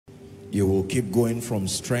You will keep going from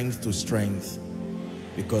strength to strength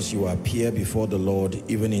because you appear before the Lord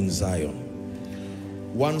even in Zion.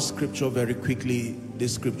 One scripture very quickly,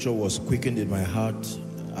 this scripture was quickened in my heart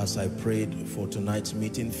as I prayed for tonight's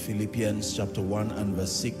meeting, Philippians chapter 1 and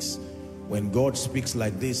verse 6. When God speaks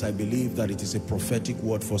like this, I believe that it is a prophetic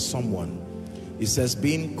word for someone. It says,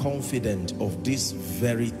 being confident of this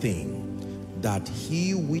very thing, that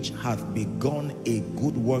he which hath begun a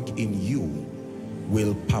good work in you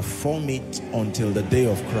will perform it until the day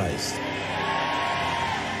of Christ.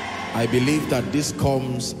 I believe that this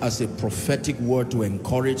comes as a prophetic word to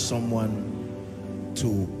encourage someone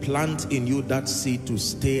to plant in you that seed to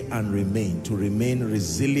stay and remain, to remain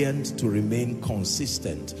resilient, to remain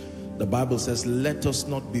consistent. The Bible says, let us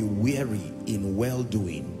not be weary in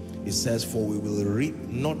well-doing. It says, for we will reap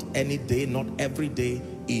not any day, not every day,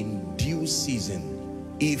 in due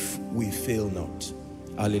season, if we fail not.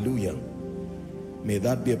 Hallelujah. May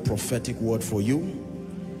that be a prophetic word for you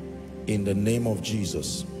in the name of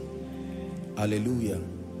Jesus. Hallelujah.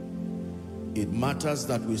 It matters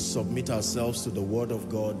that we submit ourselves to the word of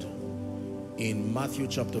God. In Matthew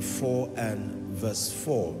chapter 4 and verse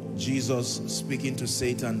 4, Jesus speaking to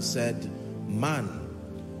Satan said, man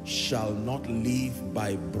shall not live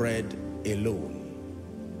by bread alone.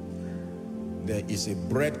 There is a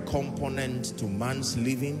bread component to man's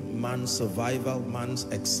living, man's survival, man's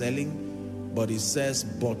excelling, but it says,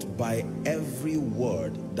 but by every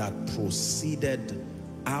word that proceeded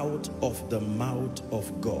out of the mouth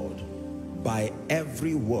of God. By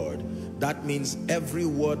every word. That means every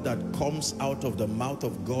word that comes out of the mouth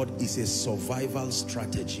of God is a survival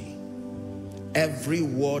strategy. Every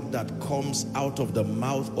word that comes out of the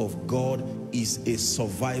mouth of God is a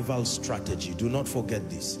survival strategy. Do not forget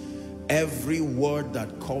this. Every word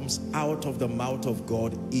that comes out of the mouth of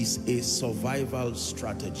God is a survival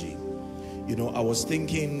strategy. You know, I was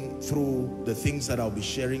thinking through the things that I'll be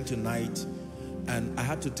sharing tonight, and I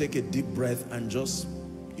had to take a deep breath and just,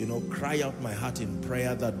 you know, cry out my heart in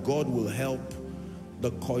prayer that God will help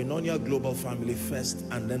the Koinonia Global Family first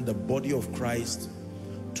and then the body of Christ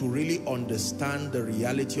to really understand the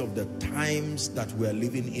reality of the times that we're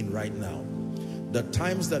living in right now. The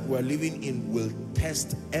times that we're living in will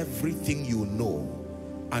test everything you know,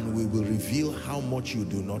 and we will reveal how much you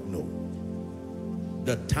do not know.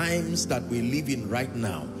 The times that we live in right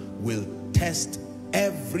now will test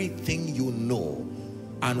everything you know,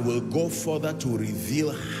 and will go further to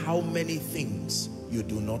reveal how many things you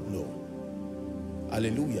do not know.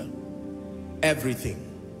 Hallelujah. Everything.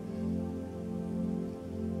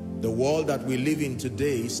 The world that we live in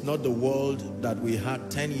today is not the world that we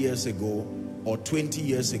had 10 years ago or 20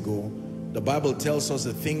 years ago. The Bible tells us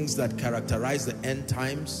the things that characterize the end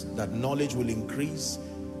times, that knowledge will increase.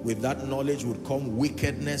 With that knowledge would come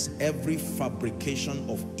wickedness, every fabrication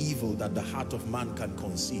of evil that the heart of man can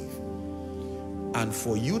conceive. And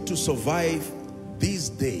for you to survive these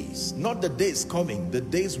days, not the days coming, the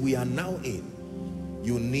days we are now in,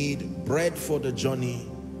 you need bread for the journey,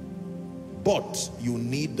 but you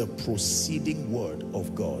need the proceeding word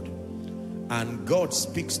of God. And God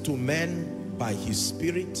speaks to men by his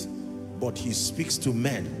spirit, but he speaks to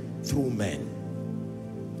men through men.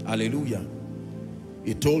 Hallelujah.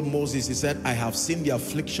 He told Moses, he said, I have seen the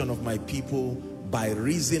affliction of my people by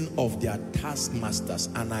reason of their taskmasters,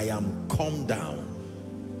 and I am come down.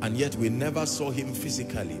 And yet we never saw him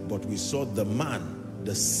physically, but we saw the man,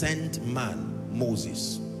 the sent man,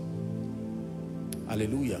 Moses.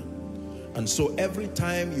 Hallelujah. And so every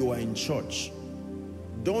time you are in church,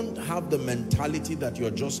 don't have the mentality that you're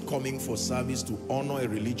just coming for service to honor a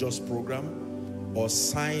religious program or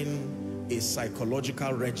sign a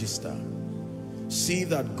psychological register. See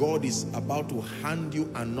that God is about to hand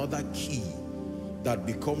you another key that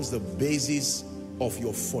becomes the basis of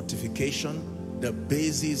your fortification, the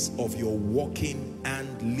basis of your walking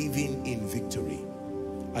and living in victory.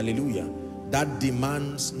 Hallelujah. That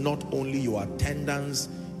demands not only your attendance,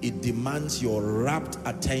 it demands your rapt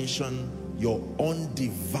attention, your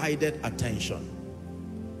undivided attention.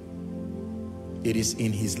 It is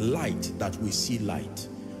in his light that we see light.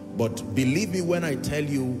 But believe me when I tell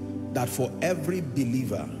you that for every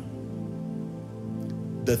believer,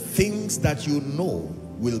 the things that you know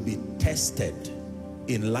will be tested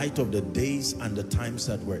in light of the days and the times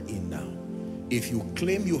that we're in now. If you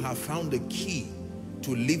claim you have found the key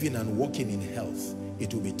to living and walking in health,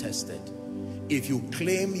 it will be tested. If you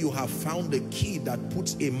claim you have found the key that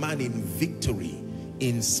puts a man in victory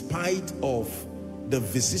in spite of the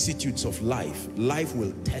vicissitudes of life, life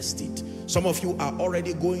will test it. Some of you are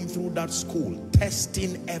already going through that school,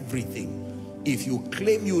 testing everything. If you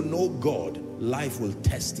claim you know God, life will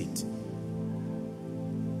test it.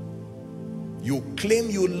 You claim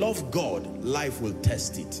you love God, life will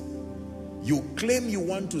test it. You claim you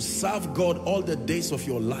want to serve God all the days of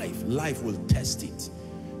your life, life will test it.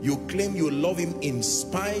 You claim you love him in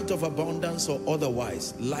spite of abundance or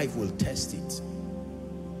otherwise, life will test it.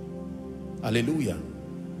 Hallelujah.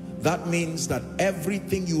 That means that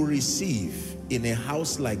everything you receive in a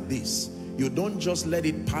house like this, you don't just let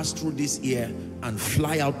it pass through this ear and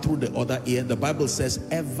fly out through the other ear. The Bible says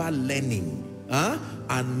ever learning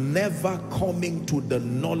and never coming to the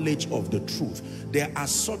knowledge of the truth. There are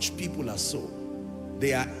such people as so.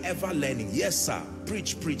 They are ever learning. Yes, sir.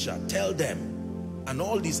 Preach, preacher. Tell them. And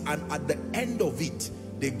all this. And at the end of it,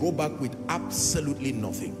 they go back with absolutely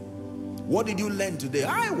nothing. What did you learn today?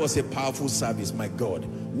 I was a powerful service, my God.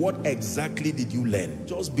 What exactly did you learn?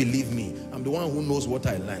 Just believe me. I'm the one who knows what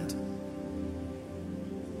I learned.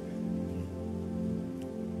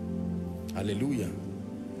 Hallelujah.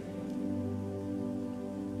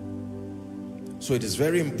 So it is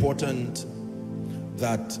very important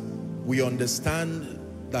that we understand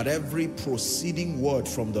that every proceeding word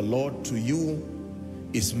from the Lord to you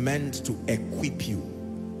is meant to equip you,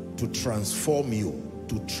 to transform you,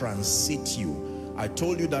 to transit you. I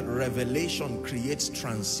told you that revelation creates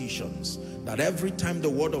transitions, that every time the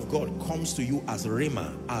word of God comes to you as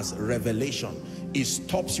rhema, as revelation, it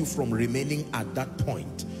stops you from remaining at that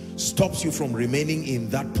point, stops you from remaining in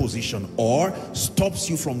that position, or stops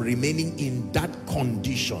you from remaining in that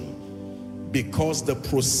condition, because the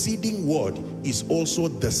proceeding word is also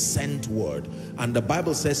the sent word. And the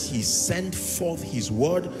Bible says he sent forth his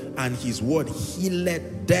word, and his word healed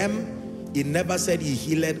them. It never said he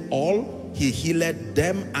healed all. He healed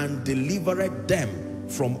them and delivered them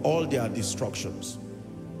from all their destructions.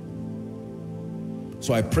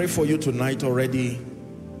 So I pray for you tonight already.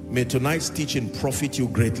 May tonight's teaching profit you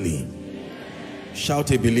greatly.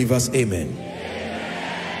 Shout a believer's amen.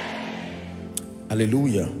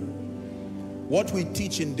 Hallelujah. What we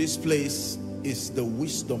teach in this place is the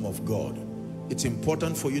wisdom of God. It's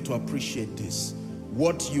important for you to appreciate this.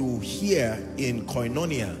 What you hear in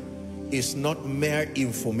Koinonia is not mere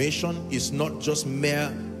information, it's not just mere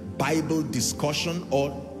Bible discussion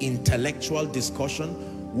or intellectual discussion.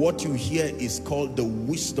 What you hear is called the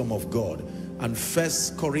wisdom of God. And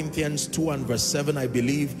 1 Corinthians 2 and verse 7, I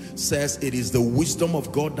believe, says it is the wisdom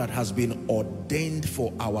of God that has been ordained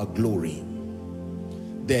for our glory.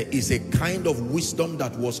 There is a kind of wisdom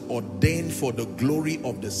that was ordained for the glory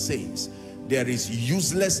of the saints. There is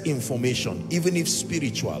useless information, even if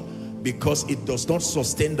spiritual, because it does not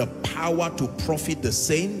sustain the power to profit the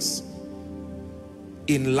saints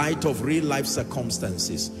in light of real life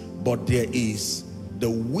circumstances. But there is the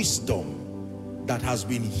wisdom that has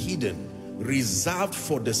been hidden, reserved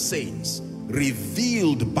for the saints,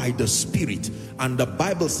 revealed by the Spirit. And the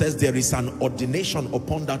Bible says there is an ordination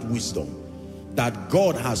upon that wisdom, that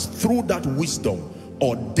God has, through that wisdom,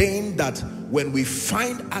 ordained that when we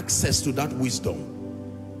find access to that wisdom,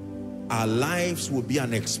 our lives will be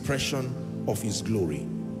an expression of his glory.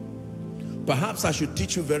 Perhaps I should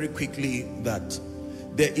teach you very quickly that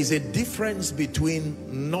there is a difference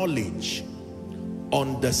between knowledge,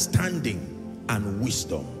 understanding, and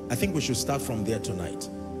wisdom. I think we should start from there tonight.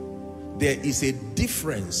 There is a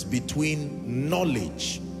difference between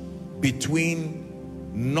knowledge,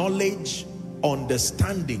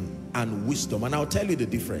 understanding, and wisdom. And I'll tell you the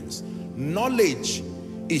difference. Knowledge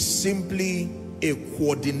is simply a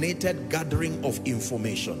coordinated gathering of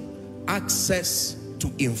information. Access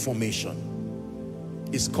to information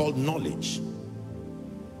is called knowledge.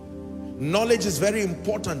 Knowledge is very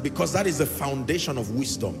important because that is the foundation of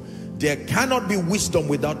wisdom. There cannot be wisdom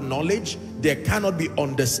without knowledge. There cannot be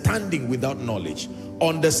understanding without knowledge.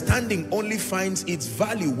 Understanding only finds its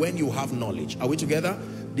value when you have knowledge. Are we together?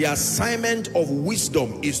 The assignment of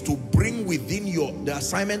wisdom is to bring within the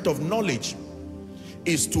assignment of knowledge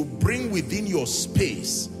is to bring within your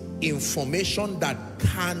space information that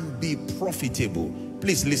can be profitable.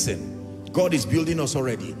 Please listen. God is building us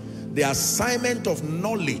already. The assignment of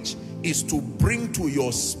knowledge is to bring to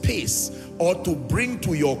your space or to bring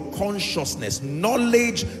to your consciousness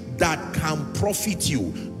knowledge that can profit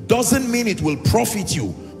you. Doesn't mean it will profit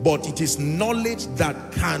you, but it is knowledge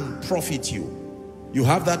that can profit you. You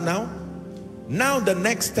have that now? Now the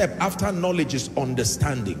next step after knowledge is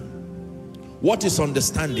understanding. What is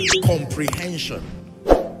understanding? Comprehension.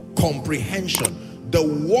 Comprehension. The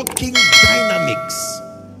working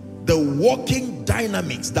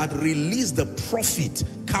dynamics that release the profit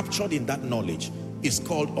captured in that knowledge is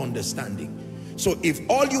called understanding. So if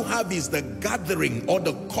all you have is the gathering or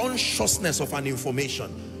the consciousness of an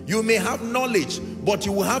information, you may have knowledge, but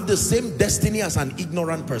you will have the same destiny as an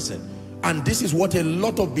ignorant person. And this is what a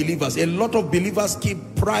lot of believers keep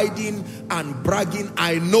priding and bragging.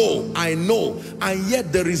 I know. And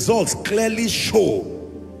yet the results clearly show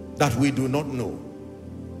that we do not know.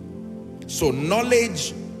 So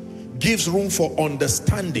knowledge gives room for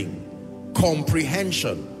understanding,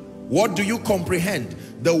 comprehension. What do you comprehend?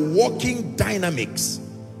 The working dynamics,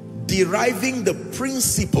 deriving the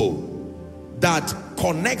principle that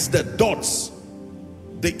connects the dots,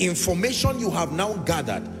 the information you have now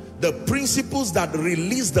gathered, the principles that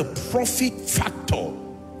release the profit factor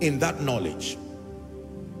in that knowledge.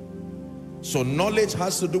 So knowledge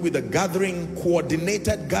has to do with the gathering,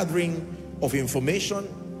 coordinated gathering of information,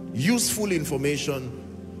 useful information.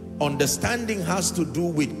 Understanding has to do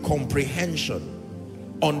with comprehension,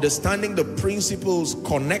 understanding the principles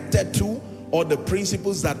connected to, or the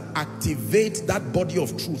principles that activate that body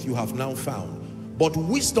of truth you have now found. But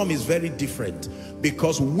wisdom is very different,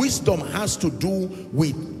 because wisdom has to do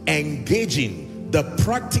with engaging, the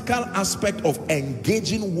practical aspect of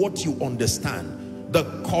engaging what you understand, the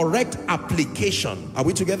correct application. Are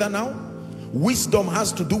we together now? Wisdom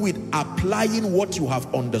has to do with applying what you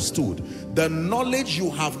have understood. The knowledge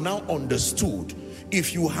you have now understood,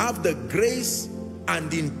 if you have the grace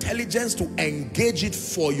and the intelligence to engage it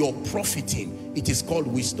for your profiting, it is called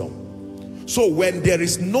wisdom. So when there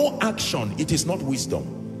is no action, it is not wisdom.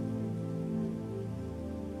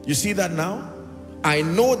 You see that now? I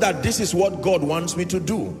know that this is what God wants me to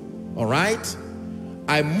do. All right?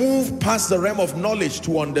 I move past the realm of knowledge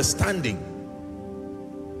to understanding.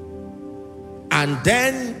 And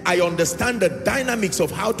then I understand the dynamics of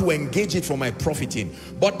how to engage it for my profiting.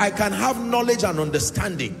 But I can have knowledge and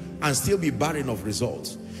understanding and still be barren of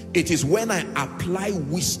results. It is when I apply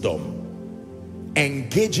wisdom,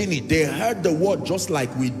 engaging it. They heard the word just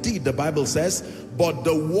like we did, the Bible says, but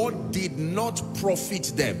the word did not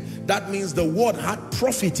profit them. That means the word had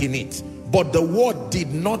profit in it, but the word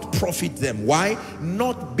did not profit them. Why?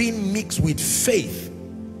 Not being mixed with faith.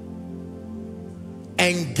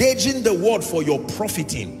 Engaging the word for your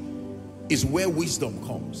profiting is where wisdom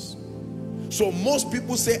comes. So most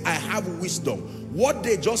people say, I have wisdom. What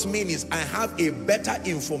they just mean is, I have a better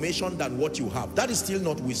information than what you have. That is still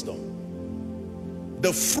not wisdom.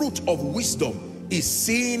 The fruit of wisdom is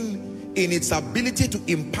seen in its ability to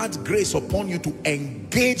impart grace upon you to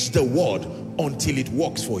engage the word until it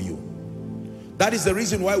works for you. That is the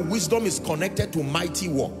reason why wisdom is connected to mighty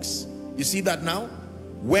works. You see that now?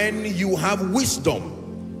 When you have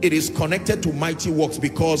wisdom, it is connected to mighty works,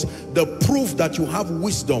 because the proof that you have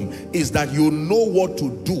wisdom is that you know what to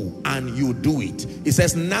do and you do it. It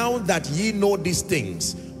says, now that ye know these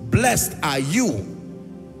things, blessed are you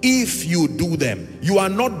if you do them. You are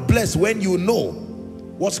not blessed when you know.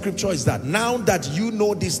 What scripture is that? Now that you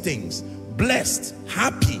know these things, blessed,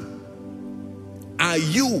 happy are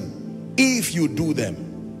you if you do them.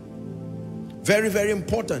 Very, very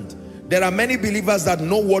important. There are many believers that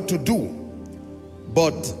know what to do,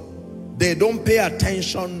 but they don't pay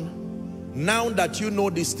attention. Now that you know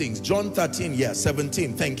these things, John 13,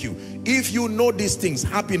 17, thank you. If you know these things,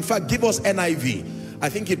 happy. In fact, give us NIV. I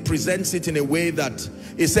think it presents it in a way that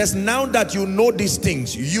it says, now that you know these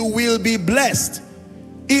things, you will be blessed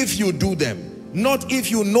if you do them. Not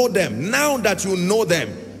if you know them. Now that you know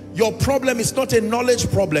them. Your problem is not a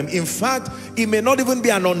knowledge problem. In fact, it may not even be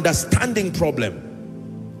an understanding problem.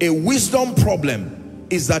 A wisdom problem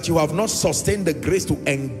is that you have not sustained the grace to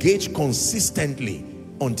engage consistently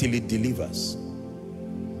until it delivers.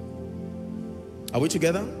 Are we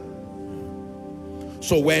together?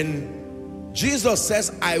 So when Jesus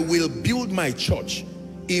says, I will build my church,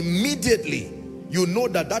 immediately you know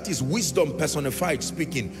that that is wisdom personified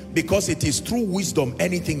speaking, because it is through wisdom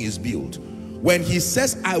anything is built. When he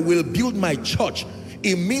says, I will build my church,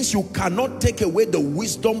 it means you cannot take away the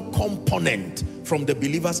wisdom component from the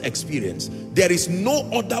believer's experience. There is no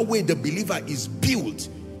other way the believer is built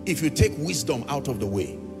if you take wisdom out of the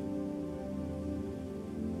way.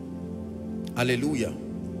 Hallelujah.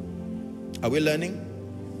 Are we learning?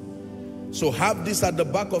 So have this at the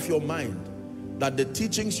back of your mind, that the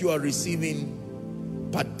teachings you are receiving,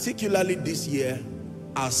 particularly this year,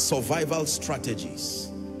 are survival strategies.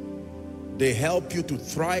 They help you to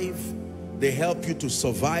thrive, they help you to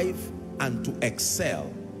survive and to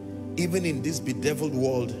excel, even in this bedeviled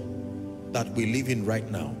world that we live in right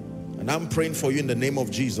now. And I'm praying for you in the name of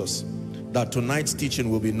Jesus that tonight's teaching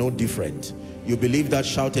will be no different. You believe that?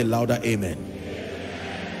 Shout a louder amen.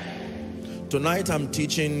 Tonight I'm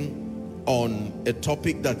teaching on a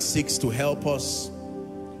topic that seeks to help us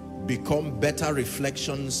become better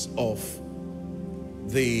reflections of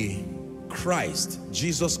the Christ,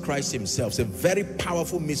 Jesus Christ himself. It's a very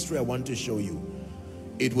powerful mystery I want to show you.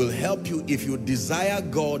 It will help you if you desire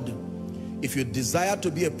God, if you desire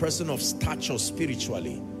to be a person of stature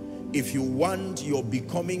spiritually, if you want your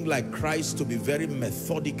becoming like Christ to be very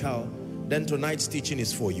methodical, then tonight's teaching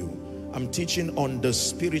is for you. I'm teaching on the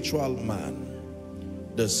spiritual man.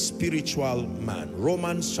 The spiritual man.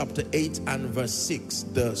 Romans chapter 8 and verse 6.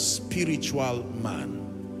 The spiritual man.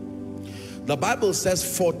 The Bible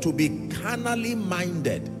says, for to be carnally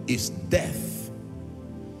minded is death.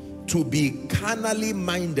 To be carnally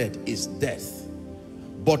minded is death.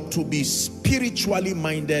 But to be spiritually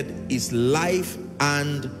minded is life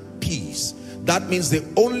and peace. That means the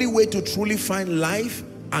only way to truly find life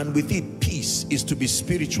and with it peace is to be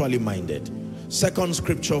spiritually minded. Second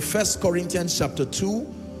scripture, 1 Corinthians chapter 2,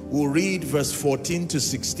 we'll read verse 14 to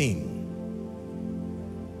 16.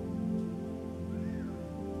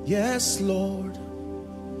 Yes, Lord.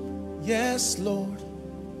 Yes, Lord.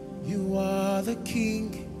 You are the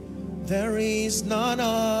King. There is none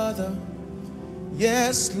other.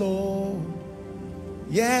 Yes, Lord.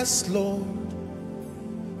 Yes, Lord.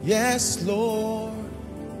 Yes, Lord.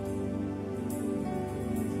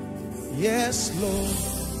 Yes, Lord.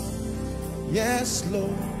 Yes,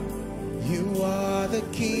 Lord. You are the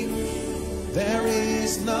King. There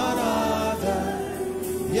is none other.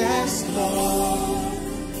 Yes, Lord.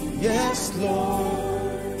 Yes,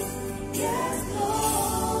 Lord. Yes, Lord.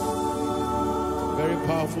 Very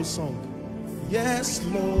powerful song. Yes,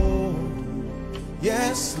 Lord.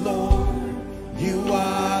 Yes, Lord. You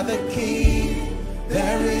are the King.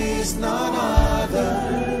 There is none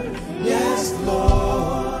other. Yes,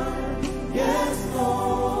 Lord. Yes,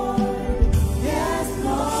 Lord. Yes,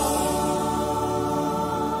 Lord.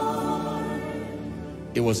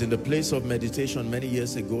 It was in the place of meditation many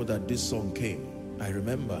years ago that this song came. I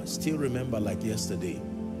remember, still remember like yesterday.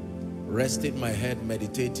 Rested my head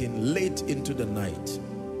meditating late into the night.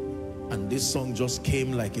 And this song just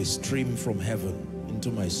came like a stream from heaven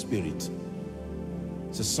into my spirit.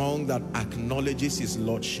 It's a song that acknowledges his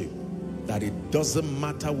lordship. That it doesn't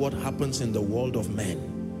matter what happens in the world of men.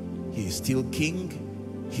 He is still King,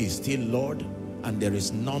 he is still Lord, and there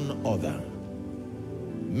is none other.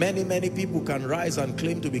 Many, many people can rise and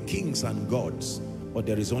claim to be kings and gods, but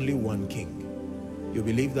there is only one King. You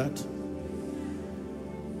believe that?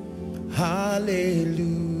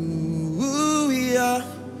 Hallelujah,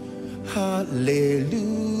 hallelujah,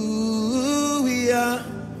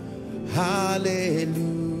 hallelujah.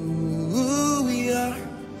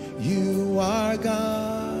 You are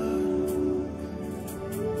God.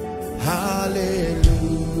 Hallelujah,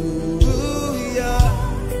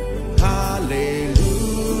 hallelujah,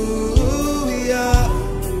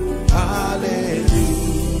 hallelujah.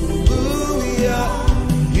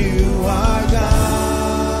 You are God.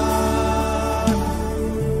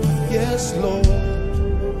 Yes, Lord.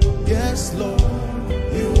 Yes, Lord.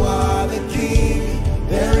 You are the King.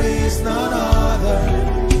 There is none other.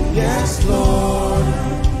 Yes, Lord.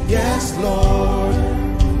 Yes, Lord.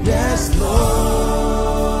 Yes,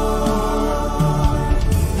 Lord.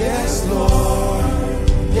 Yes, Lord.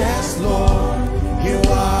 Yes, Lord. You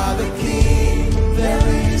are the King. There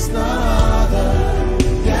is none other.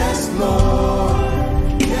 Yes, Lord.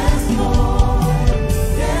 Yes, Lord.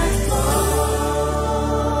 Yes, Lord.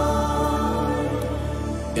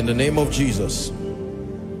 In the name of Jesus.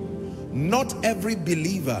 Not every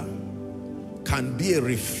believer can be a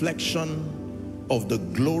reflection of the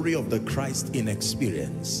glory of the Christ in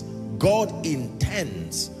experience. God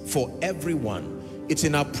intends for everyone. It's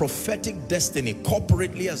in our prophetic destiny,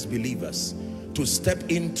 corporately as believers, to step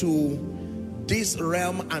into this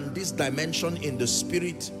realm and this dimension in the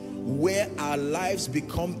spirit where our lives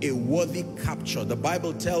become a worthy capture. The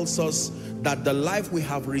Bible tells us that the life we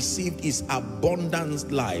have received is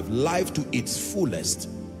abundant life, life to its fullest.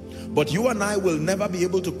 But you and I will never be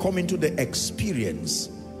able to come into the experience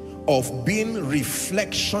of being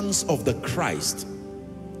reflections of the Christ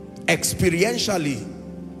experientially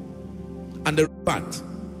and the fact.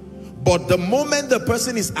 But the moment the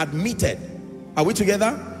person is admitted, are we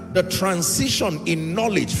together? The transition in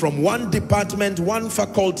knowledge from one department, one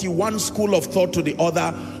faculty, one school of thought to the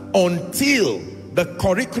other, until the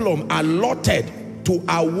curriculum allotted to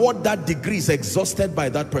award that degree is exhausted by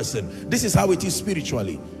that person. This is how it is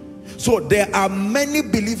spiritually. So there are many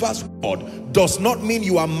believers. God does not mean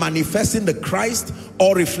you are manifesting the Christ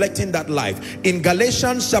or reflecting that life. In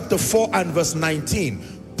Galatians chapter 4 and verse 19,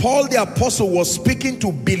 Paul the apostle was speaking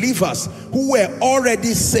to believers who were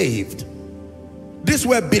already saved. These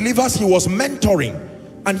were believers he was mentoring.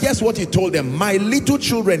 And guess what he told them? My little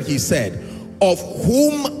children, he said, of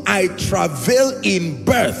whom I travail in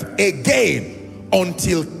birth again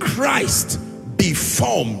until Christ be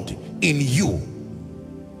formed in you.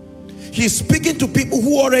 He's speaking to people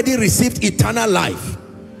who already received eternal life.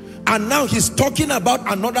 And now he's talking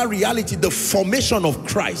about another reality, the formation of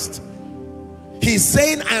Christ. He's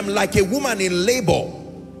saying, I am like a woman in labor,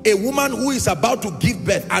 a woman who is about to give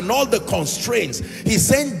birth, and all the constraints. He's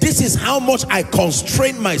saying, this is how much I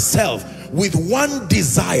constrain myself with one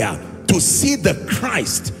desire, to see the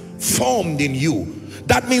Christ formed in you.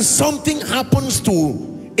 That means something happens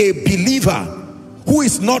to a believer who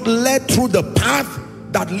is not led through the path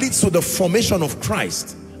that leads to the formation of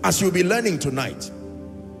Christ, as you'll be learning tonight.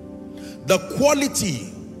 The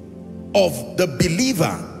quality of the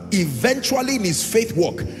believer eventually in his faith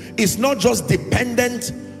walk is not just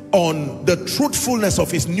dependent on the truthfulness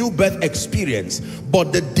of his new birth experience,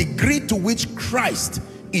 but the degree to which Christ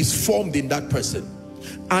is formed in that person.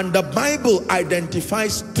 And the Bible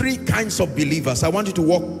identifies three kinds of believers. I want you to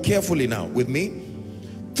walk carefully now with me.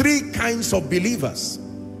 Three kinds of believers.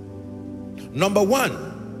 Number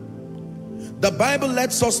one, the Bible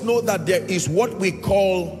lets us know that there is what we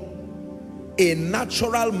call a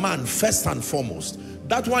natural man first and foremost.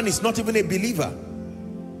 That one is not even a believer.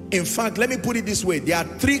 In fact, let me put it this way. There are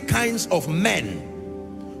three kinds of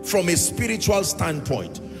men from a spiritual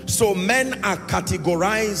standpoint. So men are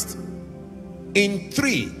categorized in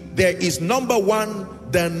three. There is number one,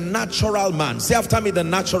 the natural man. Say after me, the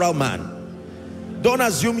natural man. Don't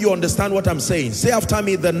assume you understand what I'm saying. Say after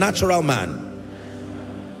me, the natural man.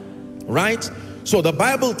 Right? So the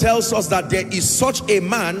Bible tells us that there is such a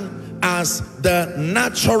man as the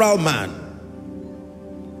natural man.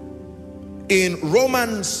 In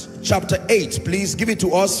Romans chapter 8, please give it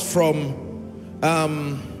to us from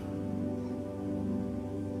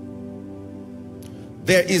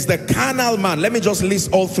there is the carnal man. Let me just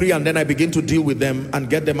list all three and then I begin to deal with them and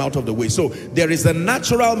get them out of the way. So there is the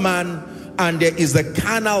natural man and there is the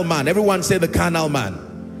carnal man. Everyone say the carnal man.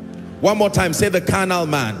 One more time, say the carnal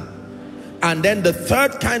man. And then the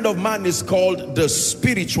third kind of man is called the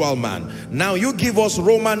spiritual man. Now you give us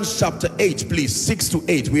Romans chapter 8, please, 6 to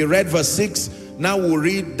 8. We read verse 6. Now we'll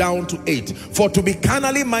read down to 8. For to be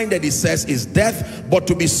carnally minded, it says, is death, but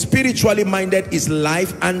to be spiritually minded is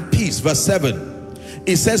life and peace. Verse 7.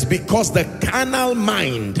 It says, because the carnal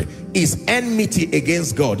mind is enmity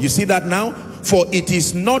against God. You see that now? For it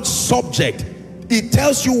is not subject. It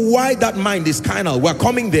tells you why that mind is carnal. We're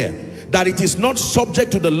coming there. That it is not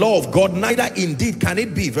subject to the law of God, neither indeed can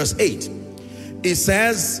it be. Verse 8. It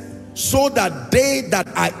says, so that they that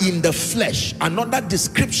are in the flesh, another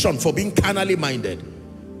description for being carnally minded,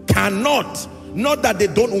 cannot, not that they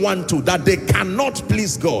don't want to, that they cannot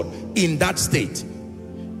please God in that state.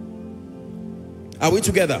 Are we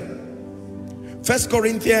together? 1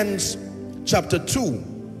 Corinthians chapter 2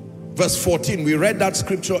 verse 14. We read that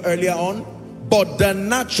scripture earlier on. But the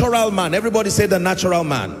natural man, everybody say the natural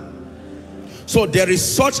man. So there is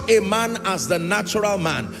such a man as the natural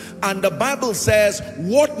man. And the Bible says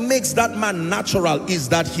what makes that man natural is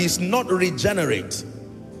that he's not regenerate.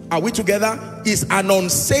 Are we together? Is an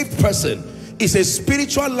unsaved person. Is a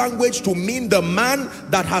spiritual language to mean the man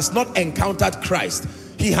that has not encountered Christ.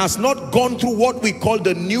 He has not gone through what we call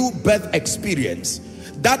the new birth experience.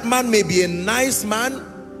 That man may be a nice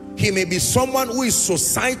man. He may be someone who is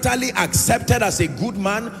societally accepted as a good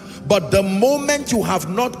man. But the moment you have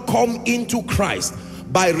not come into Christ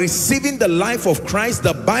by receiving the life of Christ,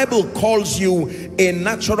 the Bible calls you a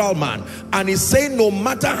natural man. And it's saying no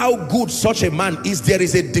matter how good such a man is, there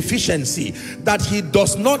is a deficiency, that he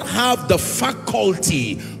does not have the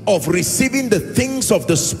faculty of receiving the things of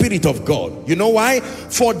the Spirit of God. You know why?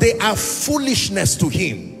 For they are foolishness to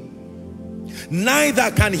him.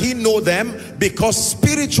 Neither can he know them, because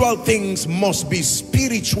spiritual things must be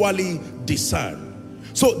spiritually discerned.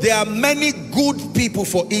 So there are many good people,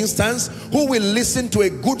 for instance, who will listen to a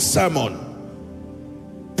good sermon,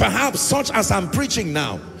 perhaps such as I'm preaching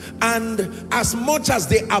now, and as much as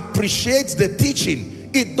they appreciate the teaching,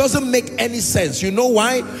 it doesn't make any sense. You know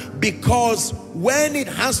why? Because when it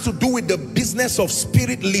has to do with the business of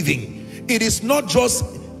spirit living, it is not just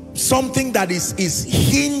something that is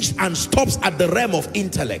hinged and stops at the realm of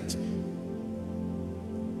intellect.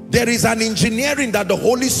 There is an engineering that the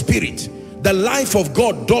Holy Spirit, the life of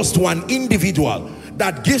God, does to an individual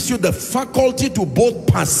that gives you the faculty to both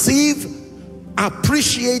perceive,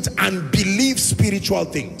 appreciate, and believe spiritual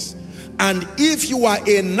things. And if you are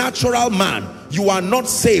a natural man, you are not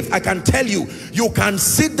saved. I can tell you, you can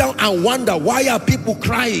sit down and wonder, why are people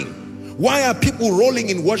crying? Why are people rolling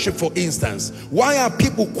in worship, for instance? Why are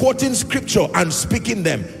people quoting scripture and speaking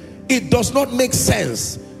them? It does not make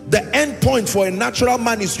sense. The end point for a natural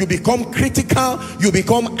man is you become critical, you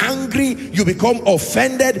become angry, you become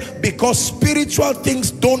offended, because spiritual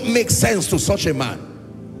things don't make sense to such a man.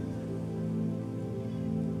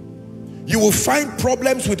 You will find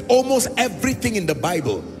problems with almost everything in the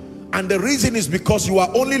Bible. And the reason is because you are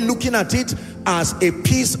only looking at it as a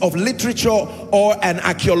piece of literature or an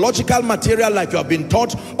archaeological material like you have been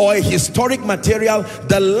taught, or a historic material.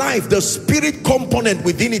 The life, the spirit component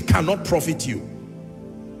within it cannot profit you.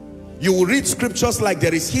 You will read scriptures like,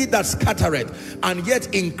 there is he that scattereth and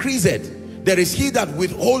yet increaseth. There is he that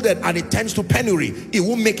withholdeth and it tends to penury. It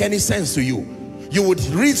won't make any sense to you. You would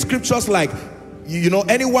read scriptures like, you know,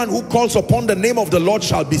 anyone who calls upon the name of the Lord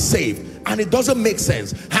shall be saved. And it doesn't make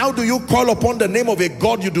sense. How do you call upon the name of a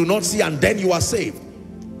God you do not see and then you are saved?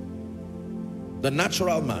 The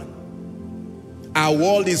natural man. Our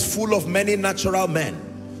world is full of many natural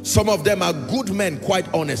men. Some of them are good men,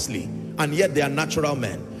 quite honestly, and yet they are natural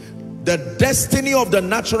men. The destiny of the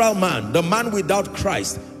natural man, the man without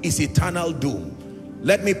Christ, is eternal doom.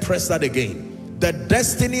 Let me press that again. The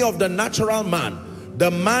destiny of the natural man, the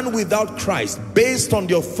man without Christ, based on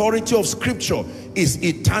the authority of scripture, is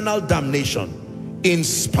eternal damnation. In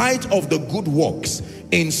spite of the good works,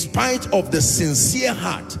 in spite of the sincere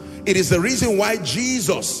heart. It is the reason why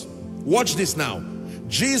Jesus, watch this now,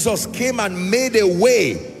 Jesus came and made a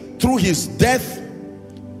way through his death,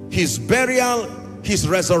 his burial, his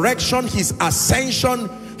resurrection, his ascension.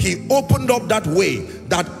 He opened up that way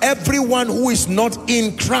that everyone who is not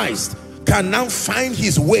in Christ can now find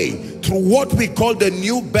his way through what we call the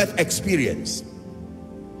new birth experience.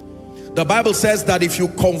 The Bible says that if you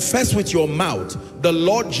confess with your mouth the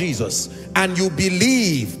Lord Jesus and you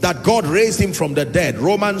believe that God raised him from the dead,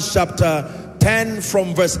 Romans chapter 10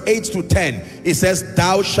 from verse 8 to 10, it says,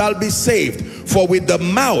 thou shalt be saved. For with the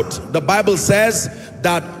mouth, the Bible says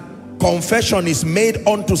that confession is made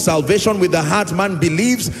unto salvation. With the heart man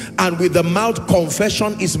believes, and with the mouth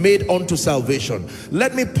confession is made unto salvation.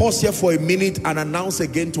 Let me pause here for a minute and announce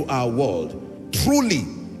again to our world, truly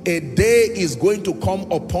a day is going to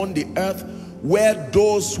come upon the earth where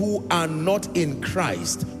those who are not in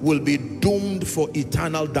Christ will be doomed for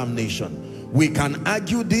eternal damnation. We can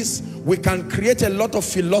argue this, we can create a lot of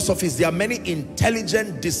philosophies. There are many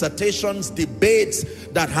intelligent dissertations, debates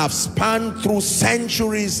that have spanned through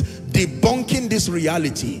centuries debunking this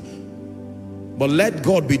reality. But let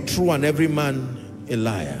God be true and every man a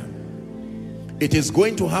liar. It is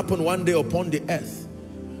going to happen one day upon the earth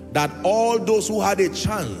that all those who had a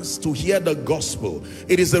chance to hear the gospel,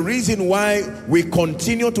 it is the reason why we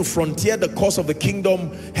continue to frontier the cause of the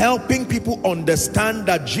kingdom, helping people understand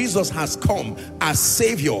that Jesus has come as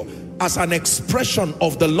Savior, as an expression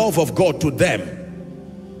of the love of God to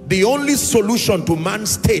them. The only solution to man's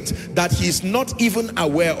state that he is not even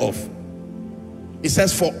aware of. It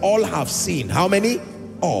says, for all have sinned. How many?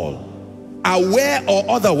 All. Aware or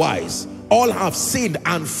otherwise, all have sinned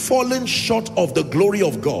and fallen short of the glory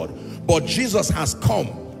of God. But Jesus has come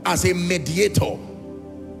as a mediator.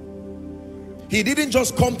 He didn't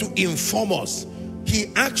just come to inform us.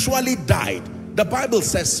 He actually died. The Bible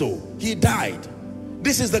says so. He died.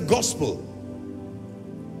 This is the gospel.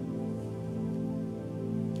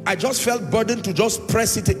 I just felt burdened to just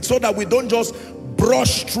press it so that we don't just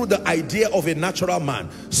brush through the idea of a natural man.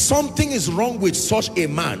 Something is wrong with such a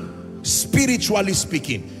man, spiritually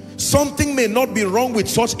speaking. Something may not be wrong with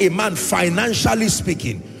such a man financially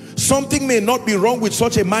speaking. Something may not be wrong with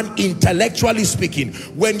such a man intellectually speaking.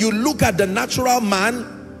 When you look at the natural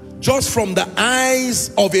man, just from the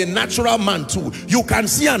eyes of a natural man too, you can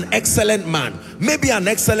see an excellent man, maybe an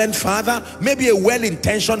excellent father, maybe a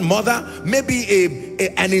well-intentioned mother, maybe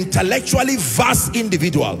an intellectually vast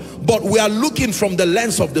individual. But we are looking from the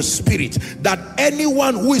lens of the spirit, that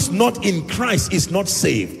anyone who is not in Christ is not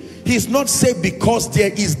saved. He is not saved because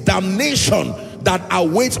there is damnation that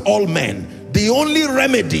awaits all men. The only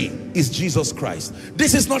remedy is Jesus Christ.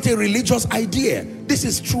 This is not a religious idea. This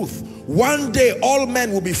is truth. One day all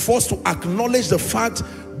men will be forced to acknowledge the fact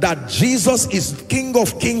that Jesus is King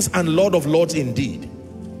of Kings and Lord of Lords indeed.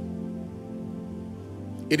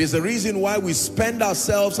 It is the reason why we spend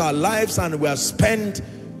ourselves, our lives, and we are spent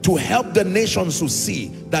to help the nations to see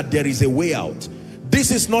that there is a way out. This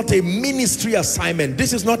is not a ministry assignment.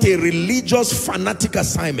 This is not a religious fanatic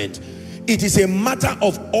assignment. It is a matter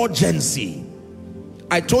of urgency.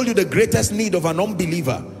 I told you the greatest need of an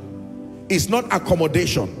unbeliever is not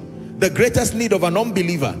accommodation. The greatest need of an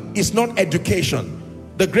unbeliever is not education.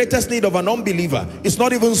 The greatest need of an unbeliever is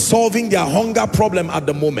not even solving their hunger problem at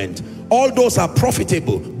the moment. All those are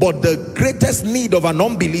profitable, but the greatest need of an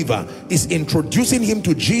unbeliever is introducing him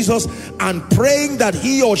to Jesus and praying that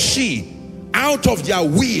he or she, out of their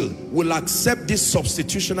will accept this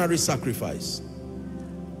substitutionary sacrifice.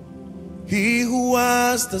 He who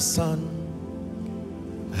has the Son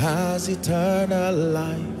has eternal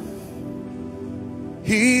life.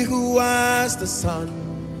 He who has the Son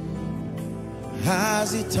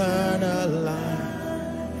has eternal life.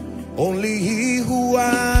 Only he who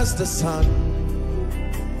has the Son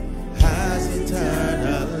has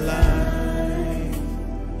eternal life.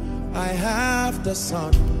 I have the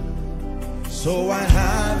Son, so I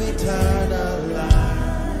have eternal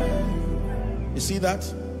life. You see that?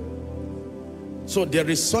 So there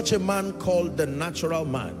is such a man called the natural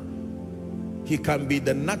man. He can be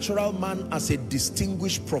the natural man as a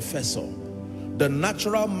distinguished professor, the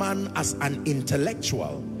natural man as an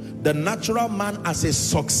intellectual, the natural man as a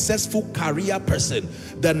successful career person,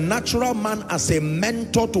 the natural man as a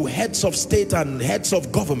mentor to heads of state and heads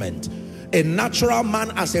of government, a natural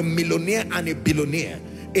man as a millionaire and a billionaire,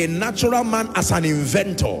 a natural man as an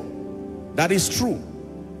inventor. That is true.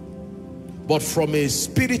 But from a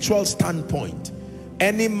spiritual standpoint,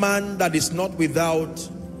 any man that is not without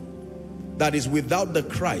the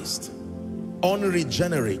Christ,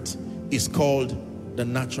 unregenerate, is called the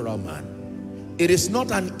natural man. It is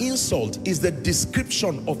not an insult, it's the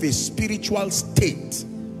description of a spiritual state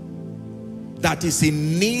that is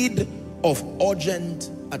in need of urgent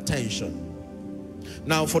attention.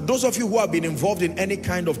 Now, for those of you who have been involved in any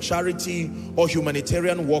kind of charity or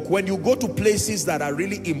humanitarian work, when you go to places that are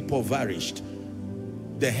really impoverished,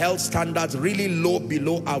 the health standards really low,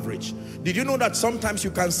 below average, did you know that sometimes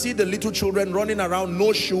you can see the little children running around,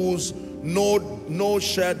 no shoes, no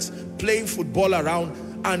shirts, playing football around,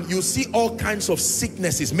 and you see all kinds of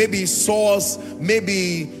sicknesses, maybe sores,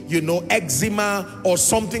 maybe, you know, eczema or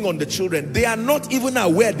something on the children. They are not even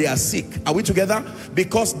aware they are sick. Are we together?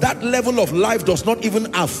 Because that level of life does not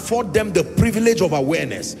even afford them the privilege of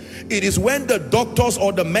awareness. It is when the doctors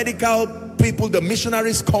or the medical people, the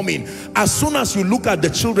missionaries come in. As soon as you look at the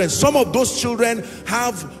children, some of those children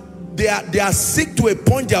they are sick to a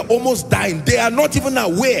point they are almost dying. They are not even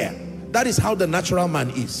aware. That is how the natural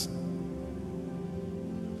man is.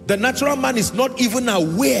 The natural man is not even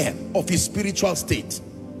aware of his spiritual state.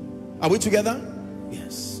 Are we together?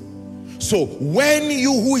 Yes. So when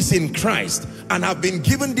you who is in Christ and have been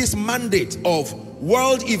given this mandate of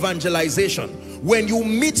world evangelization, when you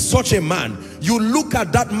meet such a man, you look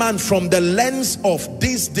at that man from the lens of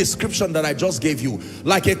this description that I just gave you,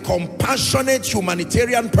 like a compassionate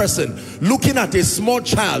humanitarian person looking at a small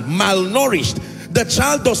child, malnourished. The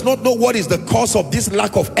child does not know what is the cause of this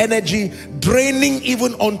lack of energy, draining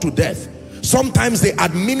even unto death. Sometimes they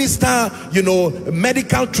administer, you know,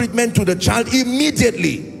 medical treatment to the child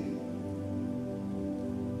immediately,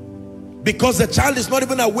 because the child is not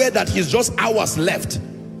even aware that he's just hours left.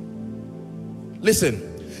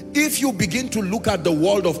 Listen, if you begin to look at the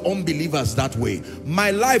world of unbelievers that way,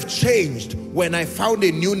 my life changed when I found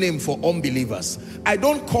a new name for unbelievers. I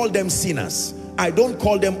don't call them sinners. I don't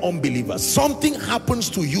call them unbelievers. Something happens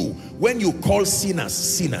to you when you call sinners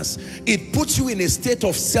sinners. It puts you in a state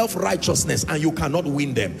of self-righteousness and you cannot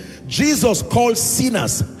win them. Jesus called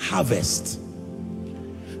sinners harvest.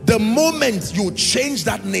 The moment you change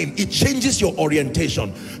that name, it changes your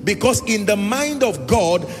orientation, because in the mind of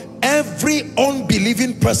God, every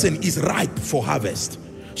unbelieving person is ripe for harvest.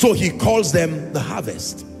 So he calls them the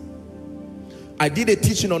harvest. I did a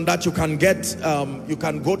teaching on that. You can get, you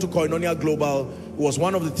can go to Koinonia Global. It was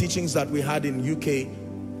one of the teachings that we had in UK.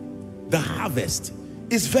 The harvest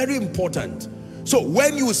is very important. So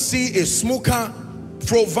when you see a smoker,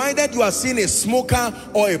 provided you are seeing a smoker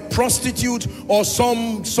or a prostitute or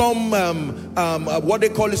some what they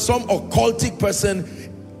call it, some occultic person,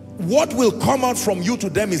 what will come out from you to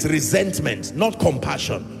them is resentment, not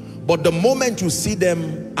compassion. But the moment you see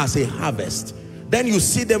them as a harvest, then you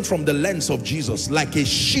see them from the lens of Jesus, like a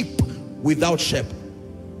sheep without shepherd.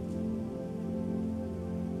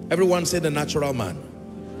 Everyone say the natural man.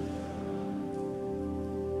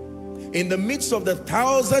 In the midst of the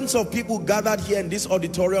thousands of people gathered here in this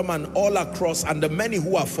auditorium and all across, and the many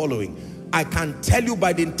who are following, I can tell you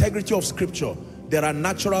by the integrity of scripture, there are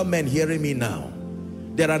natural men hearing me now.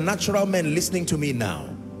 There are natural men listening to me now.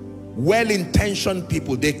 Well-intentioned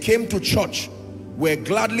people. They came to church, were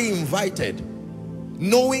gladly invited,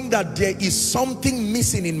 knowing that there is something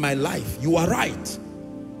missing in my life. You are right.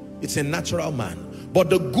 It's a natural man. But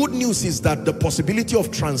the good news is that the possibility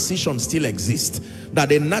of transition still exists,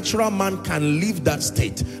 that a natural man can leave that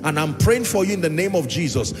state. And I'm praying for you in the name of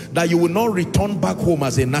Jesus that you will not return back home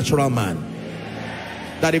as a natural man.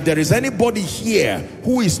 That if there is anybody here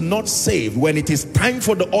who is not saved, when it is time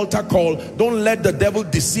for the altar call, don't let the devil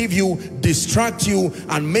deceive you, distract you,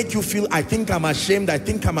 and make you feel, I think I'm ashamed, I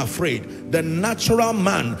think I'm afraid. The natural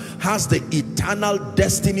man has the eternal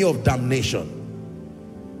destiny of damnation.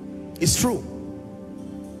 It's true.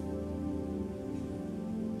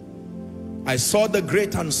 I saw the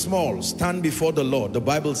great and small stand before the Lord. The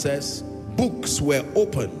Bible says, books were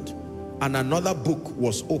opened, and another book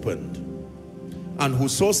was opened. And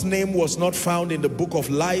whoso's name was not found in the book of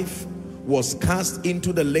life was cast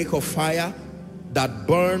into the lake of fire that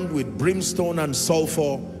burned with brimstone and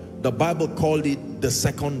sulfur. The Bible called it the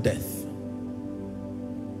second death.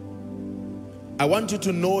 I want you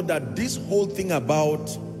to know that this whole thing about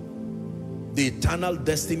the eternal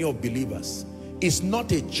destiny of believers is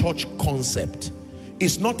not a church concept.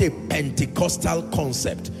 It's not a Pentecostal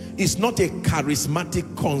concept. It's not a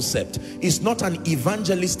charismatic concept. It's not an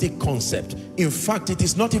evangelistic concept. In fact, it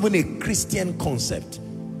is not even a Christian concept.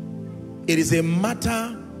 It is a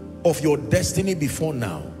matter of your destiny before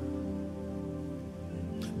now.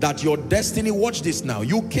 That your destiny, watch this now,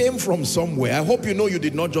 you came from somewhere. I hope you know you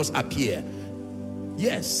did not just appear.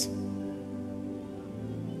 Yes.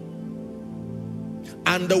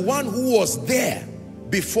 And the one who was there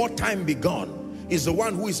before time began is the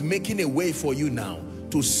one who is making a way for you now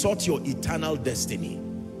to sort your eternal destiny.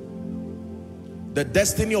 The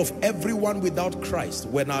destiny of everyone without Christ,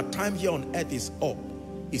 when our time here on earth is up,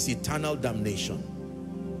 is eternal damnation.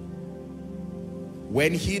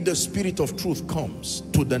 When he, the Spirit of truth, comes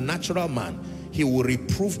to the natural man, he will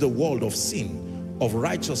reprove the world of sin, of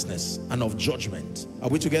righteousness, and of judgment. Are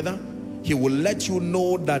we together? He will let you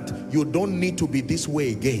know that you don't need to be this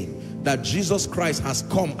way again. That Jesus Christ has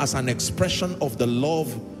come as an expression of the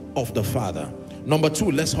love of the Father. Number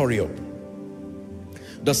two, let's hurry up.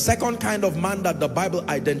 The second kind of man that the Bible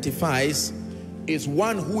identifies is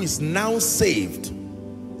one who is now saved.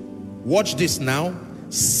 Watch this now.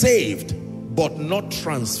 Saved, but not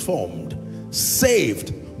transformed.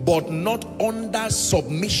 Saved, but not under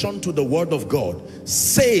submission to the word of God.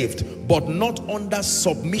 Saved, but not under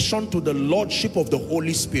submission to the lordship of the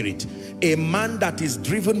Holy Spirit. A man that is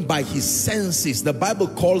driven by his senses. The Bible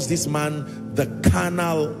calls this man the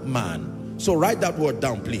carnal man. So write that word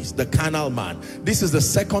down, please. The carnal man. This is the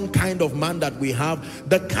second kind of man that we have.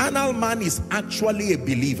 The carnal man is actually a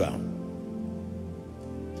believer.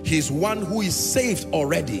 He's one who is saved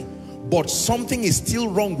already, but something is still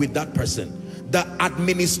wrong with that person. The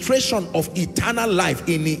administration of eternal life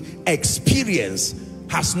in experience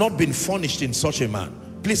has not been furnished in such a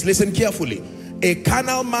man. Please listen carefully. A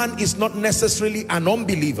carnal man is not necessarily an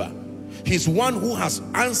unbeliever. He's one who has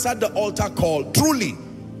answered the altar call. Truly,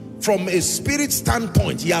 from a spirit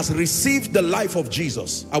standpoint, he has received the life of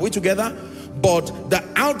Jesus. Are we together? But the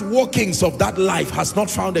outworkings of that life has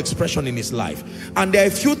not found expression in his life. And there are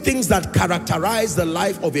a few things that characterize the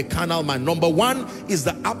life of a carnal man. Number one is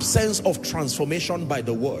the absence of transformation by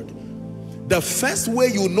the word. The first way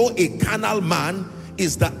you know a carnal man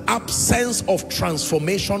is the absence of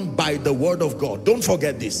transformation by the word of God. Don't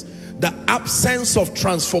forget this. The absence of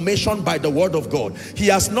transformation by the word of God. He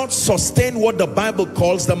has not sustained what the Bible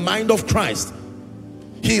calls the mind of Christ.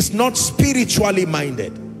 He is not spiritually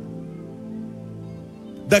minded.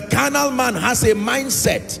 The carnal man has a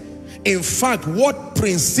mindset. In fact, what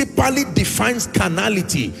principally defines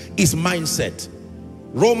carnality is mindset.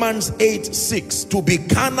 Romans 8:6, to be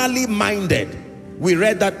carnally minded, we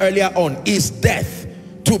read that earlier on, is death.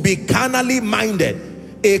 To be carnally minded.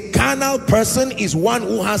 A carnal person is one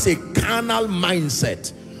who has a carnal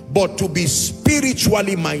mindset. But to be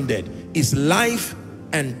spiritually minded is life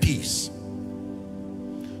and peace.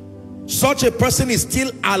 Such a person is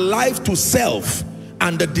still alive to self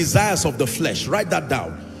and the desires of the flesh. Write that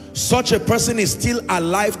down. Such a person is still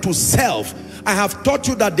alive to self. I have taught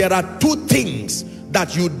you that there are two things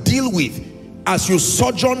that you deal with as you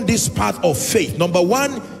sojourn this path of faith. Number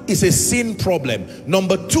one is a sin problem.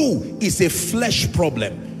 Number two is a flesh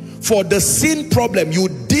problem. For the sin problem, you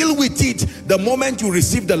deal with it the moment you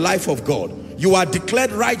receive the life of God. You are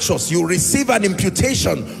declared righteous. You receive an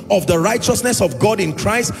imputation of the righteousness of God in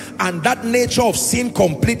Christ, and that nature of sin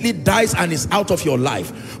completely dies and is out of your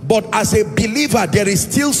life. But as a believer, there is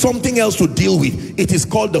still something else to deal with. It is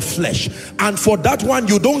called the flesh. And for that one,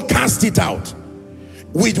 you don't cast it out.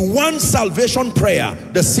 With one salvation prayer,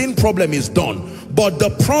 the sin problem is done. But the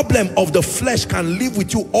problem of the flesh can live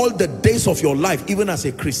with you all the days of your life, even as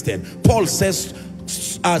a Christian. Paul says,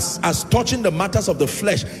 as touching the matters of the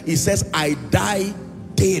flesh, he says, I die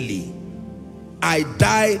daily. I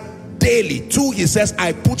die daily. 2, he says,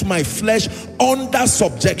 I put my flesh under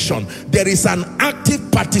subjection. There is an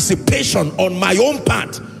active participation on my own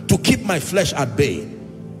part to keep my flesh at bay.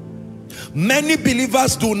 Many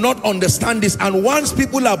believers do not understand this, and once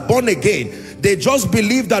people are born again, they just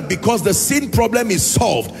believe that because the sin problem is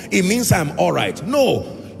solved, it means I'm all right.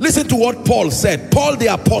 No, listen to what Paul said. Paul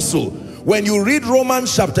the apostle, when you read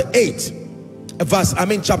Romans chapter 8,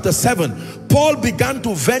 chapter 7, Paul began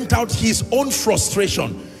to vent out his own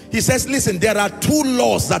frustration. He says, listen, there are two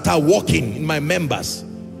laws that are working in my members.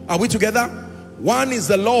 Are we together? One is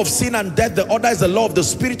the law of sin and death. The other is the law of the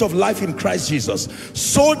spirit of life in Christ Jesus.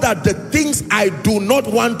 So that the things I do not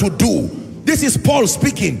want to do, this is Paul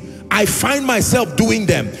speaking, I find myself doing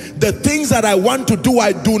them. The things that I want to do,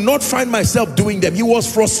 I do not find myself doing them. He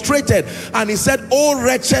was frustrated and he said, oh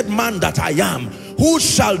wretched man that I am, who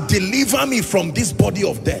shall deliver me from this body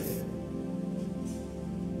of death?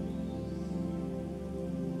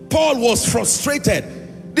 Paul was frustrated.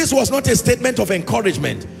 This was not a statement of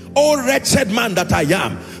encouragement. Oh wretched man that I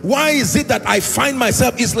am, why is it that I find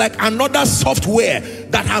myself, it's like another software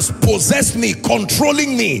that has possessed me,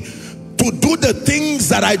 controlling me to do the things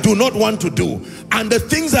that I do not want to do, and the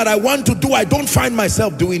things that I want to do, I don't find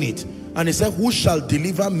myself doing it. And he said, who shall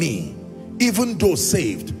deliver me, even though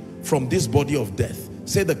saved, from this body of death?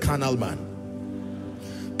 Say the carnal man.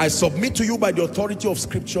 I submit to you by the authority of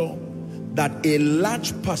scripture that a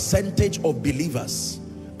large percentage of believers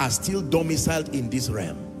are still domiciled in this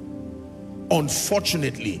realm.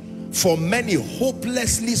 Unfortunately, for many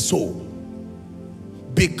hopelessly so,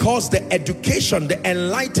 because the education, the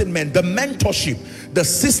enlightenment, the mentorship, the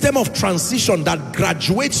system of transition that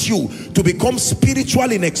graduates you to become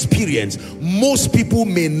spiritual in experience, most people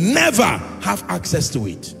may never have access to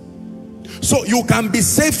it. So you can be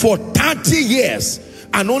saved for 30 years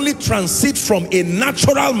and only transit from a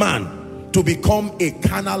natural man to become a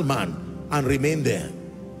carnal man and remain there.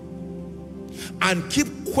 And keep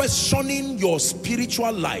questioning your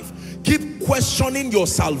spiritual life. Keep questioning your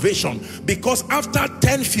salvation, because after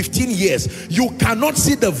 10-15 years you cannot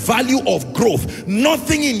see the value of growth.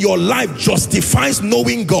 Nothing in your life justifies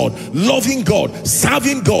knowing God, loving God,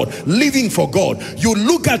 serving God, living for God. You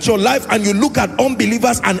look at your life and you look at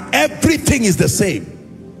unbelievers and everything is the same.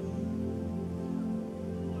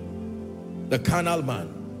 The carnal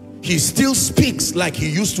man, he still speaks like he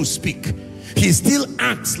used to speak. He still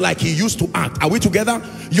acts like he used to act. Are we together?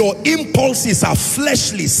 Your impulses are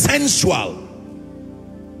fleshly, sensual.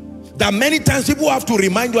 That many times people have to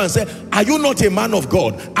remind you and say, are you not a man of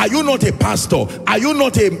God? Are you not a pastor? Are you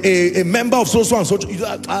not a member of so and so?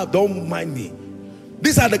 Don't mind me.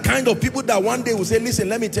 These are the kind of people that one day will say, listen,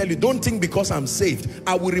 let me tell you, don't think because I'm saved,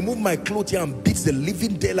 I will remove my clothes here and beat the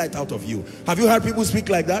living daylight out of you. Have you heard people speak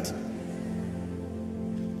like that?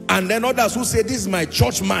 And then others who say, this is my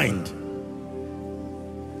church mind.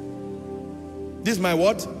 This is my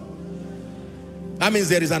what? That means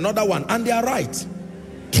there is another one. And they are right.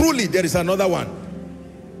 Truly, there is another one.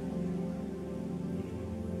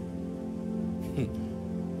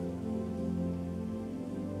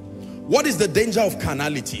 What is the danger of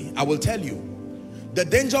carnality? I will tell you. The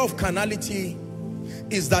danger of carnality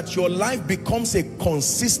is that your life becomes a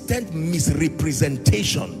consistent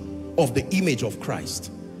misrepresentation of the image of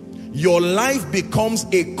Christ. Your life becomes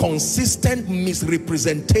a consistent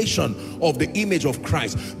misrepresentation of the image of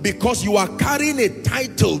Christ, because you are carrying a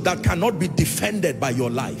title that cannot be defended by your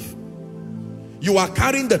life. You are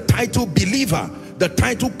carrying the title believer, the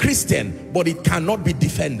title Christian, but it cannot be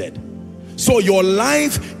defended. So your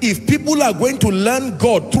life, if people are going to learn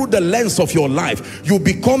God through the lens of your life, you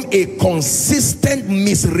become a consistent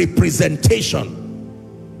misrepresentation.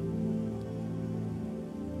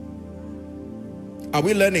 Are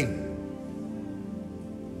we learning?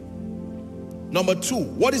 Number two,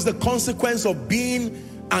 what is the consequence of being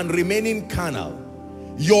and remaining carnal?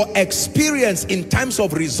 Your experience in terms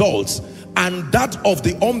of results and that of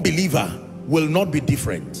the unbeliever will not be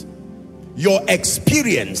different. Your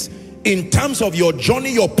experience in terms of your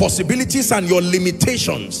journey, your possibilities and your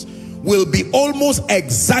limitations will be almost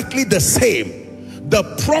exactly the same. The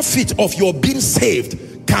profit of your being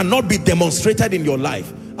saved cannot be demonstrated in your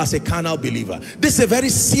life as a carnal believer. This is a very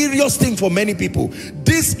serious thing for many people.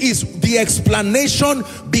 This is the explanation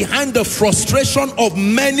behind the frustration of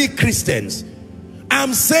many Christians.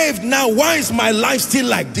 I'm saved now, why is my life still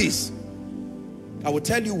like this? I will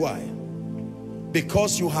tell you why.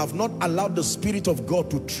 Because you have not allowed the Spirit of God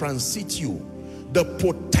to transit you. The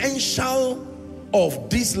potential of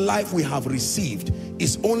this life we have received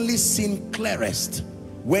is only seen clearest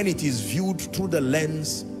when it is viewed through the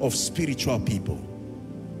lens of spiritual people.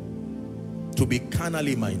 To be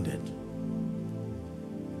carnally minded.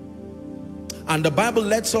 And the Bible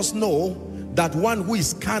lets us know that one who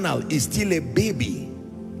is carnal is still a baby.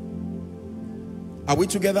 Are we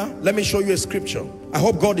together? Let me show you a scripture. I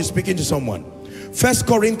hope God is speaking to someone. 1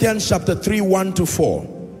 Corinthians chapter 3, 1-4.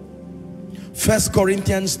 1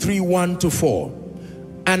 Corinthians 3, 1-4.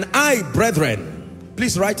 And I, brethren,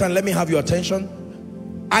 please write and let me have your attention.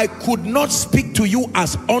 I could not speak to you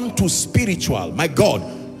as unto spiritual. My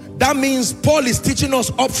God. That means Paul is teaching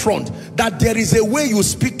us up front that there is a way you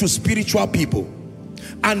speak to spiritual people,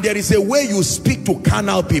 and there is a way you speak to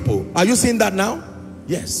carnal people. Are you seeing that now?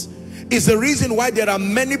 Yes. It's the reason why there are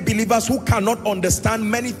many believers who cannot understand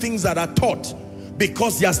many things that are taught,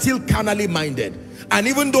 because they are still carnally minded. And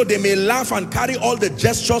even though they may laugh and carry all the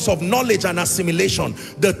gestures of knowledge and assimilation,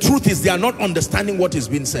 the truth is they are not understanding what is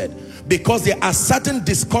being said, because there are certain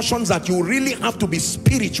discussions that you really have to be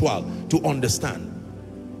spiritual to understand.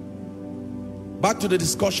 Back to the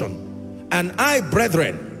discussion. And I,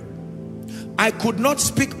 brethren, I could not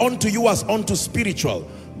speak unto you as unto spiritual,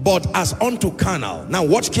 but as unto carnal. Now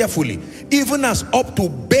watch carefully. Even as up to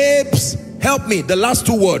babes, help me, the last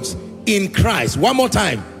two words, in Christ. One more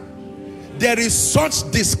time. There is such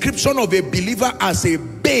description of a believer as a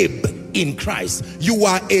babe in Christ. You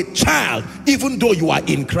are a child even though you are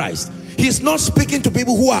in Christ. He's not speaking to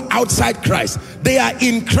people who are outside Christ. They are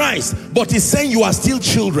in Christ, but he's saying you are still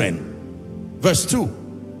children. Verse 2.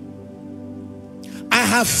 I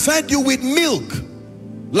have fed you with milk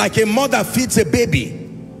like a mother feeds a baby.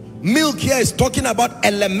 Milk here is talking about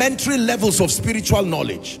elementary levels of spiritual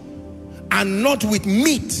knowledge, and not with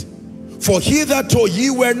meat, for hitherto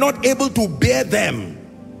ye were not able to bear them,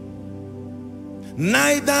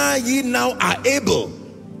 neither ye now are able.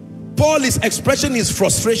 Paul is expressing his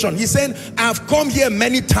frustration. He's saying, I've come here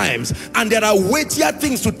many times and there are weightier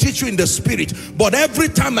things to teach you in the spirit, but every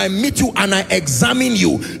time I meet you and I examine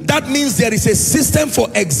you, that means there is a system for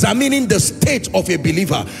examining the state of a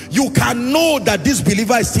believer. You can know that this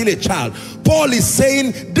believer is still a child. Paul is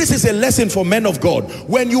saying this is a lesson for men of God.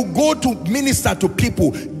 When you go to minister to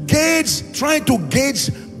people, try to gauge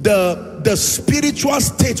the spiritual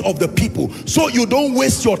state of the people, so you don't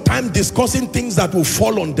waste your time discussing things that will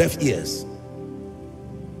fall on deaf ears.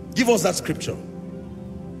 Give us that scripture.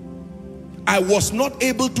 I was not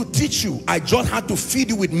able to teach you. I just had to feed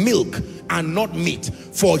you with milk and not meat.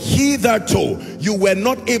 For hitherto you were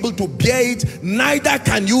not able to bear it, neither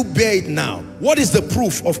can you bear it now. What is the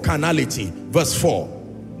proof of carnality? Verse 4.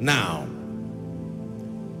 Now.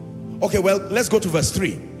 Okay, well, let's go to verse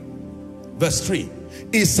 3. Verse 3.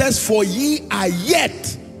 It says, for ye are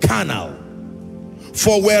yet carnal.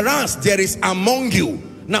 For whereas there is among you,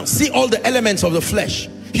 now see all the elements of the flesh.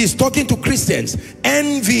 He's talking to Christians.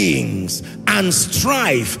 Envyings and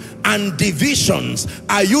strife and divisions.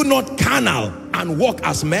 Are you not carnal and walk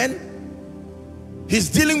as men? He's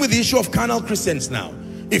dealing with the issue of carnal Christians now.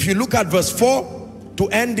 If you look at verse 4, to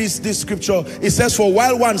end this scripture, it says, for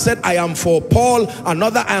while one said, I am for Paul,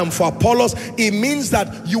 another, I am for Apollos. It means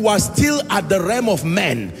that you are still at the realm of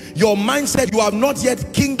men. Your mindset, you are not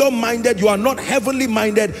yet kingdom minded, you are not heavenly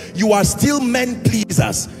minded, you are still men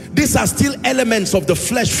pleasers. These are still elements of the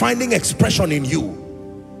flesh finding expression in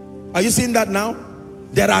you. Are you seeing that now?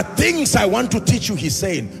 There are things I want to teach you, he's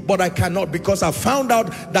saying, but I cannot, because I found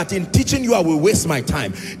out that in teaching you I will waste my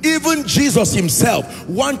time. Even Jesus himself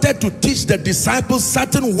wanted to teach the disciples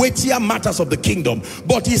certain weightier matters of the kingdom,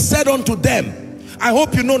 but he said unto them, I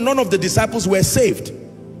hope you know none of the disciples were saved.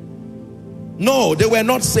 No, they were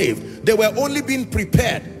not saved. They were only being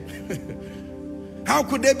prepared. How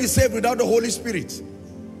could they be saved without the Holy Spirit?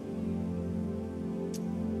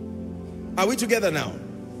 Are we together now?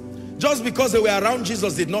 Just because they were around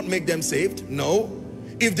Jesus did not make them saved. No.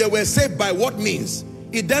 If they were saved, by what means?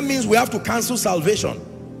 It then means we have to cancel salvation.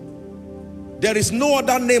 There is no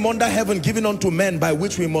other name under heaven given unto men by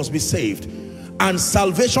which we must be saved. And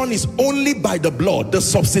salvation is only by the blood, the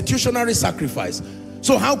substitutionary sacrifice.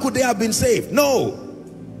 So how could they have been saved? No.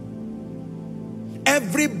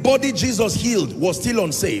 Everybody Jesus healed was still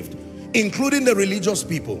unsaved, including the religious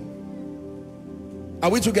people. Are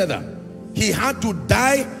we together? He had to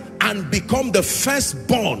die and become the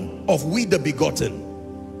firstborn of we the begotten.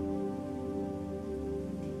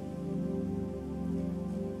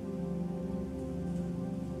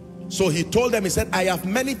 So he told them, he said, I have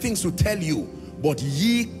many things to tell you, but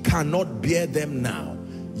ye cannot bear them now.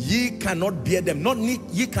 Ye cannot bear them. Not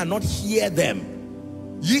ye cannot hear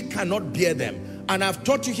them. Ye cannot bear them. And I've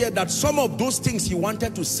taught you here that some of those things he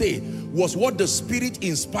wanted to say was what the Spirit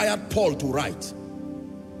inspired Paul to write.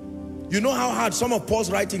 You know how hard some of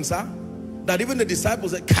Paul's writings are? That even the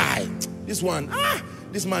disciples said, Kai, this one,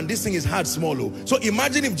 this man, this thing is hard, small. Oh. So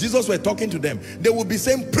imagine if Jesus were talking to them. They would be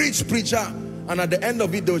saying, preach, preacher. And at the end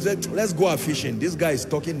of it, they would say, let's go out fishing. This guy is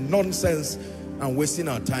talking nonsense and wasting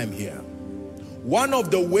our time here. One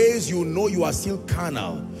of the ways you know you are still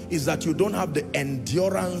carnal is that you don't have the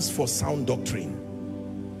endurance for sound doctrine.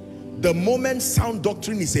 The moment sound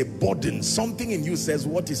doctrine is a burden, something in you says,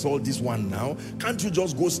 what is all this one now? Can't you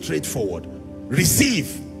just go straight forward?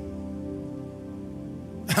 Receive.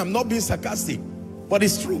 I'm not being sarcastic, but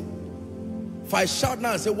it's true. If I shout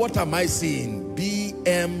now and say, what am I seeing?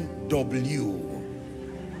 BMW.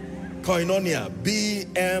 Koinonia,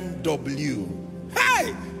 BMW.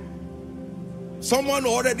 Hey! Someone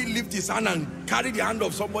already lift his hand and carry the hand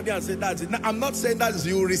of somebody and say, that's it. Now, I'm not saying that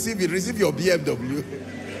you receive it. Receive your BMW.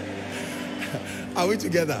 Are we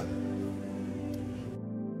together?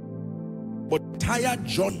 But the entire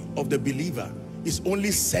journey of the believer is only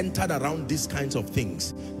centered around these kinds of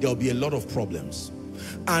things. There will be a lot of problems.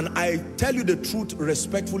 And I tell you the truth,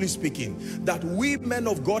 respectfully speaking, that we men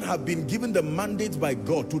of God have been given the mandate by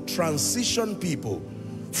God to transition people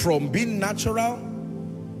from being natural,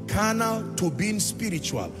 carnal, to being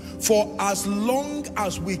spiritual. For as long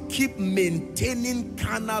as we keep maintaining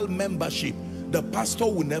carnal membership, the pastor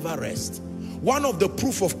will never rest. One of the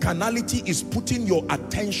proof of carnality is putting your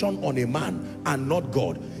attention on a man and not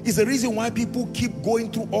God. It's the reason why people keep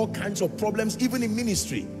going through all kinds of problems, even in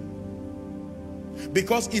ministry.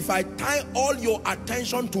 Because if I tie all your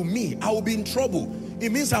attention to me, I will be in trouble.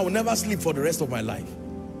 It means I will never sleep for the rest of my life.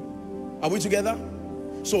 Are we together?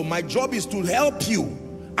 So my job is to help you.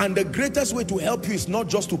 And the greatest way to help you is not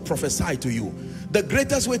just to prophesy to you. The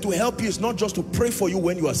greatest way to help you is not just to pray for you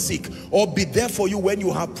when you are sick or be there for you when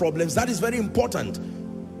you have problems. That is very important.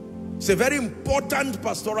 It's a very important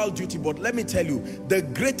pastoral duty, but let me tell you, the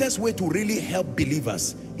greatest way to really help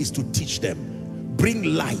believers is to teach them. Bring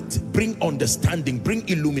light, bring understanding, bring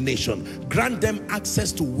illumination, grant them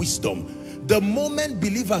access to wisdom. The moment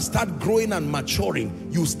believers start growing and maturing,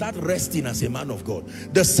 you start resting as a man of God.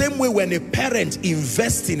 The same way when a parent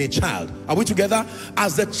invests in a child, are we together?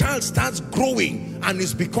 As the child starts growing and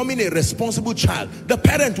is becoming a responsible child, the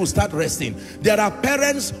parent will start resting. There are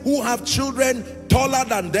parents who have children taller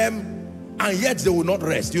than them and yet they will not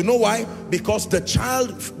rest. You know why? Because the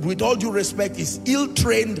child, with all due respect, is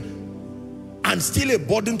ill-trained and still a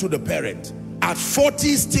burden to the parent. At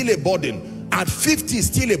 40, still a burden. At 50,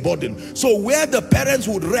 still a burden. So where the parents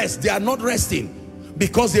would rest, they are not resting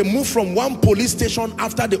because they move from one police station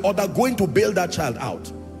after the other going to bail that child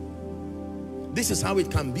out. This is how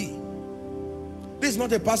it can be. This is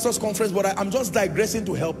not a pastor's conference, but I'm just digressing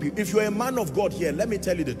to help you. If you're a man of God here, let me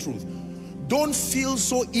tell you the truth. Don't feel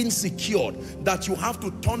so insecure that you have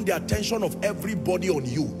to turn the attention of everybody on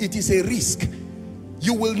you. It is a risk.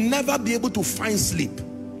 You will never be able to find sleep.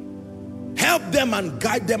 Help them and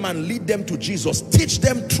guide them and lead them to Jesus. Teach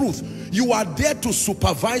them truth. You are there to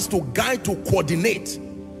supervise, to guide, to coordinate.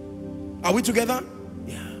 Are we together?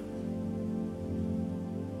 Yeah.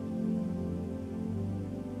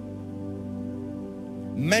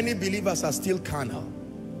 Many believers are still carnal.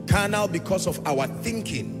 Carnal because of our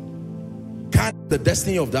thinking. Carnal, the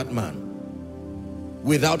destiny of that man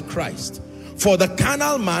without Christ. For the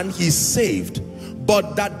carnal man, he's saved,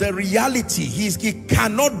 but that the reality, he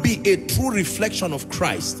cannot be a true reflection of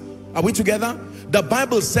Christ. Are we together? The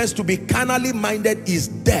Bible says to be carnally minded is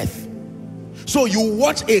death. So you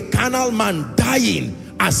watch a carnal man dying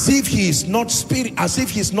as if he is not spirit, as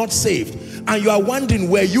if he's not saved, and you are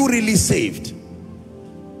wondering, were you really saved?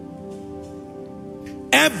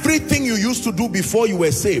 Everything you used to do before you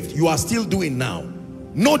were saved, you are still doing now.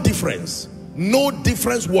 No difference. No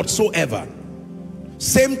difference whatsoever.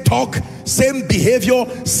 Same talk, same behavior,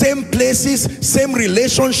 same places, same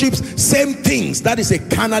relationships, same things. That is a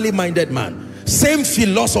carnally minded man. Same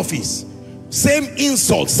philosophies, same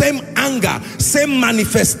insults, same anger, same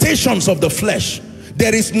manifestations of the flesh.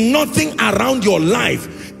 There is nothing around your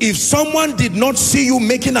life. If someone did not see you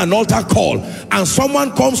making an altar call and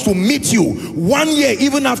someone comes to meet you 1 year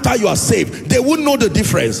even after you are saved, they wouldn't know the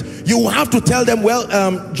difference. You have to tell them, well,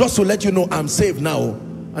 just to let you know, I'm saved now.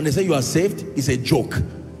 And they say you are saved, it's a joke.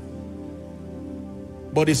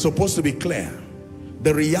 But it's supposed to be clear.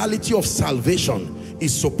 The reality of salvation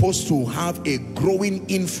is supposed to have a growing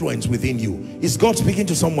influence within you. Is God speaking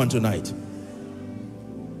to someone tonight?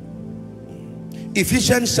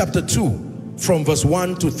 Ephesians chapter 2 from verse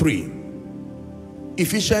 1 to 3.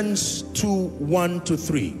 Ephesians 2, 1 to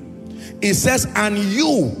 3. It says, and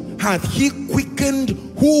you hath he quickened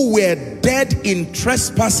who were dead in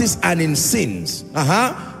trespasses and in sins.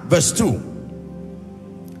 Verse 2.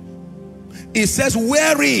 It says,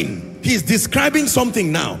 wherein, he's describing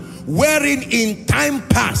something now, wherein in time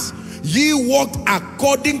past ye walked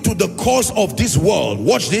according to the course of this world.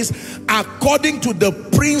 Watch this. According to the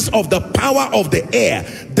prince of the power of the air,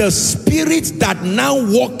 the spirit that now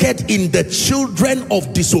walketh in the children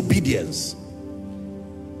of disobedience.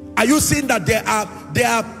 Are you seeing that there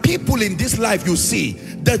are people in this life? You see,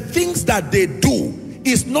 the things that they do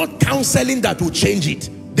is not counseling that will change it.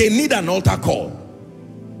 They need an altar call.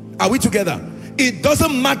 Are we together? It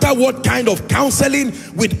doesn't matter what kind of counseling,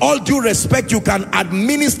 with all due respect, you can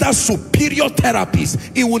administer superior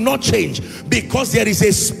therapies. It will not change, because there is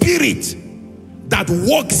a spirit that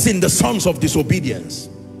works in the sons of disobedience.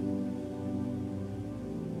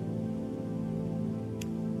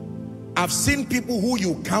 I've seen people who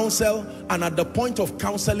you counsel, and at the point of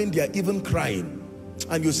counseling, they are even crying.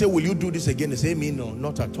 And you say, will you do this again? They say, me, no,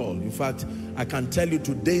 not at all. In fact, I can tell you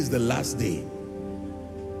today is the last day.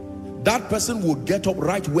 That person will get up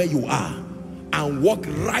right where you are and walk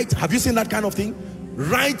right. Have you seen that kind of thing?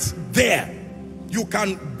 Right there. You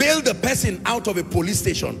can bail the person out of a police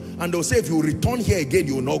station, and they'll say, if you return here again,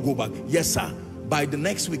 you will not go back. Yes, sir. By the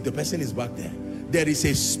next week, the person is back there. There is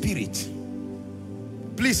a spirit.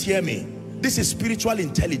 Please hear me. This is spiritual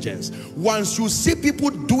intelligence. Once you see people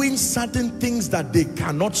doing certain things that they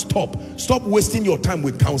cannot stop, stop wasting your time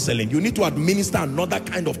with counseling. You need to administer another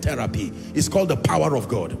kind of therapy. It's called the power of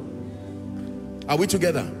God. Are we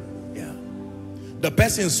together? Yeah. The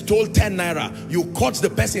person stole 10 naira. You caught the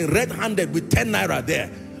person red-handed with 10 naira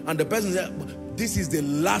there. And the person said, this is the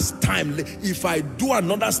last time. If I do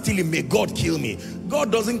another stealing, may God kill me.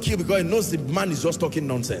 God doesn't kill because he knows the man is just talking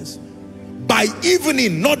nonsense. By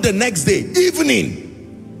evening, not the next day, evening,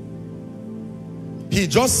 he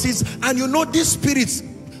just sits. And you know, these spirits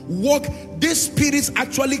work. These spirits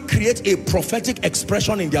actually create a prophetic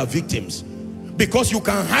expression in their victims, because you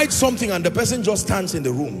can hide something and the person just stands in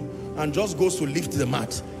the room and just goes to lift the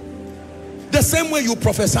mat. The same way you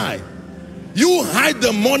prophesy, you hide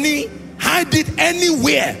the money, hide it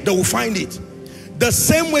anywhere, they will find it. The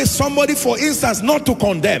same way somebody, for instance, not to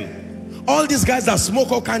condemn, all these guys that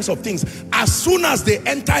smoke all kinds of things, as soon as they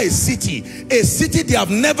enter a city they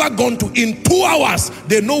have never gone to, in 2 hours,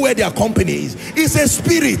 they know where their company is. It's a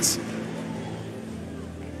spirit.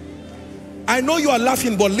 I know you are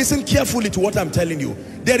laughing, but listen carefully to what I'm telling you.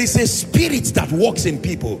 There is a spirit that works in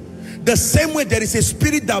people. The same way there is a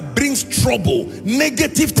spirit that brings trouble,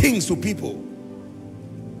 negative things to people.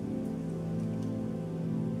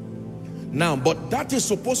 Now, but that is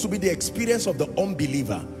supposed to be the experience of the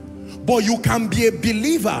unbeliever. But you can be a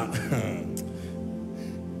believer.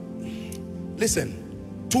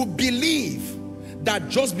 Listen, to believe that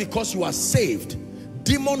just because you are saved,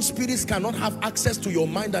 demon spirits cannot have access to your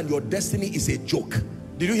mind and your destiny is a joke.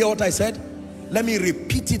 Did you hear what I said? Let me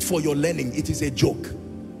repeat it for your learning. It is a joke.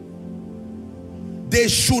 They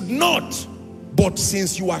should not, but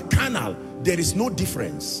since you are carnal, there is no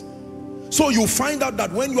difference. So you find out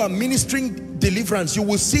that when you are ministering deliverance, you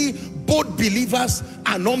will see both believers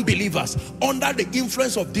and unbelievers under the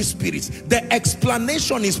influence of these spirits. The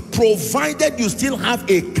explanation is, provided you still have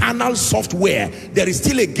a carnal software, there is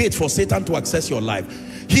still a gate for Satan to access your life.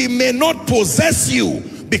 He may not possess you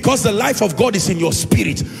because the life of God is in your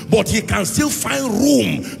spirit, but he can still find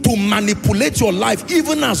room to manipulate your life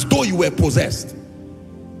even as though you were possessed.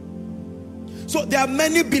 So there are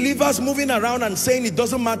many believers moving around and saying it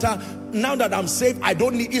doesn't matter, now that I'm saved, I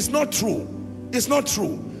don't need. It's not true. It's not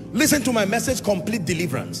true. Listen to my message, Complete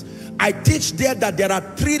Deliverance. I teach there that there are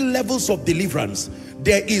 3 levels of deliverance.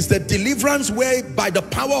 There is the deliverance where by the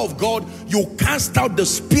power of God you cast out the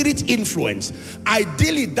spirit influence.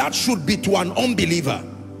 Ideally that should be to an unbeliever.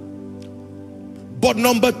 But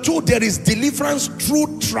number 2, there is deliverance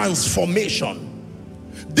through transformation.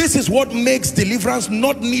 This is what makes deliverance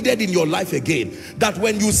not needed in your life again. That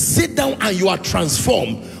when you sit down and you are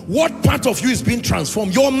transformed, what part of you is being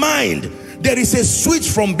transformed? Your mind. There is a switch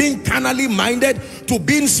from being carnally minded to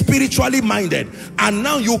being spiritually minded. And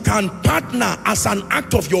now you can partner as an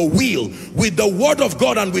act of your will with the word of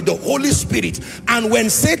God and with the Holy Spirit. And when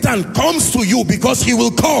Satan comes to you, because he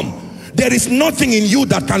will come, there is nothing in you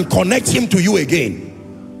that can connect him to you again.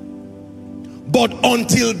 But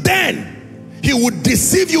until then, he would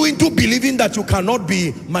deceive you into believing that you cannot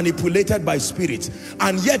be manipulated by spirits.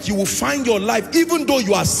 And yet you will find your life, even though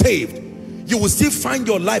you are saved, you will still find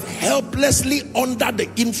your life helplessly under the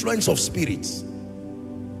influence of spirits.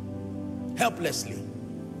 Helplessly.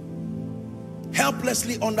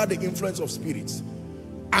 Helplessly under the influence of spirits.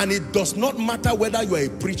 And it does not matter whether you are a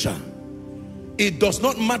preacher. It does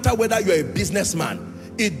not matter whether you are a businessman.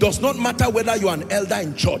 It does not matter whether you are an elder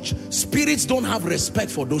in church. Spirits don't have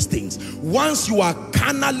respect for those things. Once you are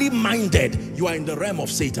carnally minded, you are in the realm of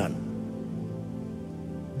Satan.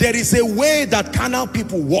 There is a way that carnal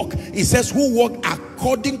people walk. It says, who walk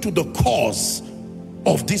according to the course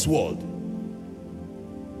of this world.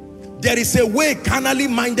 There is a way carnally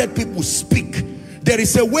minded people speak. There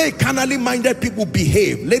is a way carnally minded people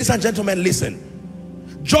behave. Ladies and gentlemen, listen.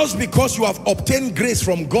 Just because you have obtained grace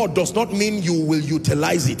from God does not mean you will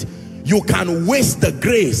utilize it. You can waste the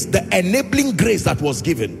grace, the enabling grace that was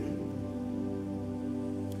given.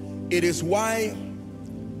 It is why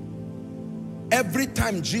every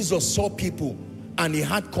time Jesus saw people and he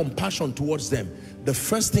had compassion towards them, the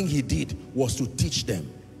first thing he did was to teach them.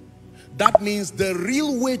 That means the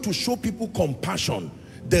real way to show people compassion,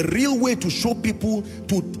 the real way to show people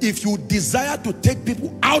if you desire to take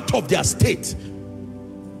people out of their state,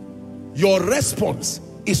 your response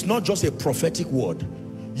is not just a prophetic word.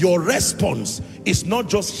 Your response is not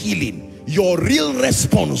just healing. Your real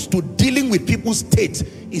response to dealing with people's state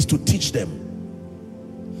is to teach them.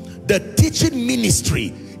 The teaching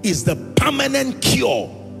ministry is the permanent cure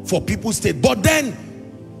for people's state. But then,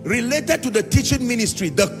 related to the teaching ministry,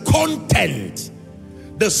 the content,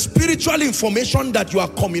 the spiritual information that you are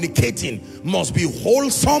communicating must be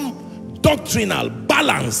wholesome, doctrinal,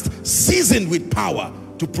 balanced, seasoned with power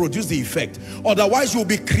to produce the effect. Otherwise, you'll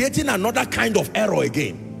be creating another kind of error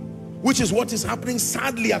again, which is what is happening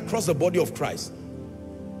sadly across the body of Christ.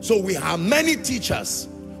 So we have many teachers,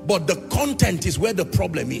 but the content is where the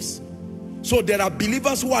problem is. So there are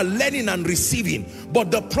believers who are learning and receiving, but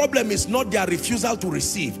the problem is not their refusal to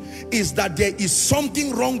receive, is that there is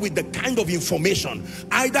something wrong with the kind of information.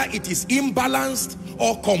 Either it is imbalanced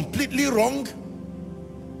or completely wrong.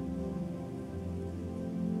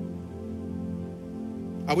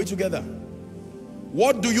 Are we together?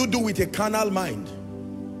 What do you do with a carnal mind?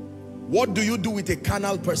 What do you do with a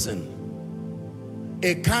carnal person?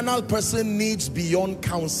 A carnal person needs beyond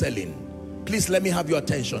counseling. Please let me have your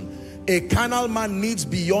attention. A carnal man needs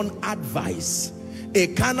beyond advice. A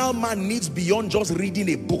carnal man needs beyond just reading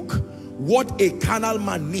a book. What a carnal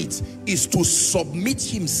man needs is to submit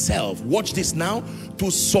himself, watch this now, to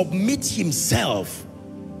submit himself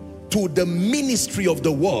to the ministry of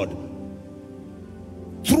the word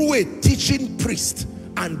through a teaching priest,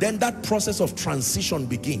 and then that process of transition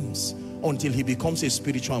begins until he becomes a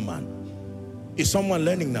spiritual man. Is someone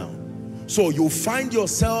learning now? So you find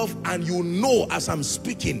yourself and you know as I'm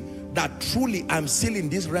speaking that truly I'm still in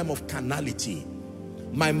this realm of carnality.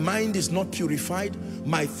 My mind is not purified,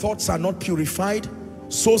 my thoughts are not purified,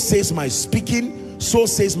 so says my speaking, so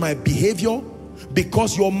says my behavior,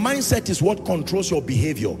 because your mindset is what controls your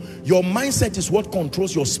behavior. Your mindset is what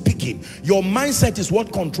controls your speaking. Your mindset is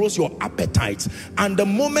what controls your appetites. And the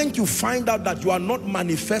moment you find out that you are not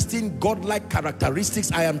manifesting godlike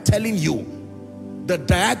characteristics, I am telling you, the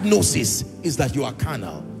diagnosis is that you are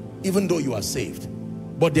carnal, even though you are saved.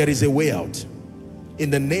 But there is a way out. In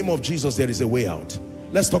the name of Jesus, there is a way out.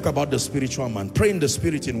 Let's talk about the spiritual man. Pray in the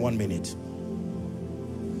spirit in 1 minute.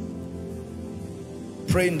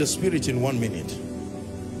 Pray in the spirit in 1 minute.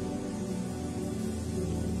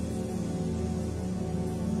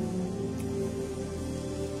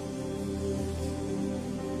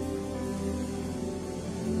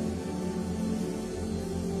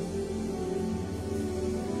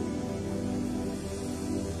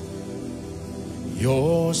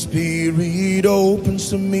 Your spirit opens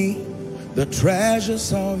to me the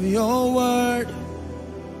treasures of your word,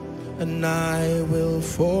 and I will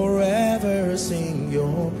forever sing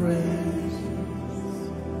your praise.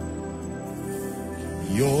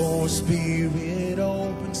 Your spirit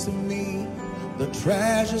opens to me the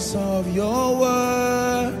treasures of your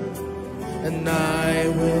word, and I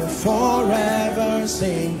will forever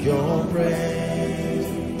sing your praise.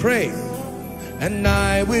 Pray. And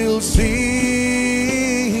I will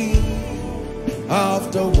sing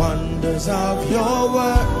of the wonders of your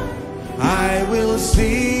word. I will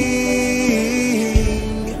sing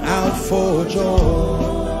out for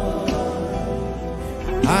joy.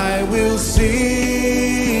 I will sing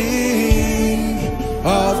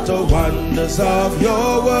of the wonders of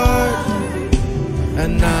your word,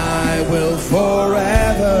 and I will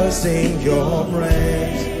forever sing your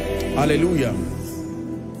praise. Hallelujah.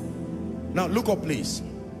 Now look up, please.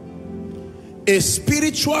 A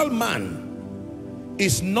spiritual man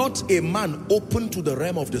is not a man open to the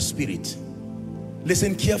realm of the spirit.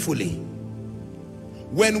 Listen carefully.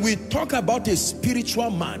 When we talk about a spiritual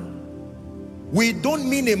man, we don't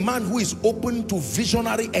mean a man who is open to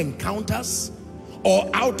visionary encounters or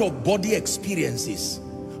out of body experiences,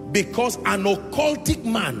 because an occultic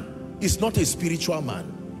man is not a spiritual man,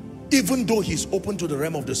 even though he's open to the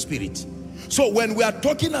realm of the spirit. So when we are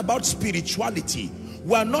talking about spirituality,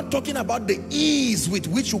 we are not talking about the ease with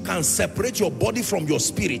which you can separate your body from your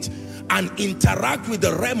spirit and interact with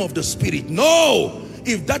the realm of the spirit. No!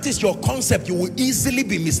 If that is your concept, you will easily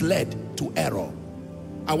be misled to error.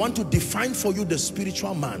 I want to define for you the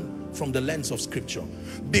spiritual man from the lens of scripture.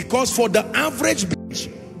 Because for the average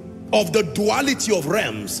of the duality of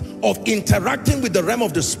realms, of interacting with the realm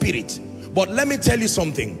of the spirit, but let me tell you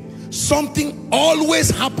something. Something always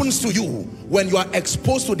happens to you when you are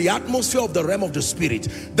exposed to the atmosphere of the realm of the spirit.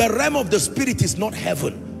 The realm of the spirit is not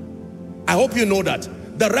heaven. I hope you know that.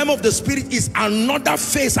 The realm of the spirit is another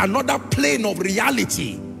phase, another plane of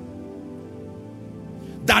reality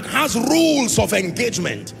that has rules of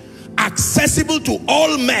engagement, accessible to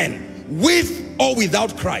all men, with or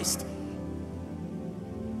without Christ.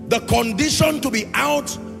 The condition to be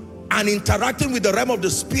out and interacting with the realm of the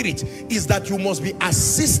spirit is that you must be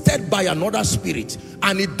assisted by another spirit,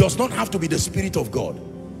 and it does not have to be the Spirit of God.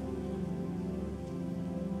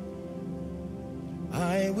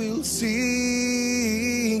 I will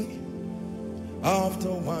sing of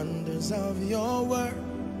the wonders of your word.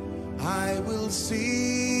 I will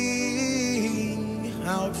sing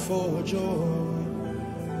out for joy.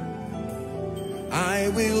 I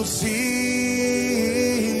will sing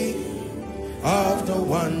of the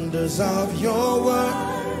wonders of your word,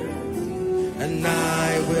 and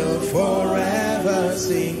I will forever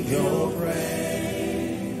sing your praise.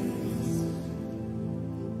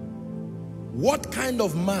 What kind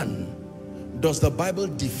of man does the Bible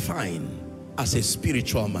define as a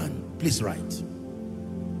spiritual man? Please write.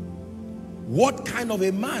 What kind of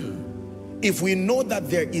a man? If we know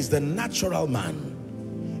that there is the natural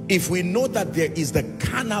man, if we know that there is the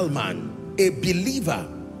carnal man, a believer,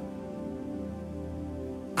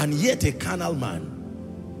 and yet a carnal man,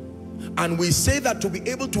 and we say that to be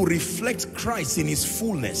able to reflect Christ in his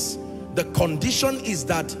fullness, the condition is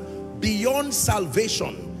that beyond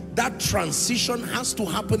salvation, that transition has to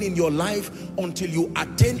happen in your life until you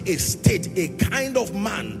attain a state, a kind of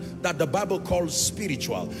man that the Bible calls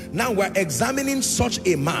spiritual. Now we're examining such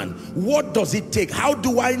a man. What does it take? How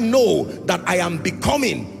do I know that I am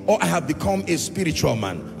becoming, or I have become, a spiritual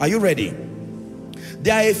man? Are you ready?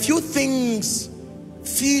 There are a few things,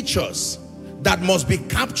 features that must be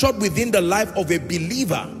captured within the life of a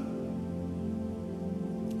believer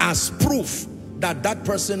as proof that that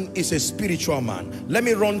person is a spiritual man. Let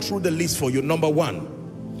me run through the list for you. Number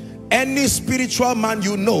one, any spiritual man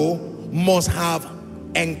you know must have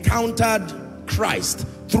encountered Christ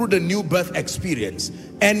through the new birth experience.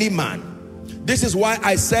 Any man. This is why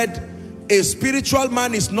I said a spiritual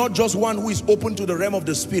man is not just one who is open to the realm of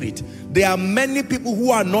the spirit. There are many people who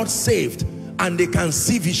are not saved and they can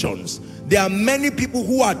see visions. There are many people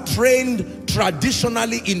who are trained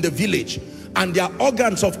traditionally in the village, and their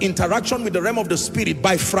organs of interaction with the realm of the spirit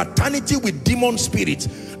by fraternity with demon spirits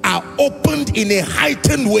are opened in a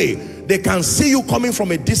heightened way. They can see you coming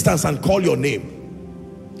from a distance and call your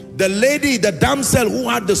name. The lady, the damsel who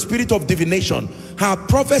had the spirit of divination, her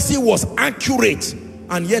prophecy was accurate,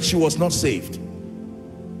 and yet she was not saved.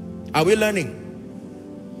 Are we learning?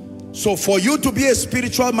 So for you to be a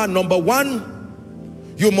spiritual man, number one,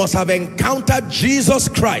 you must have encountered Jesus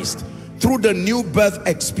Christ through the new birth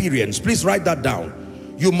experience. Please write that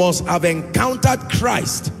down. You must have encountered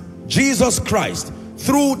Christ, Jesus Christ,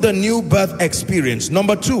 through the new birth experience.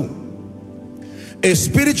 Number two, a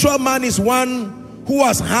spiritual man is one who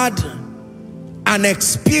has had an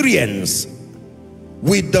experience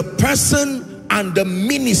with the person and the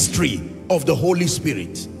ministry of the Holy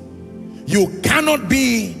Spirit. You cannot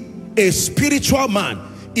be a spiritual man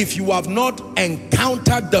if you have not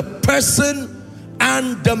encountered the person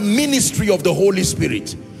and the ministry of the Holy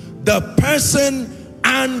Spirit. The person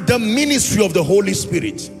and the ministry of the Holy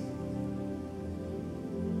Spirit.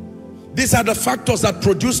 These are the factors that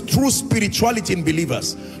produce true spirituality in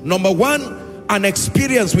believers. Number one, an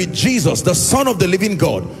experience with Jesus, the Son of the living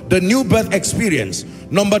God, the new birth experience.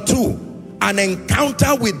 Number two, an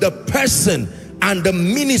encounter with the person and the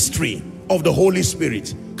ministry of the Holy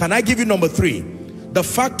Spirit. Can I give you number three? The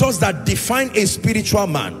factors that define a spiritual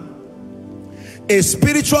man. A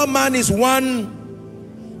spiritual man is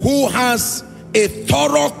one who has a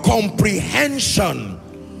thorough comprehension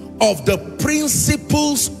of the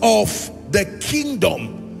principles of the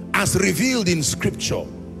kingdom as revealed in Scripture.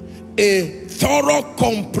 A thorough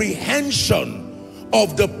comprehension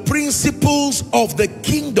of the principles of the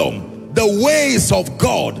kingdom, the ways of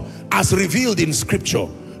God as revealed in Scripture.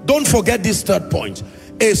 Don't forget this third point.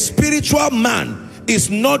 A spiritual man is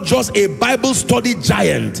not just a Bible study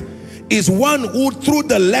giant. Is one who through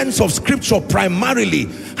the lens of Scripture primarily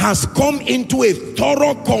has come into a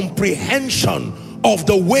thorough comprehension of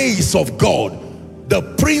the ways of God, the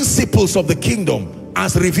principles of the kingdom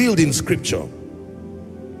as revealed in Scripture.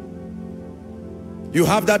 You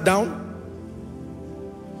have that down?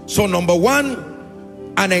 So number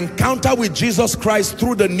one, an encounter with Jesus Christ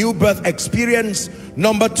through the new birth experience.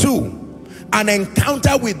 Number two, an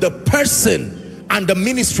encounter with the person and the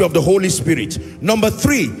ministry of the Holy Spirit. Number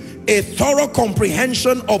three, a thorough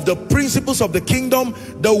comprehension of the principles of the kingdom,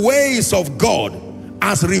 the ways of God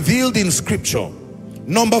as revealed in scripture.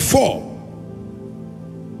 Number 4,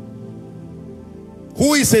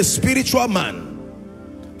 who is a spiritual man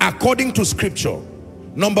according to scripture?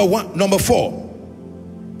 Number 4,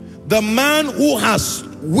 the man who has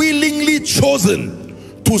willingly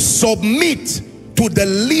chosen to submit to the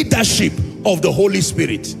leadership of the Holy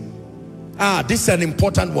Spirit. This is an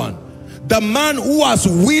important one. The man who has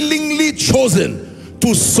willingly chosen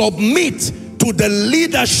to submit to the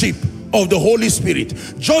leadership of the Holy Spirit.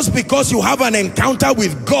 Just because you have an encounter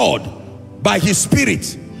with God by His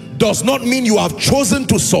Spirit does not mean you have chosen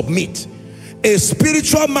to submit. A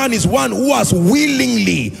spiritual man is one who has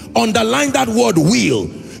willingly, underline that word will.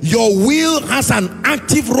 Your will has an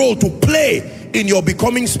active role to play in your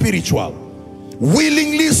becoming spiritual.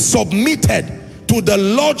 Willingly submitted to the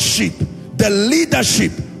lordship, the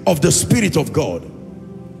leadership of the Spirit of God.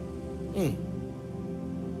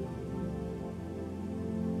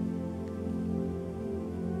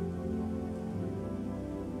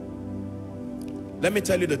 Let me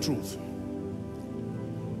tell you the truth.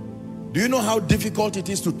 Do you know how difficult it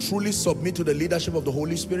is to truly submit to the leadership of the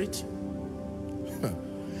Holy Spirit?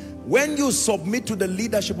 When you submit to the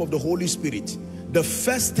leadership of the Holy Spirit, the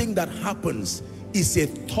first thing that happens is a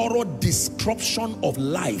thorough description of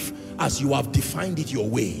life as you have defined it your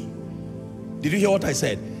way. Did you hear what I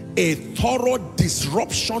said? A thorough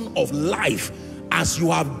disruption of life as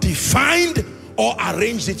you have defined or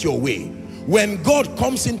arranged it your way. When God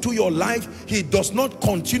comes into your life, He does not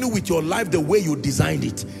continue with your life the way you designed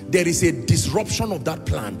it. There is a disruption of that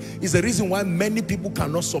plan. It's the reason why many people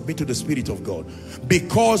cannot submit to the Spirit of God,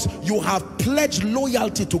 because you have pledged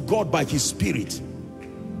loyalty to God by His Spirit.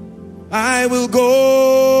 I will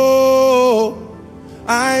go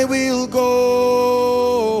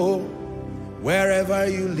wherever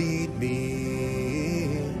you lead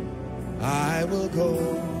me. I will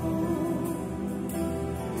go.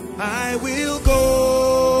 I will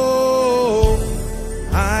go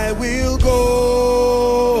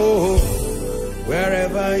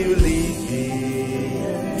wherever you lead me.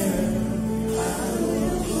 I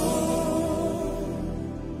will go.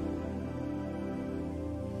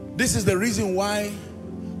 This is the reason why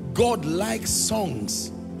God likes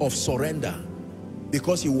songs of surrender,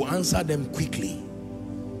 because He will answer them quickly.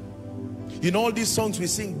 In all these songs we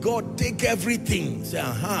sing, God, take everything. Say,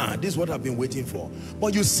 this is what I've been waiting for.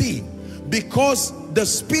 But you see, because the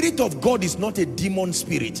Spirit of God is not a demon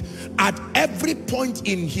spirit, at every point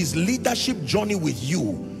in His leadership journey with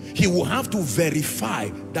you, He will have to verify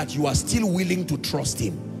that you are still willing to trust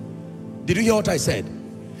Him. Did you hear what I said?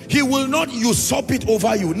 He will not usurp it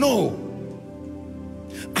over you. No.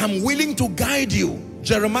 I'm willing to guide you.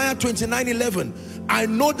 Jeremiah 29:11. I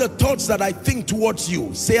know the thoughts that I think towards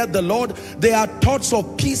you, saith the Lord. They are thoughts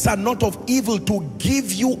of peace and not of evil, to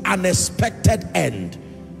give you an expected end.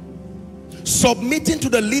 Submitting to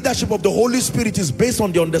the leadership of the Holy Spirit is based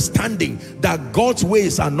on the understanding that God's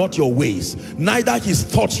ways are not your ways, neither His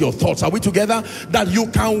thoughts your thoughts. Are we together? That you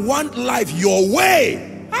can want life your way,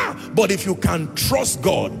 but if you can trust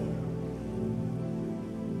God.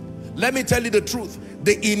 Let me tell you the truth.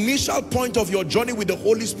 The initial point of your journey with the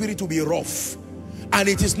Holy Spirit will be rough. And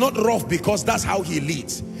it is not rough because that's how He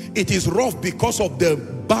leads. It is rough because of the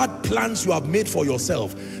bad plans you have made for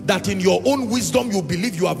yourself, that in your own wisdom you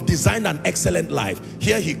believe you have designed an excellent life.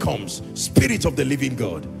 Here He comes, Spirit of the living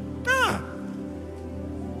God.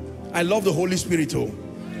 I love the Holy Spirit.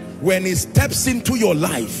 When He steps into your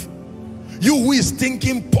life, you who is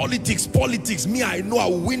thinking politics, me, I know I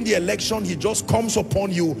will win the election, He just comes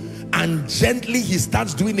upon you and gently He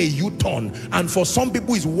starts doing a U-turn, and for some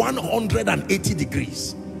people it's 180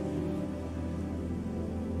 degrees.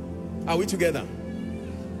 Are we together?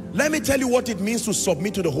 Let me tell you what it means to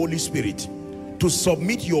submit to the Holy Spirit. To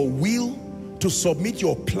submit your will, to submit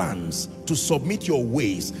your plans, to submit your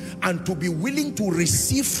ways, and to be willing to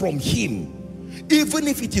receive from Him. Even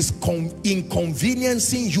if it is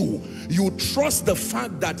inconveniencing you, you trust the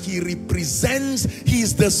fact that He represents, He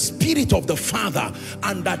is the Spirit of the Father,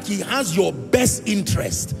 and that He has your best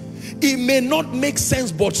interest. It may not make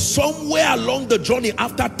sense, but somewhere along the journey,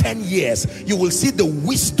 after 10 years, you will see the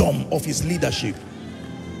wisdom of His leadership.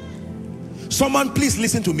 Someone please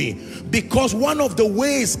listen to me, because one of the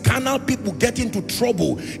ways carnal people get into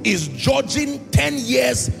trouble is judging 10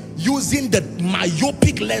 years using the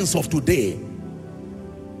myopic lens of today.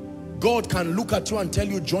 God can look at you and tell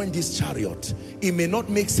you, join this chariot. It may not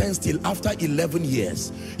make sense till after 11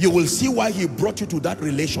 years. You will see why he brought you to that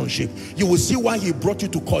relationship. You will see why he brought you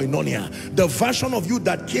to koinonia. The version of you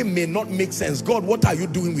that came may not make sense. God, what are you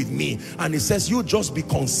doing with me? And he says, you just be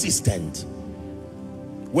consistent.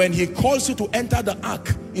 When he calls you to enter the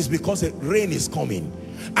ark, it's because the rain is coming.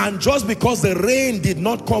 And just because the rain did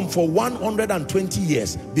not come for 120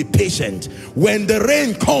 years, be patient. When the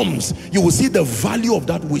rain comes, you will see the value of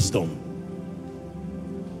that wisdom.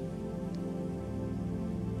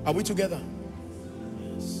 Are we together?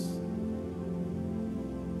 Yes.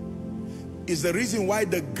 It's the reason why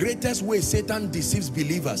the greatest way Satan deceives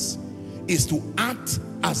believers is to act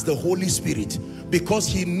as the Holy Spirit, because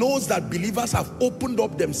he knows that believers have opened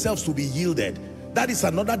up themselves to be yielded. That is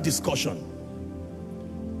another discussion.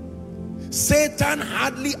 Satan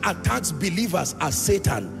hardly attacks believers as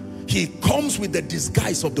Satan. He comes with the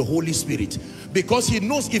disguise of the Holy Spirit, because he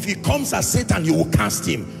knows if he comes as Satan, you will cast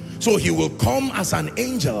him. So he will come as an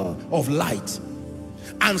angel of light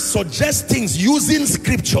and suggest things using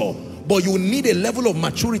scripture. But you need a level of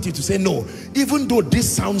maturity to say, no, even though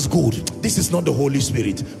this sounds good, this is not the Holy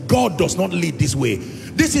Spirit. God does not lead this way.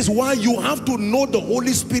 This is why you have to know the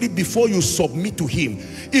Holy Spirit before you submit to him.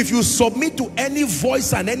 If you submit to any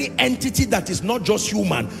voice and any entity that is not just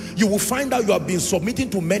human, you will find out you have been submitting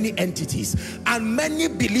to many entities. And many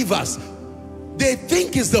believers, they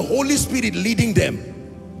think it's the Holy Spirit leading them.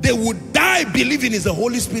 They would die believing it's the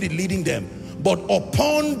Holy Spirit leading them. But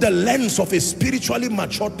upon the lens of a spiritually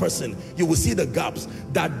matured person, you will see the gaps,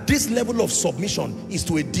 that this level of submission is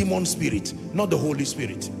to a demon spirit, not the Holy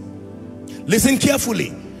Spirit. Listen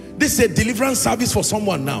carefully. This is a deliverance service for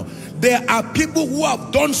someone now. There are people who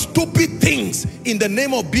have done stupid things in the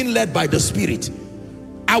name of being led by the Spirit.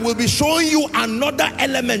 I will be showing you another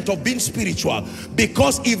element of being spiritual,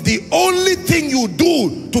 because if the only thing you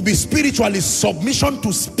do to be spiritual is submission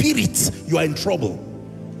to spirits, you are in trouble.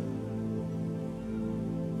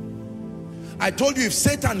 I told you, if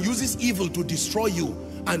Satan uses evil to destroy you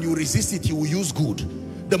and you resist it, he will use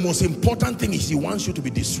good. The most important thing is he wants you to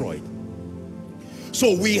be destroyed.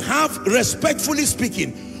 So we have, respectfully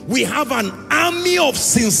speaking, we have an army of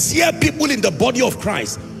sincere people in the body of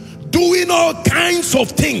Christ doing all kinds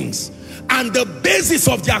of things, and the basis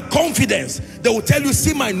of their confidence, they will tell you,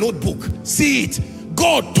 see my notebook, see it,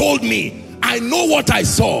 God told me, I know what I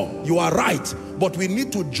saw. You are right. But we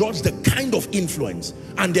need to judge the kind of influence,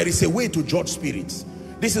 and there is a way to judge spirits.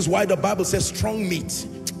 This is why the Bible says strong meat.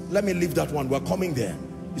 Let me leave that one, we're coming there.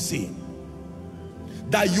 You see,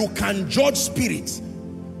 that you can judge spirits.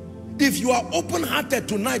 If you are open-hearted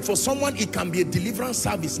tonight, for someone it can be a deliverance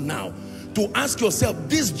service now, to ask yourself,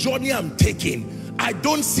 this journey I'm taking, I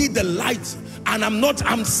don't see the light, and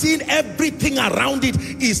I'm seeing everything around it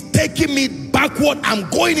is taking me backward. I'm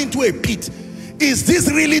going into a pit. Is this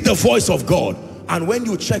really the voice of God? And when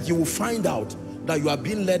you check, you will find out that you are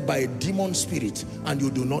being led by a demon spirit and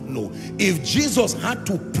you do not know. If Jesus had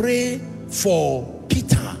to pray for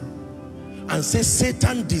Peter and say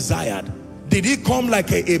Satan desired, did he come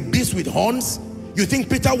like a beast with horns? You think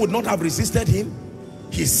Peter would not have resisted him?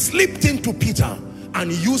 He slipped into Peter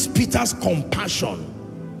and used Peter's compassion.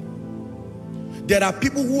 There are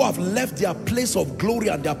people who have left their place of glory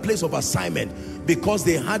and their place of assignment because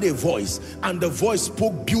they had a voice, and the voice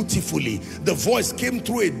spoke beautifully. The voice came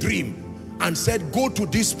through a dream and said, go to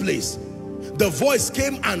this place. The voice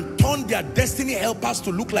came and turned their destiny helpers to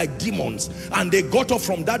look like demons, and they got up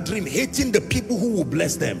from that dream hating the people who will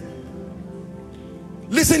bless them.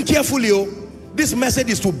 Listen carefully, oh. This message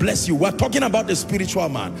is to bless you. We're talking about the spiritual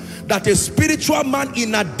man. That a spiritual man,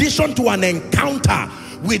 in addition to an encounter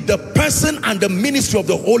with the person and the ministry of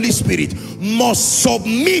the Holy Spirit, must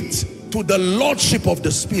submit to the lordship of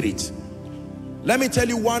the Spirit. Let me tell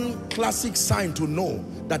you one classic sign to know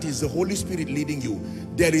that is the Holy Spirit leading you.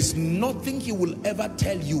 There is nothing he will ever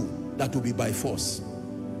tell you that will be by force.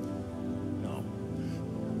 No.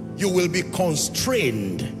 You will be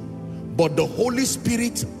constrained, but the Holy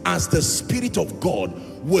Spirit, as the Spirit of God,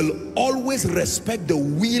 will always respect the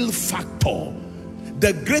will factor.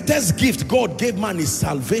 The greatest gift God gave man is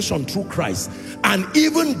salvation through Christ, and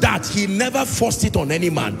even that he never forced it on any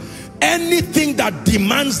man. Anything that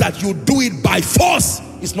demands that you do it by force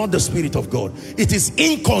is not the Spirit of God. It is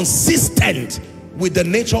inconsistent with the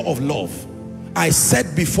nature of love. I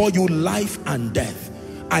set before you life and death.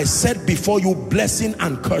 I set before you blessing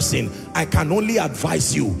and cursing. I can only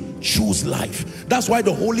advise you, choose life. That's why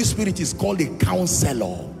the Holy Spirit is called a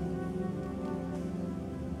counselor.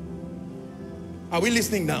 Are we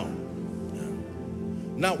listening now?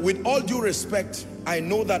 Now, with all due respect, I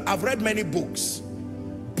know that I've read many books,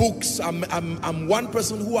 books. I'm one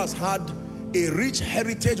person who has had a rich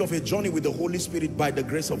heritage of a journey with the Holy Spirit by the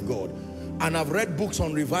grace of God. And I've read books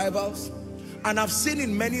on revivals. And I've seen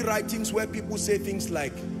in many writings where people say things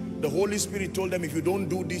like, the Holy Spirit told them, if you don't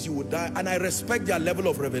do this, you will die. And I respect their level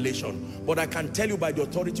of revelation. But I can tell you by the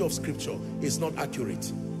authority of Scripture, it's not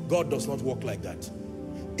accurate. God does not work like that.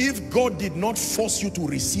 If God did not force you to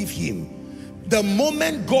receive Him, the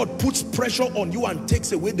moment God puts pressure on you and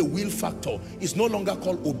takes away the will factor, it's no longer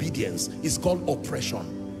called obedience, it's called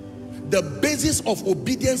oppression. The basis of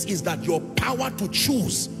obedience is that your power to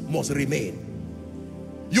choose must remain.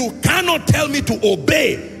 You cannot tell me to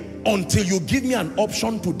obey until you give me an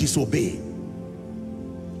option to disobey.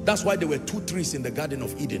 That's why there were 2 trees in the Garden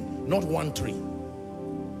of Eden, not 1 tree.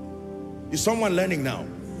 Is someone learning now?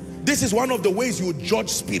 This is one of the ways you judge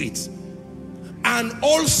spirits. And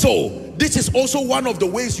also, this is also one of the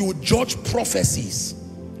ways you judge prophecies.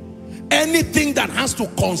 Anything that has to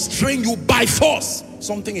constrain you by force,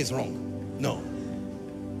 something is wrong. No.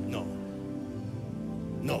 No.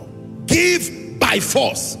 No. Give by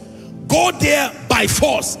force. Go there by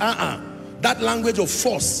force. That language of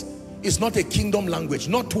force is not a kingdom language,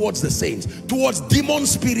 not towards the saints. Towards demon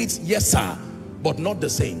spirits, yes sir, but not the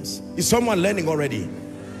saints. Is someone learning already?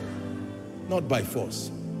 Not by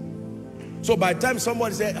force. So by the time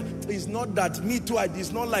someone says, it's not that, me too,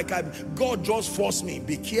 it's not like God just forced me.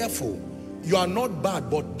 Be careful. You are not bad,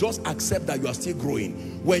 but just accept that you are still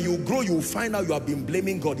growing. When you grow, you will find out you have been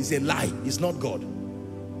blaming God. It's a lie. It's not God.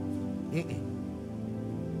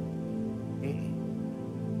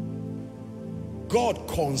 God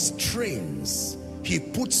constrains. He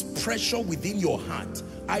puts pressure within your heart,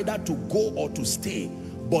 either to go or to stay,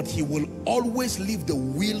 but He will always leave the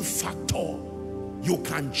will factor. You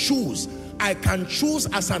can choose. I can choose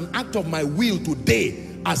as an act of my will today,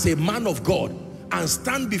 as a man of God, and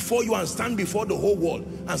stand before you and stand before the whole world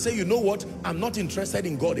and say, you know what, I'm not interested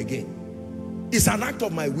in God again. It's an act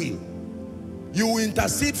of my will. You will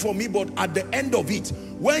intercede for me, but at the end of it,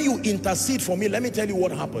 when you intercede for me, let me tell you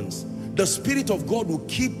what happens. The Spirit of God will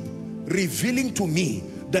keep revealing to me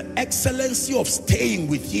the excellency of staying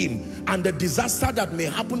with Him and the disaster that may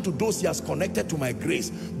happen to those He has connected to my grace.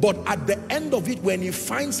 But at the end of it, when He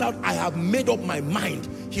finds out I have made up my mind,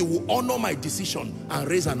 He will honor my decision and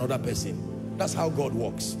raise another person. That's how God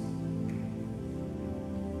works.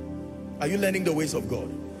 Are you learning the ways of God?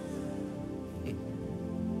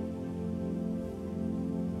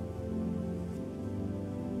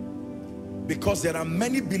 Because there are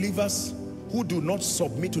many believers who do not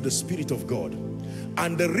submit to the Spirit of God.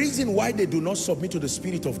 And the reason why they do not submit to the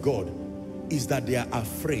Spirit of God is that they are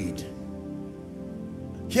afraid.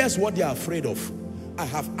 Here's what they are afraid of. I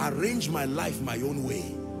have arranged my life my own way.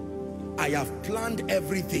 I have planned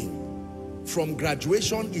everything. From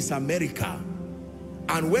graduation is America.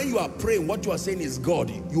 And when you are praying, what you are saying is,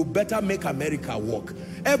 God, you better make America work.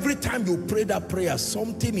 Every time you pray that prayer,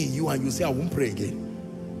 something in you, and you say, I won't pray again.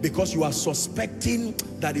 Because you are suspecting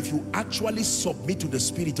that if you actually submit to the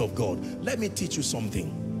Spirit of God, let me teach you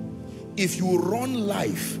something. If you run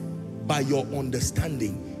life by your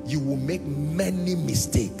understanding, you will make many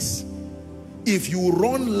mistakes. If you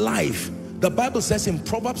run life, the Bible says in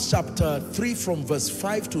Proverbs chapter 3 from verse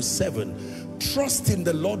 5 to 7, trust in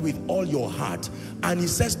the Lord with all your heart. And He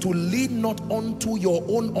says to lean not unto your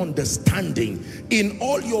own understanding. In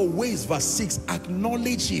all your ways, verse 6,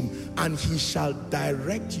 acknowledge Him and He shall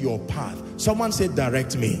direct your path. Someone say,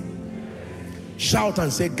 direct me. Shout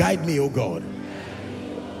and say, guide me, O God.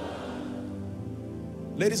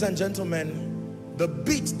 Ladies and gentlemen, the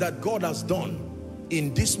bit that God has done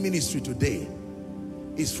in this ministry today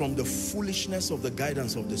is from the foolishness of the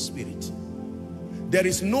guidance of the Spirit. There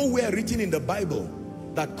is nowhere written in the Bible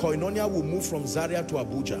that Koinonia will move from Zaria to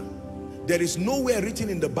Abuja. There is nowhere written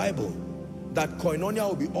in the Bible that Koinonia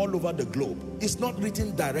will be all over the globe. It's not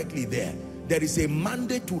written directly there. There is a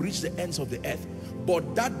mandate to reach the ends of the earth.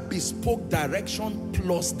 But that bespoke direction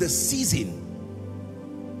plus the season,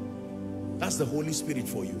 that's the Holy Spirit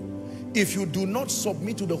for you. If you do not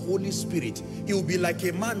submit to the Holy Spirit, it will be like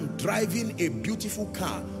a man driving a beautiful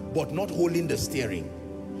car but not holding the steering.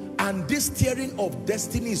 And this steering of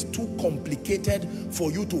destiny is too complicated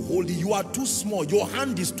for you to hold it. You are too small. Your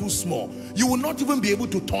hand is too small. You will not even be able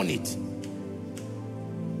to turn it.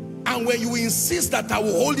 And when you insist that I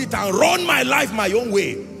will hold it and run my life my own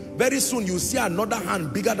way, very soon you see another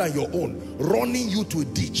hand bigger than your own running you to a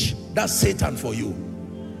ditch. That's Satan for you.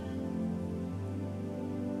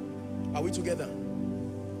 Are we together?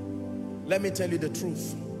 Let me tell you the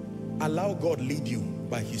truth. Allow God lead you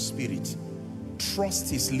by His Spirit. Trust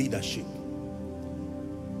His leadership.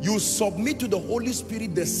 You submit to the Holy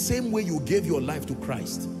Spirit the same way you gave your life to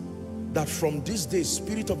Christ. That from this day,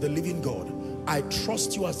 Spirit of the living God, I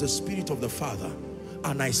trust you as the Spirit of the Father,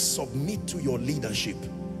 and I submit to your leadership.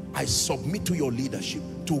 I submit to your leadership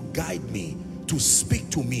to guide me, to speak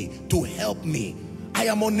to me, to help me. I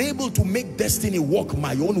am unable to make destiny work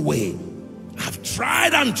my own way. I've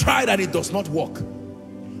tried and tried and it does not work.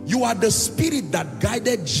 You are the Spirit that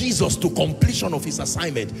guided Jesus to completion of his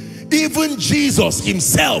assignment. Even Jesus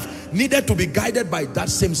himself needed to be guided by that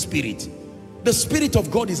same Spirit. The Spirit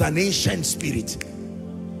of God is an ancient spirit.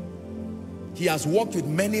 He has worked with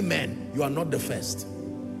many men. You are not the first.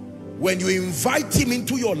 When you invite him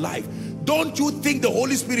into your life, don't you think the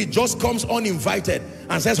Holy Spirit just comes uninvited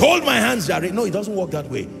and says, hold my hands, Jared? No, it doesn't work that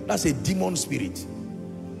way. That's a demon spirit.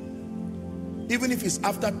 Even if it's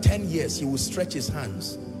after 10 years, he will stretch his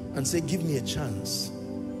hands and say, give me a chance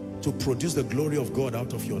to produce the glory of God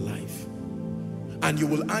out of your life. And you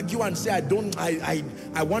will argue and say,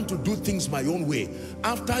 I want to do things my own way.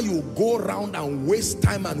 After you go around and waste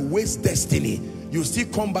time and waste destiny, you still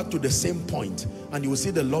come back to the same point, and you will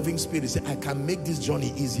see the loving Spirit say, I can make this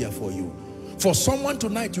journey easier for you. For someone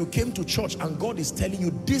tonight, you came to church and God is telling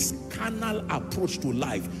you this carnal approach to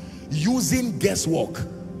life, using guesswork.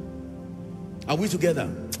 Are we together?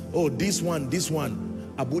 Oh, this one,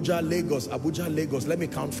 Abuja, Lagos, Abuja, Lagos. Let me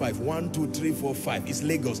count 5. 1, 2, 3, 4, 5. It's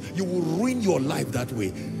Lagos. You will ruin your life that way.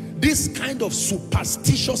 This kind of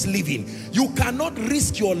superstitious living, you cannot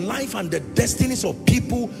risk your life and the destinies of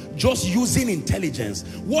people just using intelligence.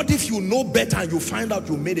 What if you know better and you find out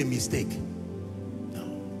you made a mistake? No.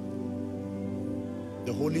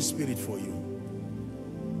 The Holy Spirit for you.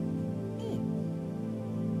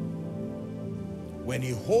 When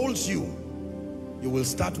he holds you, you will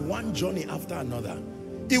start one journey after another.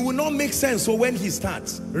 It will not make sense. So when he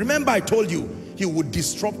starts, remember I told you, he would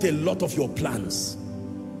disrupt a lot of your plans.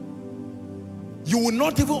 You will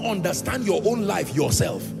not even understand your own life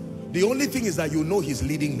yourself. The only thing is that you know he's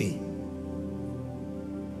leading me.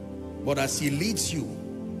 But as he leads you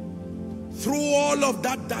through all of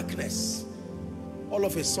that darkness, all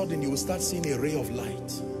of a sudden you will start seeing a ray of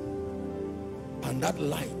light. And that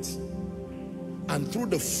light, and through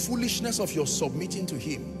the foolishness of your submitting to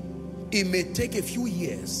him, it may take a few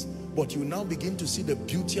years, but you now begin to see the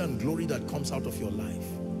beauty and glory that comes out of your life.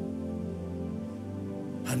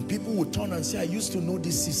 And people will turn and say, I used to know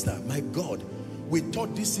this sister. My God, we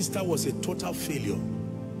thought this sister was a total failure.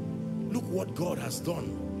 Look what God has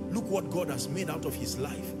done. Look what God has made out of his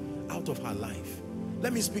life, out of her life.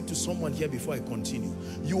 Let me speak to someone here before I continue.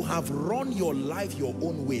 You have run your life your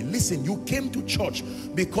own way. Listen, you came to church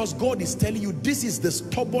because God is telling you this is the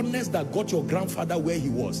stubbornness that got your grandfather where he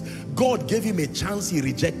was. God gave him a chance, he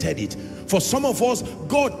rejected it. For some of us,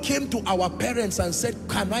 God came to our parents and said,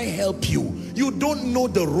 can I help you? You don't know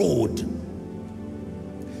the road.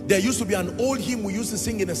 There used to be an old hymn we used to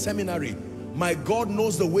sing in a seminary. My God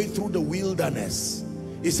knows the way through the wilderness.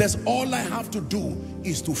 It says, all I have to do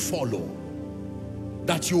is to follow.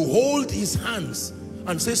 That you hold his hands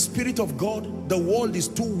and say, Spirit of God, the world is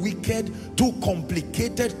too wicked, too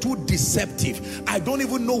complicated, too deceptive. I don't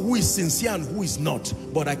even know who is sincere and who is not,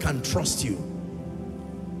 but I can trust you.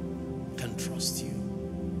 I can trust you.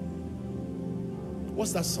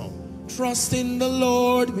 What's that song? Trust in the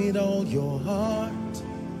Lord with all your heart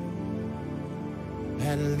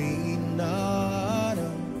and lean not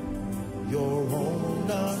on your own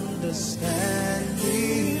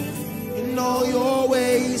understanding. In all your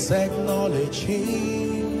ways acknowledge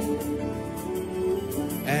him,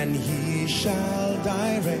 and he shall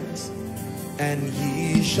direct,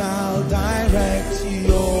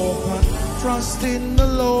 your path. Trust in the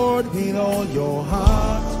Lord with all your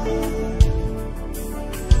heart,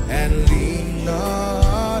 and lean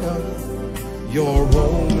not on your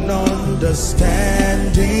own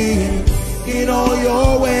understanding. In all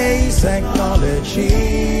your ways acknowledge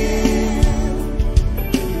him,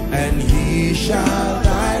 and he shall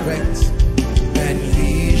direct,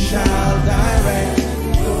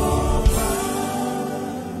 your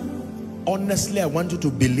path. Honestly, I want you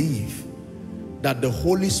to believe that the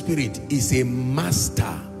Holy Spirit is a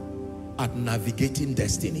master at navigating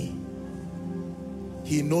destiny.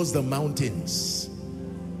 He knows the mountains.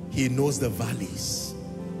 He knows the valleys.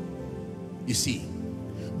 You see,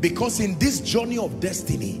 because in this journey of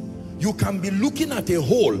destiny, you can be looking at a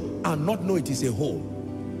hole and not know it is a hole.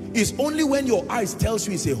 It's only when your eyes tells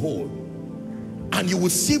you it's a hole, and you will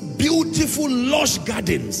see beautiful lush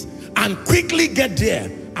gardens and quickly get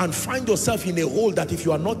there and find yourself in a hole that if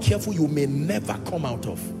you are not careful you may never come out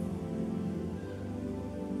of.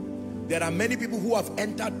 There are many people who have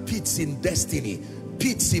entered pits in destiny,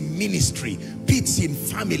 pits in ministry, pits in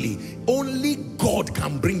family, only God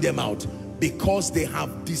can bring them out, because they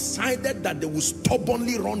have decided that they will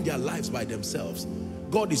stubbornly run their lives by themselves.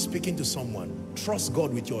 God is speaking to someone. Trust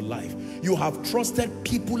God with your life. You have trusted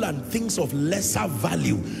people and things of lesser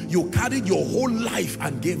value. You carried your whole life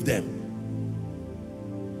and gave them.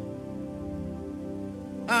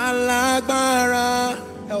 Alagbara,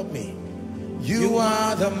 help me. You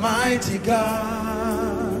are the mighty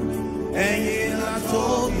God, and I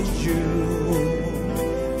told you,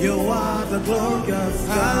 you are the glorious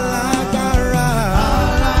God.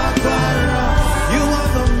 You are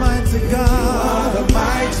the mighty God, the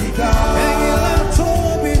mighty God, and I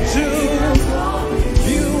told you,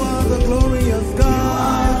 you are the glorious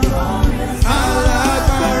God.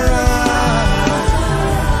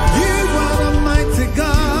 You are the mighty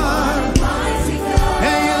God,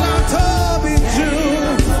 and I told you,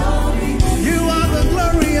 you are the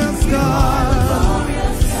glorious God.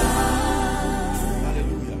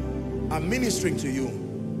 Hallelujah. I'm ministering to you.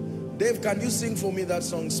 Dave, can you sing for me that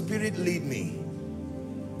song, Spirit Lead Me?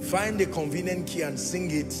 Find a convenient key and sing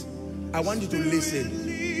it. I want you to listen.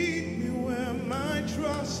 Lead me where my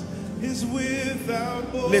trust is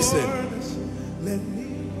without borders. Listen. Let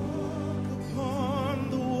me walk upon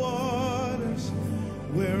the waters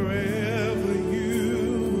wherever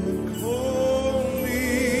you would call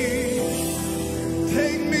me.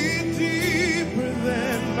 Take me deeper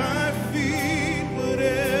than my feet would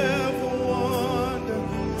ever wander,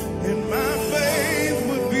 and my faith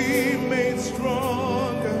would be made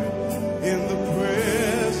stronger in the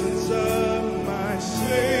presence of my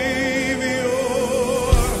Savior.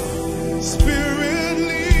 Spirit,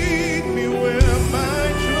 lead me where my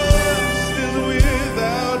trust is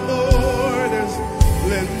without borders.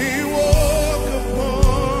 Let me walk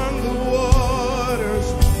upon the waters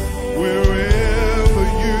wherever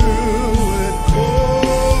you would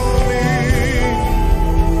call me.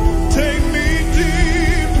 Take me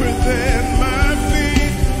deeper than my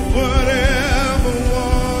feet would ever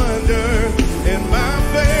wander, and my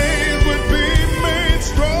faith would be made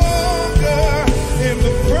stronger in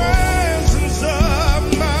the presence of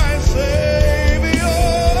my Savior.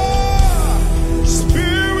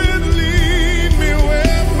 Spirit, lead me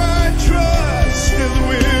where my trust is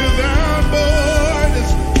without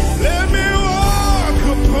borders. Let me walk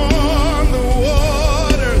upon the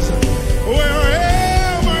waters wherever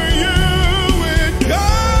you would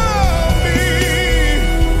call me,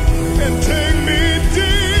 and take me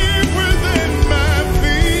deeper than my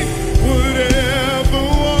feet would ever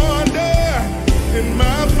wander, and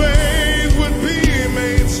my faith would be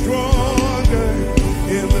made stronger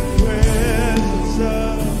in the presence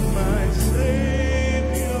of my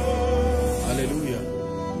Savior. Hallelujah.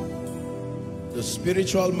 The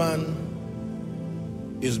spiritual man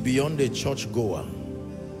is beyond a church goer.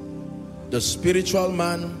 The spiritual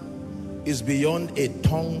man is beyond a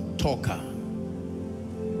tongue talker.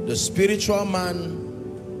 The spiritual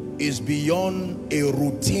man is beyond a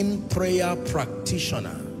routine prayer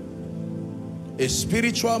practitioner. A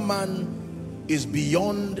spiritual man is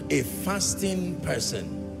beyond a fasting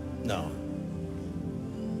person. No.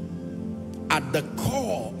 At the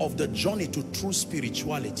core of the journey to true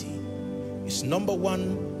spirituality is, number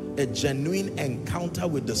one, a genuine encounter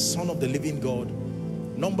with the Son of the living God.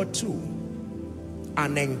 Number two,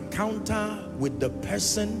 an encounter with the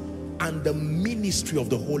person and the ministry of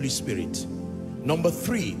the Holy Spirit. Number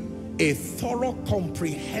three, a thorough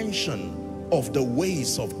comprehension of the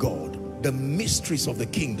ways of God, the mysteries of the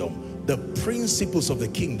kingdom, the principles of the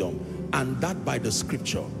kingdom, and that by the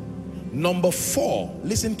scripture. Number four,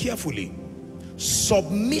 listen carefully,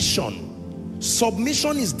 submission.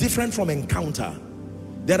 Submission is different from encounter.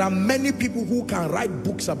 There are many people who can write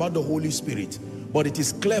books about the Holy Spirit, but it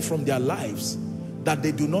is clear from their lives that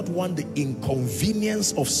they do not want the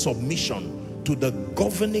inconvenience of submission to the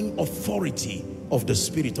governing authority of the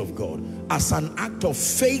Spirit of God, as an act of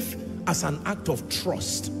faith, as an act of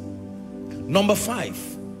trust. Number five,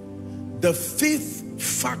 the fifth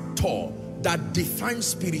factor that defines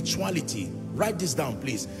spirituality, write this down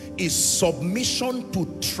please, is submission to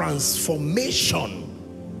transformation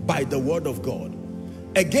by the word of God.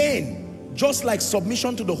 Again, just like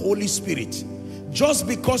submission to the Holy Spirit, just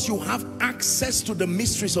because you have access to the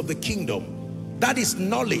mysteries of the kingdom, that is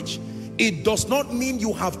knowledge, it does not mean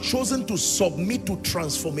you have chosen to submit to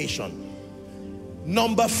transformation.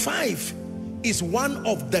 Number five is one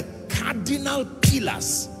of the cardinal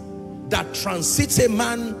pillars that transits a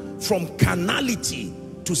man from carnality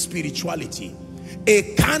to spirituality.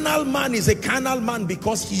 A carnal man is a carnal man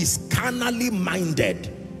because he is carnally minded.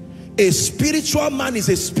 A spiritual man is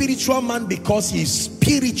a spiritual man because he is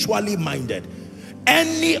spiritually minded.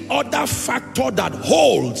 Any other factor that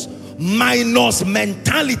holds minus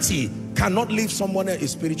mentality cannot leave someone a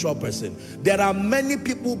spiritual person. There are many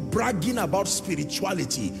people bragging about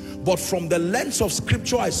spirituality, but from the lens of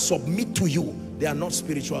scripture, I submit to you, they are not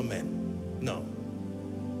spiritual men. No.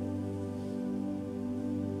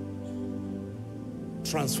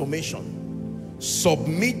 Transformation.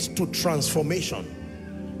 Submit to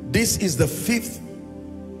transformation. This is the fifth.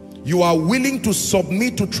 You are willing to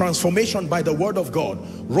submit to transformation by the word of God.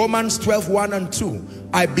 Romans 12, 1 and 2.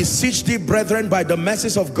 I beseech thee, brethren, by the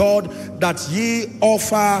mercies of God, that ye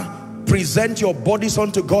present your bodies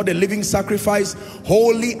unto God a living sacrifice,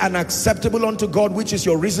 holy and acceptable unto God, which is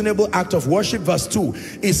your reasonable act of worship. Verse 2,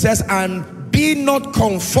 it says, and be not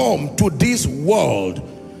conformed to this world,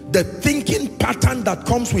 the thinking pattern that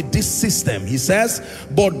comes with this system. He says,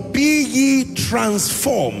 but be ye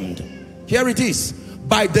transformed. Here it is.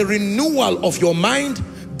 By the renewal of your mind,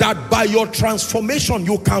 that by your transformation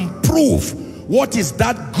you can prove what is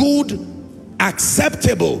that good,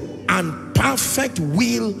 acceptable, and perfect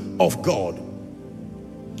will of God.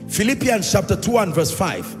 Philippians chapter 2 and verse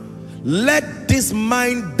 5. Let this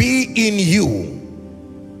mind be in you,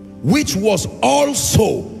 which was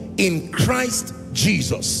also in Christ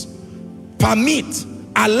Jesus. Permit,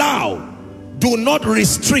 allow, do not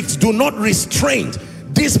restrict, do not restrain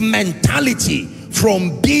this mentality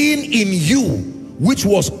from being in you, which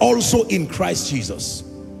was also in Christ Jesus.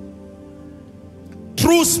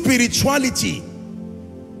 True spirituality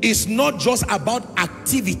is not just about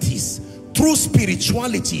activities. True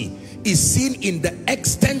spirituality is seen in the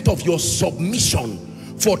extent of your submission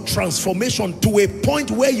for transformation to a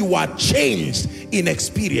point where you are changed in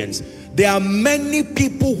experience. There are many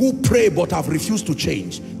people who pray but have refused to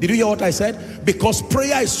change. Did you hear what I said? Because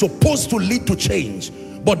prayer is supposed to lead to change,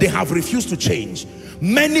 but they have refused to change.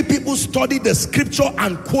 Many people study the scripture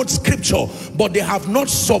and quote scripture, but they have not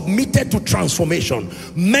submitted to transformation.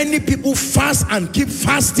 Many people fast and keep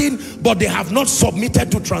fasting, but they have not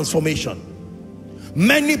submitted to transformation.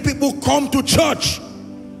 Many people come to church,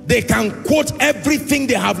 they can quote everything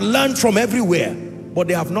they have learned from everywhere, but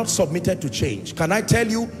they have not submitted to change. Can I tell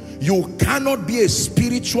you, you cannot be a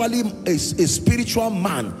spiritual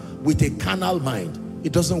man with a carnal mind.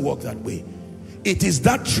 It doesn't work that way. It is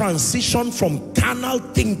that transition from carnal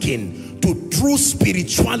thinking to true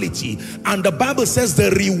spirituality. And the Bible says the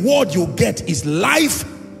reward you get is life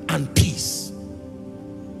and peace.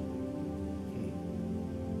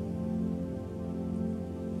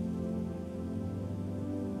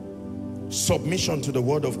 Submission to the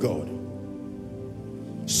word of God.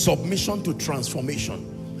 Submission to transformation.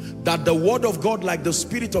 That the word of God, like the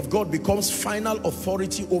Spirit of God, becomes final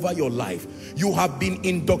authority over your life. You have been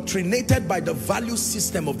indoctrinated by the value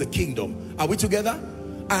system of the kingdom. Are we together?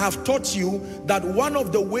 I have taught you that one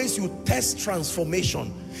of the ways you test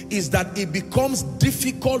transformation is that it becomes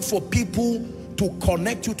difficult for people to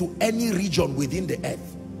connect you to any region within the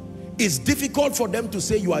earth. It's difficult for them to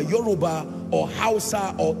say you are Yoruba or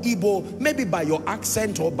Hausa or Igbo. Maybe by your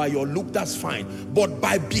accent or by your look, that's fine. But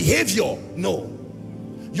by behavior, no.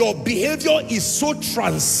 Your behavior is so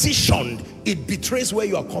transitioned, it betrays where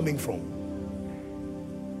you are coming from.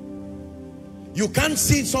 You can't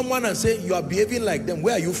see someone and say, you are behaving like them.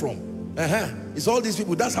 Where are you from? It's all these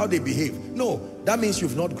people, that's how they behave. No, that means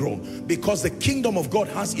you've not grown. Because the kingdom of God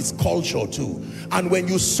has its culture too. And when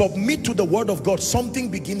you submit to the word of God, something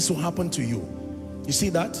begins to happen to you. You see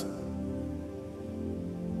that?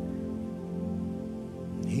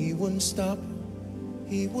 He won't stop.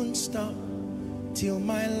 He won't stop till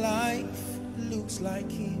my life looks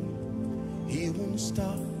like him. He won't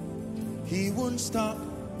stop. He won't stop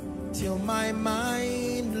till my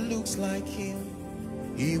mind looks like him.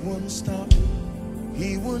 He won't stop.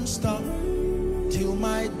 He won't stop till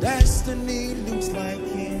my destiny looks like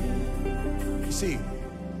him. You see,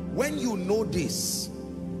 when you know this,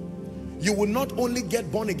 you will not only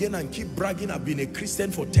get born again and keep bragging, I've been a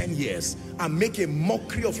Christian for 10 years and make a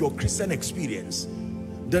mockery of your Christian experience.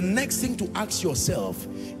 The next thing to ask yourself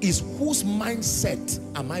is, whose mindset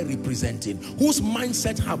am I representing? Whose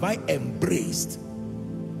mindset have I embraced?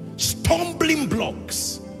 Stumbling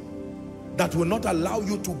blocks that will not allow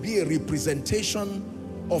you to be a representation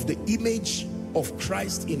of the image of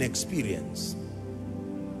Christ in experience.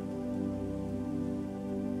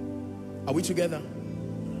 Are we together?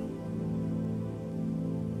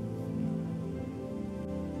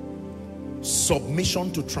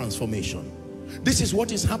 Submission to transformation. This is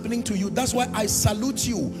what is happening to you. That's why I salute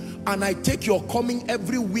you and I take your coming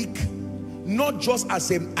every week, not just as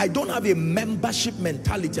I don't have a membership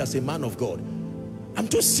mentality as a man of God. I'm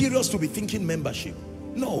too serious to be thinking membership.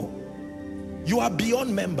 No, you are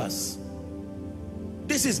beyond members.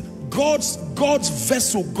 This is God's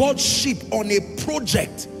vessel, God's ship on a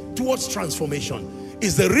project towards transformation.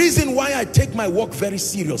 Is the reason why I take my work very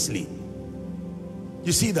seriously.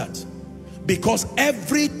 You see that? Because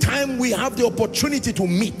every time we have the opportunity to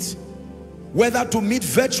meet, whether to meet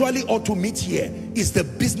virtually or to meet here, is the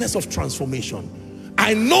business of transformation.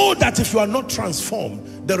 I know that if you are not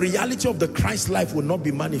transformed, the reality of the Christ life will not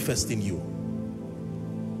be manifest in you.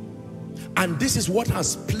 And this is what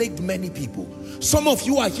has plagued many people. Some of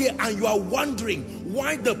you are here and you are wondering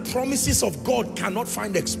why the promises of God cannot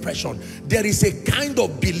find expression. There is a kind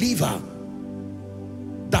of believer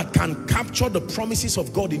that can capture the promises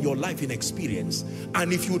of God in your life in experience.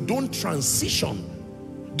 And if you don't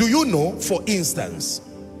transition, do you know, for instance,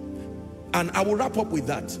 and I will wrap up with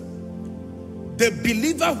that, the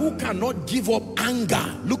believer who cannot give up anger,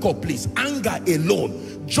 look up please, anger alone,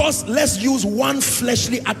 just let's use one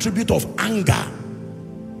fleshly attribute of anger,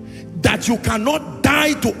 that you cannot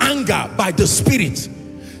die to anger by the Spirit.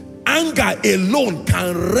 Anger alone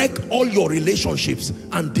can wreck all your relationships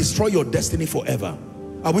and destroy your destiny forever.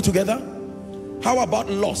 Are we together? How about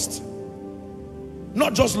lust?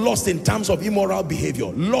 Not just lust in terms of immoral behavior,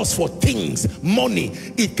 lust for things, money.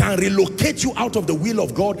 It can relocate you out of the will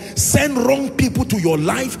of God, send wrong people to your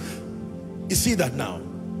life. You see that now?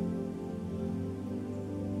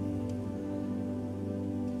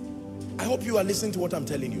 I hope you are listening to what I'm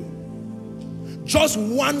telling you. Just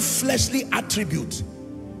one fleshly attribute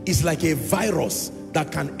is like a virus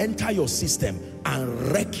that can enter your system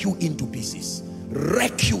and wreck you into pieces.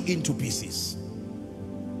 Wreck you into pieces.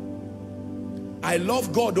 I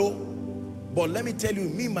love God, oh, but let me tell you,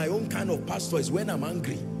 me, my own kind of pastor is when I'm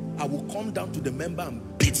angry, I will come down to the member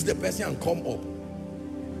and beat the person and come up.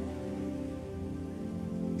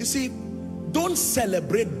 You see, don't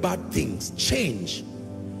celebrate bad things. Change.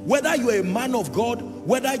 Whether you're a man of God,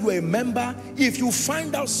 whether you're a member, if you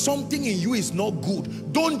find out something in you is not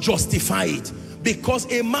good, don't justify it,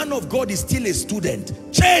 because a man of God is still a student.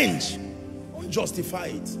 Change. Don't justify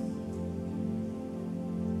it.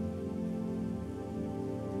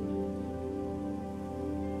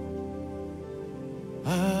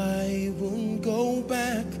 I won't go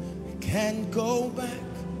back, I can't go back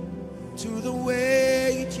to the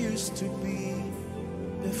way it used to be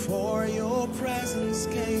before your presence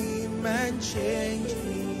came and changed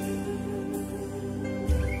me.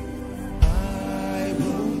 I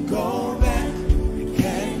won't go back, I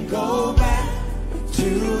can't go back to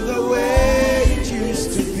the way it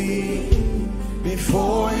used to be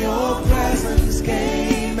before your presence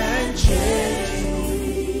came and changed me.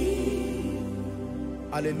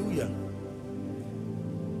 Hallelujah.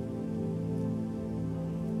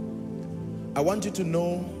 I want you to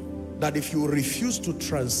know that if you refuse to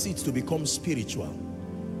transit to become spiritual,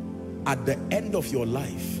 at the end of your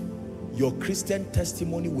life, your Christian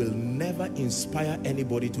testimony will never inspire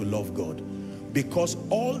anybody to love God, because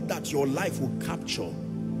all that your life will capture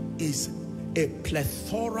is a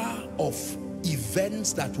plethora of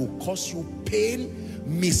events that will cause you pain,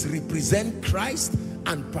 misrepresent Christ,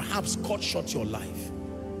 and perhaps cut short your life.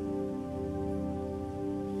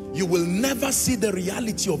 You will never see the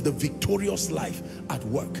reality of the victorious life at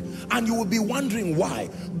work. And you will be wondering why.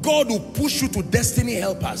 God will push you to destiny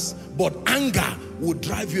helpers, but anger will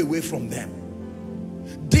drive you away from them.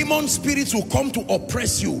 Demon spirits will come to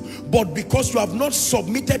oppress you, but because you have not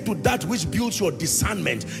submitted to that which builds your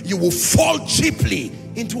discernment, you will fall cheaply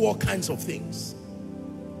into all kinds of things.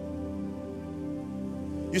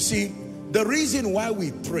 You see, the reason why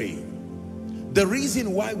we pray, the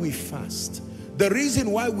reason why we fast, the reason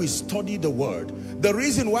why we study the word, the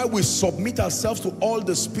reason why we submit ourselves to all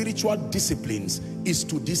the spiritual disciplines is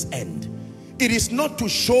to this end. It is not to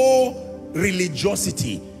show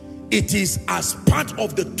religiosity. It is as part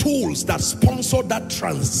of the tools that sponsor that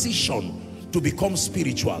transition to become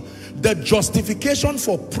spiritual. The justification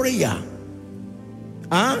for prayer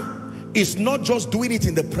is not just doing it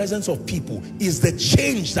in the presence of people. It's the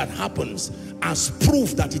change that happens as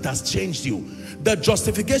proof that it has changed you. The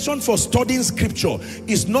justification for studying scripture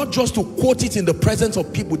is not just to quote it in the presence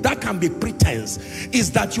of people. That can be pretense.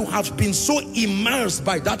 Is that you have been so immersed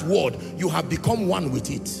by that word, you have become one with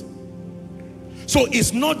it. So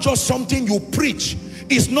it's not just something you preach.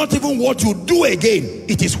 It's not even what you do again.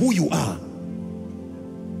 It is who you are.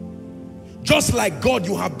 Just like God,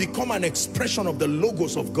 you have become an expression of the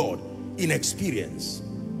logos of God in experience.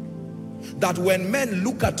 That when men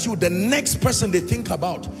look at you, the next person they think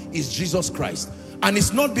about is Jesus Christ. And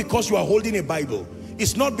it's not because you are holding a Bible.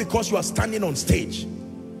 It's not because you are standing on stage.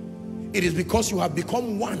 It is because you have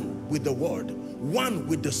become one with the word, one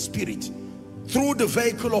with the Spirit, through the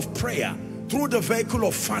vehicle of prayer, through the vehicle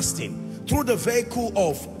of fasting. through the vehicle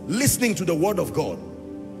of listening to the word of God.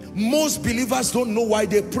 Most believers don't know why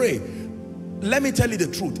they pray. Let me tell you the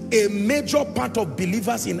truth. A major part of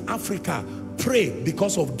believers in Africa pray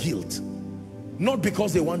because of guilt, not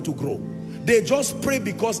because they want to grow. They just pray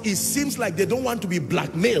because it seems like they don't want to be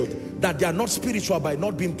blackmailed that they are not spiritual by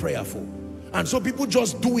not being prayerful. And so people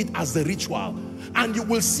just do it as the ritual. And you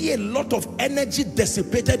will see a lot of energy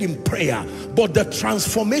dissipated in prayer, but the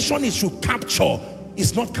transformation it should capture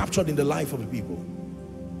is not captured in the life of the people.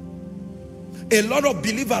 A lot of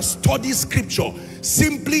believers study scripture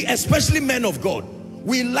simply, especially men of God.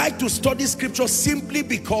 We like to study scripture simply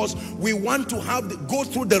because we want to go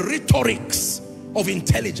through the rhetorics of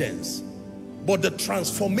intelligence. But the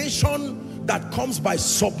transformation that comes by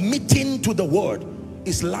submitting to the word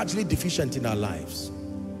is largely deficient in our lives.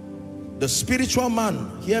 The spiritual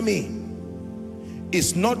man, hear me,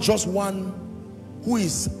 is not just one who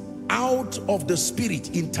is out of the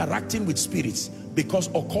spirit interacting with spirits, because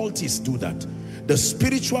occultists do that. The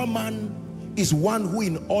spiritual man is one who,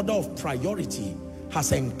 in order of priority,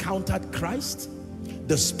 has encountered Christ.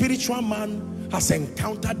 The spiritual man has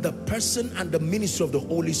encountered the person and the ministry of the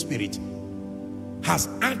Holy Spirit, has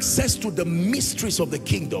access to the mysteries of the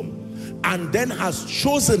kingdom, and then has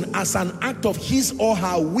chosen as an act of his or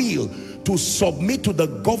her will to submit to the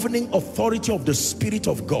governing authority of the Spirit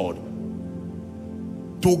of God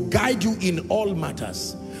to guide you in all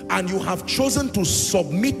matters. And you have chosen to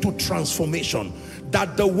submit to transformation,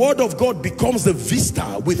 that the word of God becomes the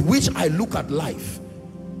vista with which I look at life.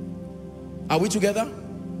 Are we together?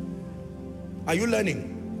 Are you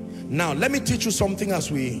learning? Now let me teach you something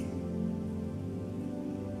as we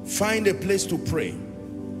find a place to pray.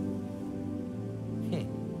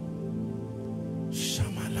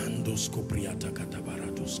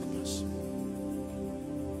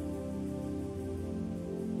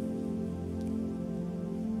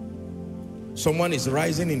 Someone is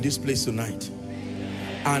rising in this place tonight,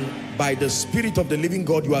 and by the Spirit of the living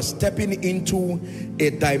God, you are stepping into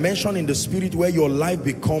a dimension in the Spirit where your life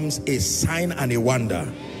becomes a sign and a wonder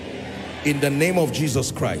in the name of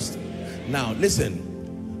Jesus Christ. Now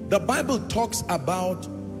listen, the Bible talks about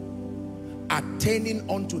attaining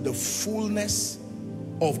unto the fullness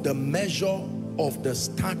of the measure of the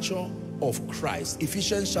stature of Christ.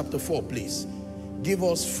 Ephesians chapter 4, please. Give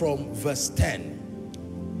us from verse 10.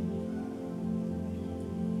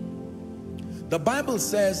 The Bible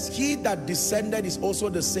says, he that descended is also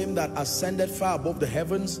the same that ascended far above the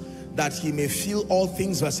heavens, that he may fill all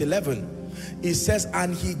things. Verse 11. It says,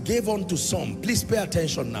 and he gave unto some, please pay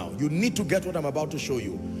attention now, you need to get what I'm about to show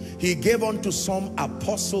you. He gave unto some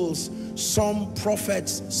apostles, some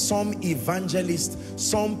prophets, some evangelists,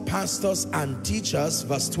 some pastors and teachers.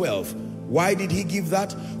 Verse 12. Why did he give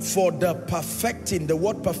that? For the perfecting. The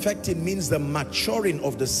word perfecting means the maturing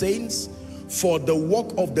of the saints, for the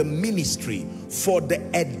work of the ministry, for the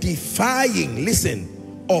edifying,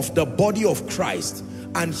 listen, of the body of Christ.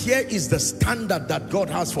 And here is the standard that God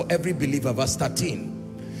has for every believer. Verse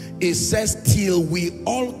 13. It says, till we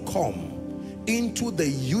all come into the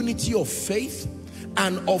unity of faith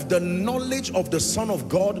and of the knowledge of the Son of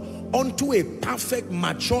God, unto a perfect,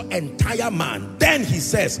 mature, entire man. Then he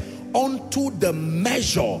says, unto the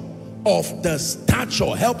measure of the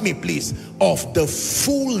stature, help me please, of the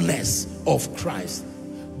fullness of Christ.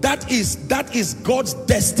 That is God's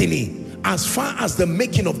destiny as far as the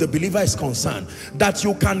making of the believer is concerned, that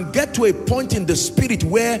you can get to a point in the spirit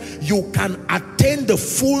where you can attain the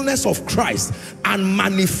fullness of Christ and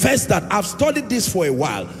manifest that. I've studied this for a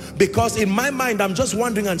while, because in my mind I'm just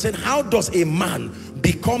wondering and saying, how does a man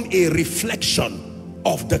become a reflection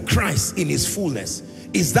of the Christ in his fullness?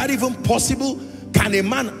 Is that even possible? Can a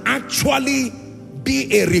man actually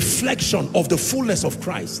be a reflection of the fullness of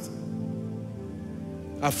Christ?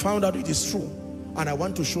 I found out it is true, and I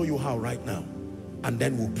want to show you how right now, and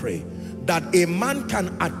then we'll pray. That a man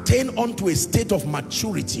can attain unto a state of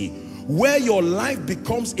maturity where your life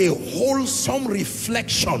becomes a wholesome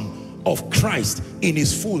reflection of Christ in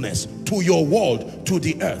his fullness to your world, to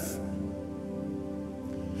the earth.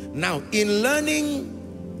 Now, in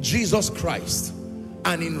learning Jesus Christ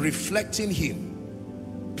and in reflecting him,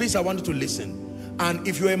 please, I want you to listen. And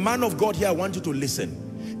if you're a man of God here, I want you to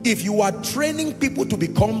listen. If you are training people to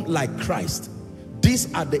become like Christ,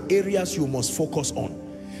 these are the areas you must focus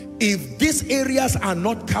on. If these areas are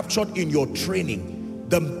not captured in your training,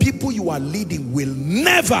 the people you are leading will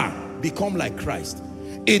never become like Christ.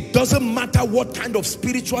 It doesn't matter what kind of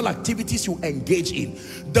spiritual activities you engage in.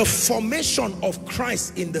 The formation of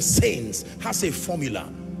Christ in the saints has a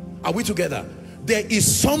formula. Are we together? There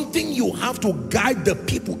is something you have to guide the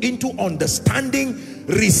people into understanding,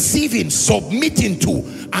 receiving, submitting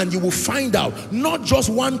to, and you will find out, not just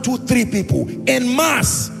 1, 2, 3 people, en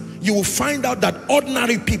masse, you will find out that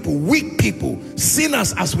ordinary people, weak people,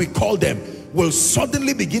 sinners as we call them, will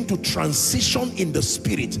suddenly begin to transition in the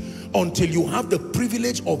spirit until you have the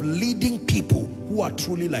privilege of leading people who are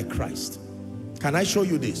truly like Christ. Can I show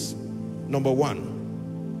you this? Number one,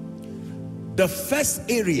 the first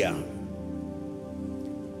area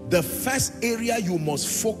you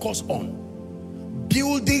must focus on,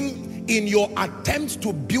 building in your attempt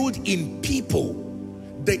to build in people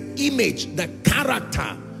the image, the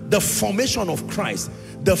character, the formation of Christ.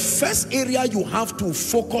 The first area you have to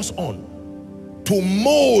focus on to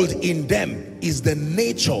mold in them is the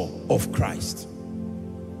nature of Christ.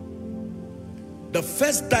 The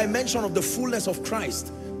first dimension of the fullness of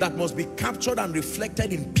Christ that must be captured and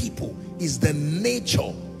reflected in people is the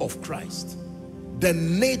nature of Christ. The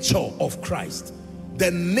nature of Christ.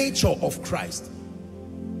 The nature of Christ.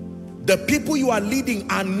 The people you are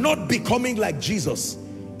leading are not becoming like Jesus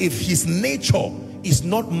if his nature is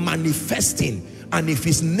not manifesting and if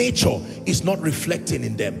his nature is not reflecting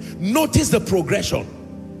in them. Notice the progression.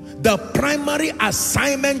 The primary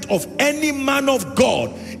assignment of any man of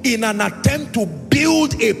God in an attempt to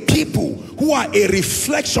build a people who are a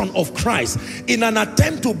reflection of Christ, in an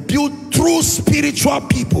attempt to build true spiritual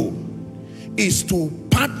people, is to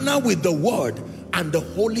partner with the Word and the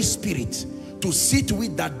Holy Spirit to see to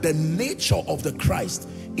it that the nature of the Christ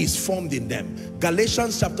is formed in them.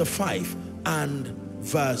 Galatians chapter 5 and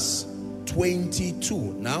verse 22.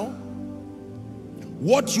 Now,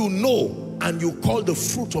 what you know and you call the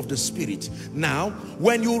fruit of the Spirit. Now,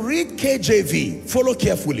 when you read KJV, follow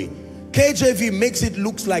carefully. KJV makes it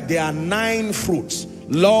look like there are 9 fruits: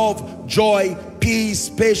 love, joy, peace,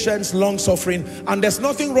 patience, long-suffering. And there's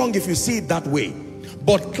nothing wrong if you see it that way.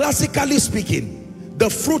 But classically speaking, the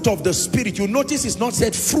fruit of the Spirit, you notice it's not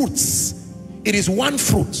said fruits. It is one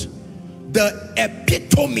fruit. The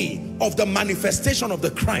epitome of the manifestation of the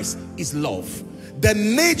Christ is love. The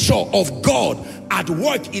nature of God at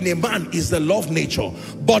work in a man is the love nature.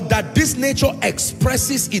 But that this nature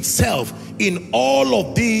expresses itself in all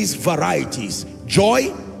of these varieties: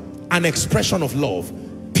 joy, an expression of love;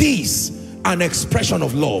 peace, an expression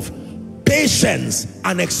of love; patience,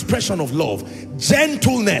 an expression of love;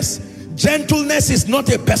 gentleness. Gentleness is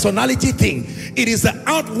not a personality thing. It is the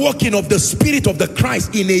outworking of the Spirit of the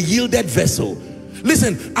Christ in a yielded vessel.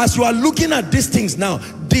 Listen, as you are looking at these things now,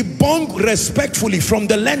 debunk respectfully from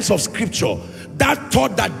the lens of Scripture that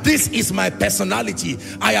thought that this is my personality.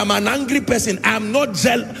 I am an angry person. I am not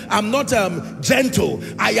gentle.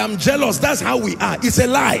 I am jealous. That's how we are. It's a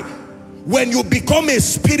lie. When you become a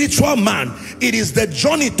spiritual man, it is the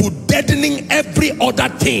journey to deadening every other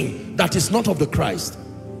thing that is not of the Christ.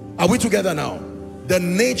 Are we together now? The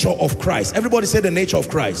nature of Christ. Everybody say the nature of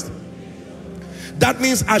Christ. That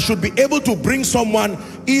means I should be able to bring someone,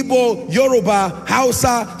 Igbo, Yoruba,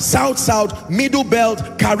 Hausa, South, Middle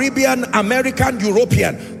Belt, Caribbean, American,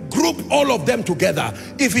 European, group all of them together.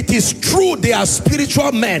 If it is true they are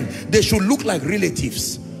spiritual men, they should look like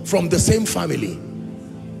relatives from the same family.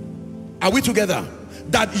 Are we together?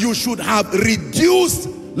 That you should have reduced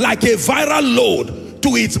like a viral load to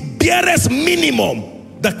its barest minimum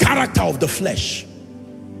the character of the flesh.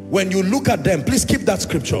 When you look at them, please keep that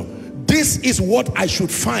scripture. This is what I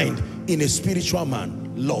should find in a spiritual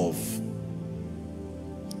man: love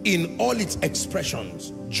in all its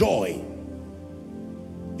expressions, joy.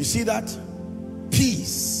 You see that?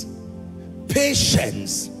 Peace,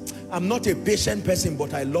 patience. I'm not a patient person,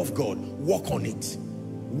 but I love God. Walk on it.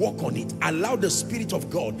 Walk on it. Allow the Spirit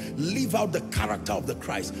of God live out the character of the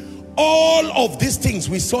Christ. All of these things,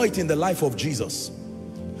 we saw it in the life of Jesus.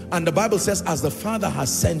 And the Bible says, as the Father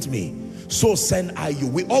has sent me, so send I you.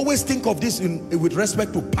 We always think of this with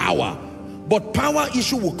respect to power, but power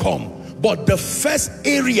issue will come. But the first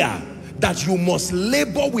area that you must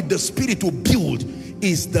labor with the Spirit to build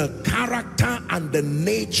is the character and the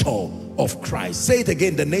nature of Christ. Say it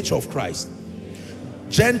again: the nature of Christ.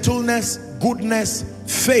 Gentleness, goodness,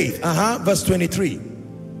 faith. Verse 23.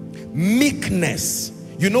 Meekness.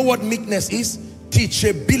 You know what meekness is?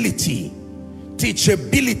 Teachability.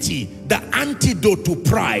 Teachability, the antidote to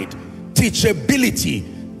pride. Teachability,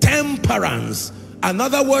 temperance.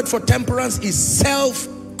 Another word for temperance is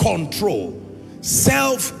self-control.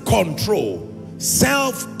 Self-control.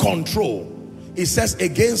 Self-control. It says,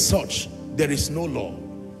 against such there is no law.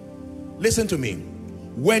 Listen to me.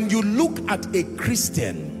 When you look at a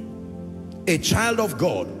Christian, a child of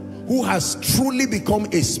God who has truly become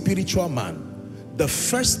a spiritual man, the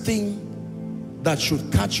first thing that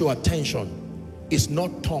should catch your attention is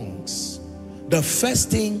not tongues. The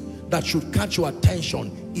first thing that should catch your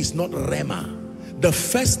attention is not rhema. The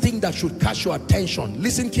first thing that should catch your attention,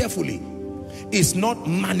 listen carefully, is not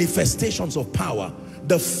manifestations of power.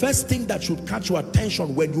 The first thing that should catch your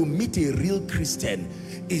attention when you meet a real Christian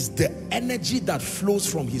is the energy that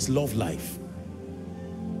flows from his love life.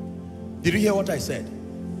 Did you hear what I said?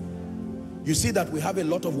 You see that we have a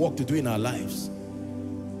lot of work to do in our lives.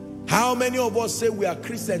 How many of us say we are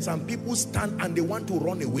Christians and people stand and they want to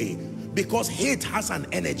run away because hate has an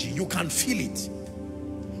energy? You can feel it.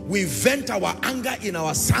 We vent our anger in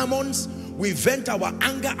our sermons. We vent our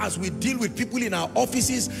anger as we deal with people in our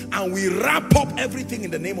offices, and we wrap up everything in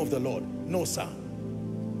the name of the Lord. No, sir.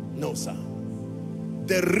 No, sir.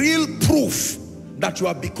 The real proof that you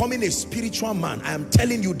are becoming a spiritual man, I am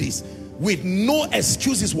telling you this, with no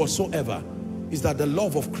excuses whatsoever, is that the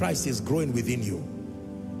love of Christ is growing within you.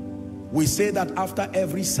 We say that after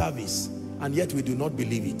every service, and yet we do not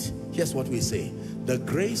believe it. Here's what we say: the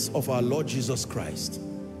grace of our Lord Jesus Christ,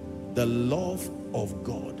 the love of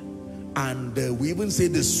God, and we even say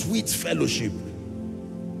the sweet fellowship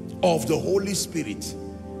of the Holy Spirit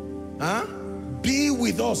be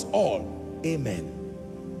with us all. Amen.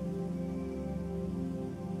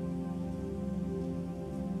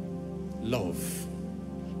 Love.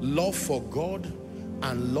 Love for God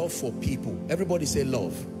and love for people. Everybody say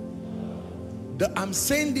love. I'm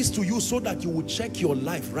saying this to you so that you will check your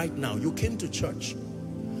life right now. You came to church,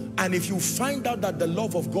 and if you find out that the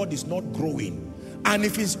love of God is not growing, and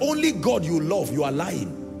if it's only God you love, you are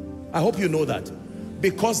lying. I hope you know that.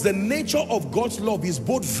 Because the nature of God's love is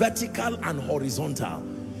both vertical and horizontal.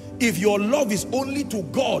 If your love is only to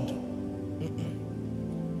God,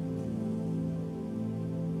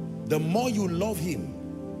 the more you love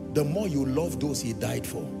him, the more you love those he died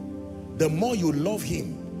for. The more you love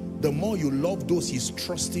him, the more you love those he's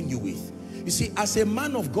trusting you with. You see, as a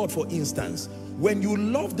man of God, for instance, when you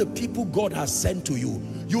love the people God has sent to you,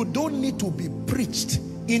 you don't need to be preached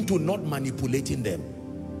into not manipulating them.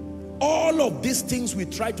 All of these things we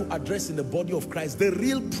try to address in the body of Christ, the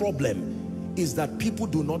real problem is that people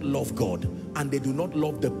do not love God, and they do not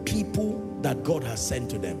love the people that God has sent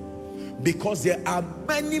to them. Because there are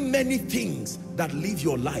many, many things that live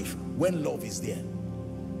your life when love is there.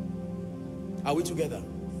 Are we together?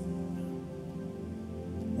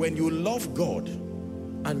 When you love God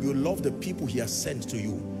and you love the people he has sent to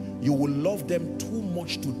you, you will love them too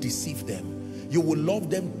much to deceive them. You will love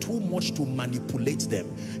them too much to manipulate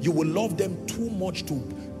them. You will love them too much to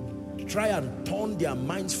try and turn their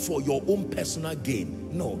minds for your own personal gain.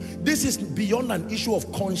 No, this is beyond an issue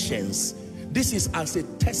of conscience. This is as a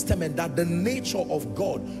testament that the nature of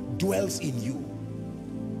God dwells in you.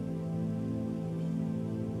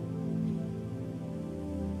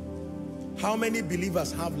 How many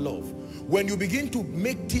believers have love? When you begin to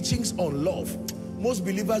make teachings on love, most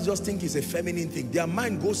believers just think it's a feminine thing. Their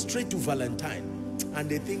mind goes straight to Valentine, and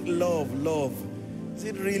they think love, love. Is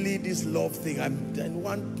it really this love thing? I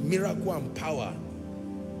want miracle and power.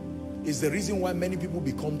 It's the reason why many people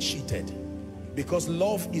become cheated. Because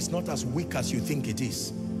love is not as weak as you think it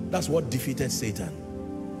is. That's what defeated Satan.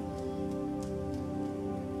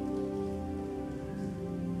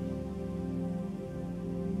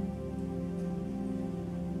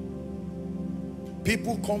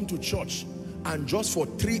 People come to church, and just for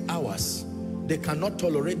 3 hours, they cannot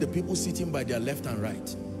tolerate the people sitting by their left and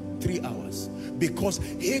right. 3 hours. Because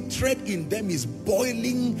hatred in them is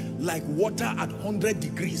boiling like water at 100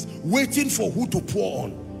 degrees, waiting for who to pour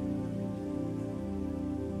on.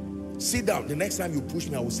 Sit down. The next time you push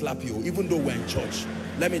me, I will slap you, even though we're in church.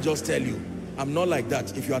 Let me just tell you, I'm not like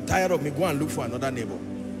that. If you are tired of me, go and look for another neighbor.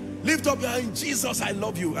 Lift up your hand, Jesus, I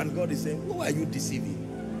love you. And God is saying, who are you deceiving?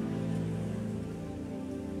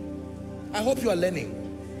 I hope you are learning.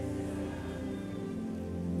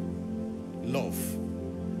 Love.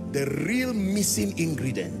 The real missing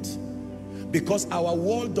ingredient. Because our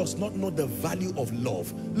world does not know the value of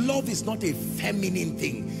love. Love is not a feminine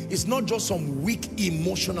thing. It's not just some weak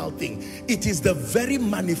emotional thing. It is the very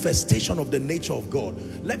manifestation of the nature of God.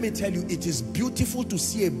 Let me tell you, it is beautiful to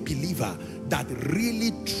see a believer that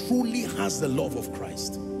really, truly has the love of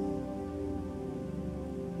Christ.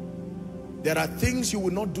 There are things you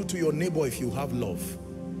will not do to your neighbor if you have love.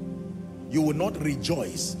 You will not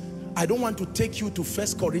rejoice. I don't want to take you to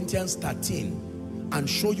 1 Corinthians 13 and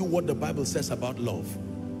show you what the Bible says about love.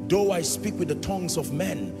 Though I speak with the tongues of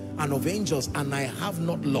men and of angels, and I have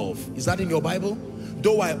not love. Is that in your Bible?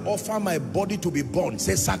 Though I offer my body to be burned,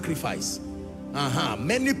 say sacrifice.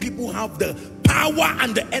 Many people have the power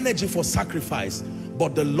and the energy for sacrifice,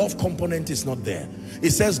 but the love component is not there. It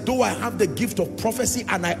says, though I have the gift of prophecy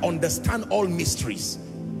and I understand all mysteries,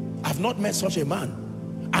 I've not met such a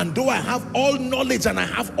man. And though I have all knowledge and I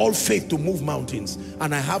have all faith to move mountains,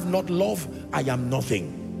 and I have not love, I am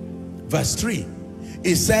nothing. Verse 3,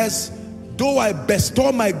 it says, though I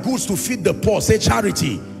bestow my goods to feed the poor, say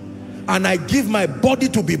charity, and I give my body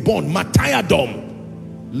to be born,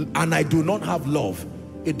 martyrdom, and I do not have love,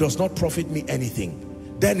 it does not profit me anything.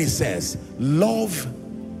 Then it says, love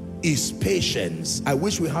is patience. I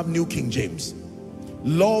wish we have New King James.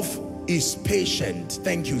 Love is patient.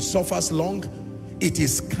 Thank you. Suffers long. It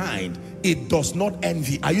is kind. It does not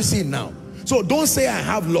envy. Are you seeing now? So don't say I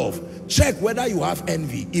have love. Check whether you have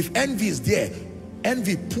envy. If envy is there,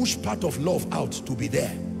 envy push part of love out to be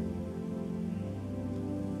there.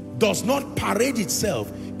 Does not parade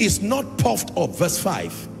itself. Is not puffed up. Verse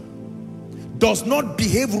 5. Does not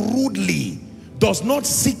behave rudely. Does not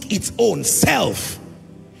seek its own self.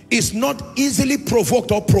 Is not easily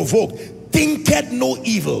provoked or provoked. Thinketh no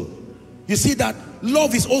evil. You see that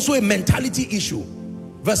love is also a mentality issue.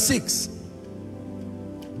 Verse 6.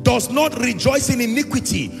 Does not rejoice in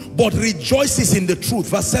iniquity, but rejoices in the truth.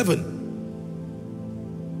 Verse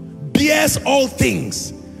 7. Bears all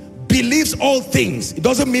things, believes all things. It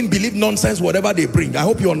doesn't mean believe nonsense, whatever they bring. I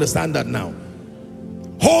hope you understand that now.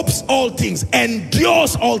 Hopes all things,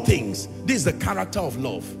 endures all things. This is the character of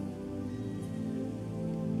love.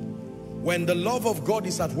 When the love of God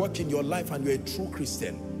is at work in your life and you're a true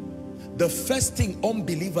Christian, the first thing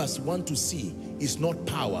unbelievers want to see is not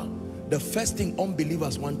power. The first thing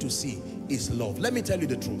unbelievers want to see is love. Let me tell you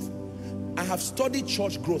the truth. I have studied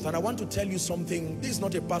church growth, and I want to tell you something. This is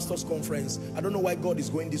not a pastor's conference. I don't know why God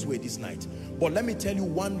is going this way this night. But let me tell you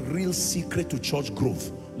one real secret to church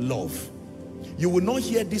growth. Love. You will not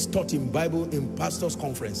hear this taught in Bible in pastors'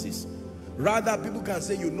 conferences. Rather, people can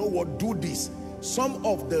say, you know what, do this. Some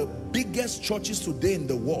of the biggest churches today in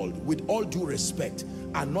the world, with all due respect,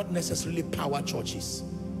 are not necessarily power churches.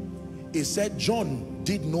 It said John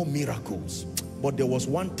did no miracles, but there was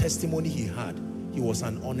one testimony he had. He was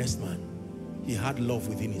an honest man. He had love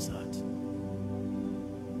within his heart.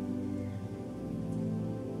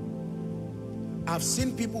 I've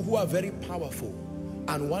seen people who are very powerful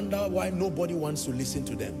and wonder why nobody wants to listen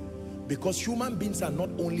to them. Because human beings are not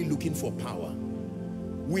only looking for power.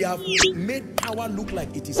 We have made power look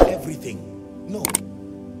like it is everything. No.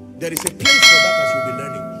 There is a place for that, as you'll be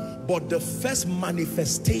learning. But the first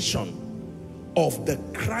manifestation of the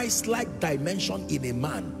Christ-like dimension in a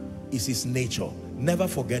man is his nature. Never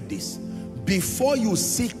forget this. Before you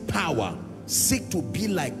seek power, seek to be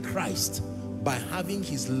like Christ by having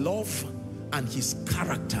his love and his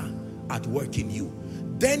character at work in you.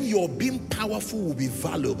 Then your being powerful will be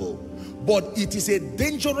valuable. But it is a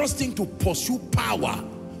dangerous thing to pursue power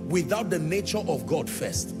without the nature of God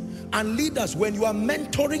first. And leaders, when you are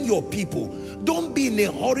mentoring your people, don't be in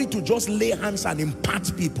a hurry to just lay hands and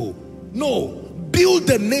impart people. No, build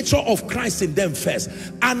the nature of Christ in them first.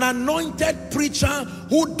 An anointed preacher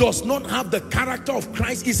who does not have the character of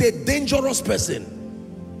Christ is a dangerous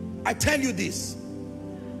person. I tell you this.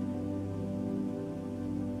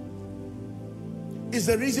 It's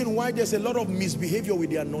the reason why there's a lot of misbehavior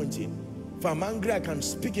with the anointing. If I'm angry, I can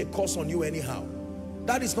speak a curse on you anyhow.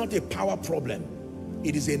 That is not a power problem.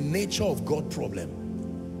 It is a nature of God problem.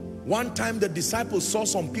 One time the disciples saw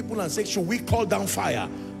some people and said, should we call down fire?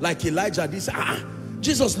 Like Elijah did.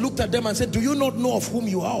 Jesus looked at them and said, do you not know of whom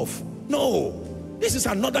you are of? No. This is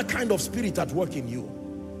another kind of spirit at work in you.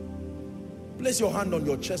 Place your hand on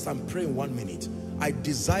your chest and pray in 1 minute. I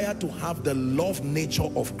desire to have the love nature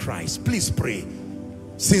of Christ. Please pray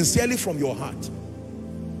sincerely from your heart.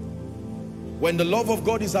 When the love of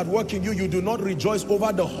God is at work in you, you do not rejoice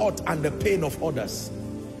over the hurt and the pain of others.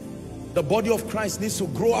 The body of Christ needs to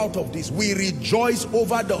grow out of this. We rejoice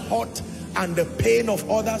over the hurt and the pain of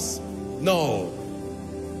others. No.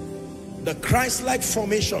 The Christ-like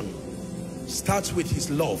formation starts with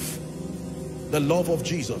his love. The love of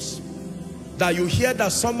Jesus. That you hear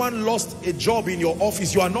that someone lost a job in your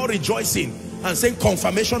office, you are not rejoicing and saying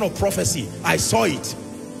confirmation of prophecy. I saw it.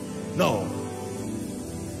 No.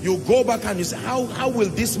 You go back and you say, how will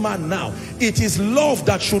this man now? It is love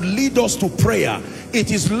that should lead us to prayer. It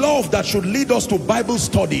is love that should lead us to Bible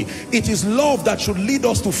study. It is love that should lead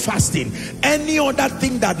us to fasting. Any other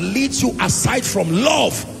thing that leads you aside from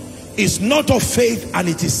love is not of faith, and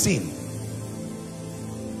it is sin.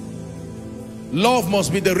 Love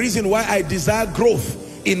must be the reason why I desire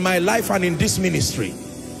growth in my life and in this ministry.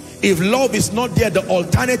 If love is not there, the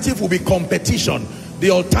alternative will be competition. The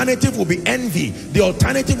alternative will be envy. The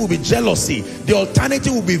alternative will be jealousy. The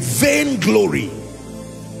alternative will be vainglory.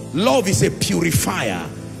 Love is a purifier.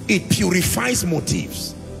 It purifies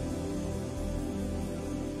motives.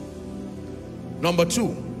 Number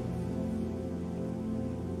two,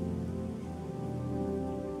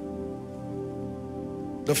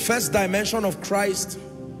 the first dimension of Christ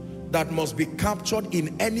that must be captured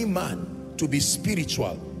in any man to be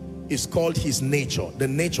spiritual is called his nature, the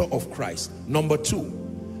nature of Christ. Number two,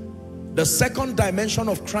 the second dimension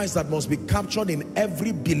of Christ that must be captured in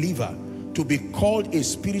every believer to be called a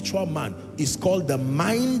spiritual man is called the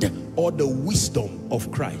mind or the wisdom of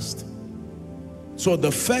Christ. So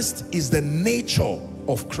the first is the nature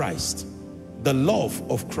of Christ, the love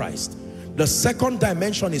of Christ. The second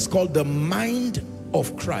dimension is called the mind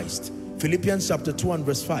of Christ. Philippians chapter 2 and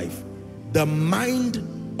verse 5. The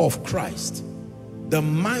mind of Christ. The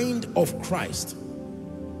mind of Christ.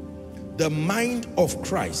 The mind of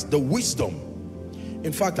Christ. The wisdom.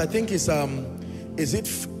 In fact, I think it's is it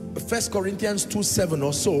 1 Corinthians 2:7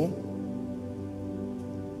 or so?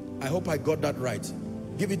 I hope I got that right.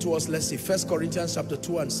 Give it to us. Let's see. 1 Corinthians chapter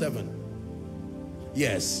 2 and 7.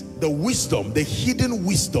 Yes, the wisdom, the hidden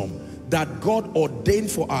wisdom that God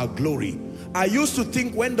ordained for our glory. I used to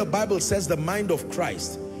think when the Bible says the mind of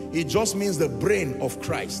Christ, it just means the brain of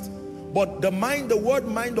Christ. But the word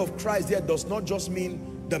mind of Christ here does not just mean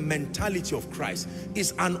the mentality of Christ.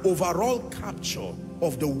 It's an overall capture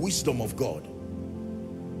of the wisdom of God.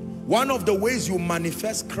 One of the ways you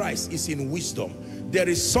manifest Christ is in wisdom. There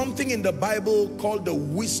is something in the Bible called the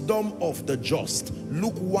wisdom of the just.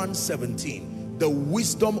 Luke 1:17. The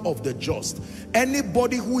wisdom of the just.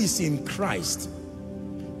 Anybody who is in Christ,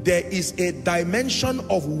 there is a dimension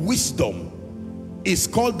of wisdom. It's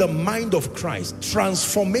called the mind of Christ.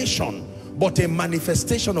 Transformation, but a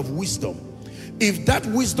manifestation of wisdom. If that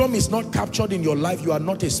wisdom is not captured in your life, you are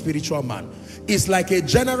not a spiritual man. It's like a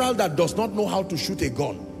general that does not know how to shoot a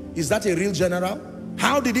gun. Is that a real general?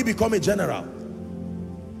 How did he become a general?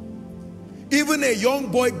 Even a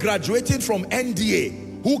young boy graduating from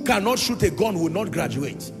NDA who cannot shoot a gun will not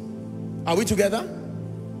graduate. Are we together?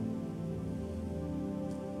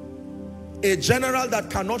 A general that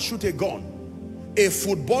cannot shoot a gun, a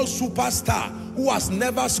football superstar who has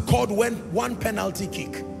never scored one penalty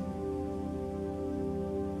kick,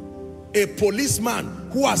 a policeman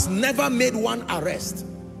who has never made one arrest.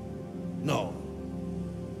 No.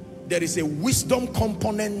 There is a wisdom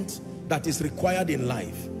component that is required in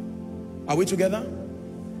life. Are we together?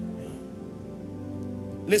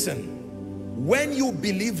 Listen, when you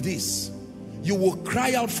believe this, you will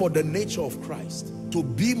cry out for the nature of Christ, to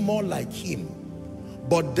be more like him.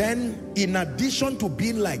 But then, in addition to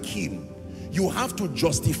being like him, you have to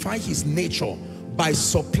justify his nature by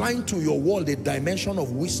supplying to your world a dimension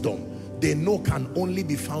of wisdom they know can only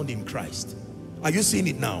be found in Christ. Are you seeing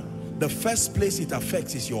it now? The first place it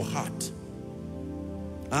affects is your heart.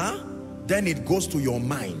 Then it goes to your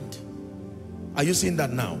mind. Are you seeing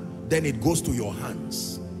that now? Then it goes to your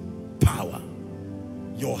hands. Power.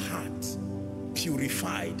 Your heart.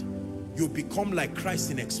 Purified. You become like Christ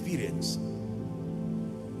in experience.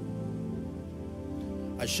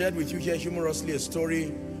 I shared with you here humorously a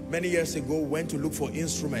story many years ago. Went to look for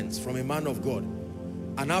instruments from a man of God.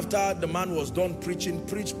 And after the man was done preaching,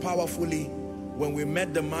 preached powerfully, when we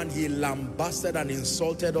met the man, he lambasted and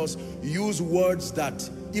insulted us, used words that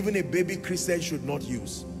even a baby Christian should not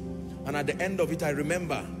use. And at the end of it, I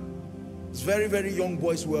remember, it's very, very young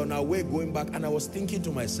boys were on our way going back, and I was thinking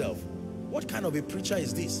to myself, what kind of a preacher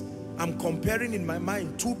is this? I'm comparing in my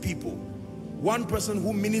mind two people. One person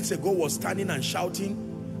who minutes ago was standing and shouting,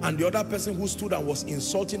 and the other person who stood and was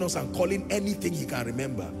insulting us and calling anything he can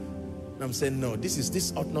remember. And I'm saying, no,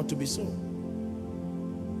 this ought not to be so.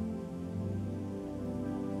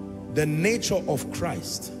 The nature of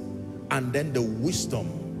Christ, and then the wisdom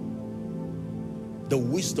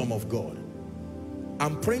of God.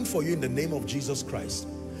 I'm praying for you in the name of Jesus Christ,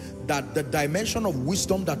 that the dimension of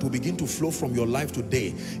wisdom that will begin to flow from your life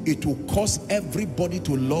today, it will cause everybody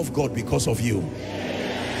to love God because of you.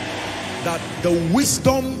 That the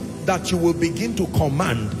wisdom that you will begin to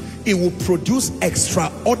command, it will produce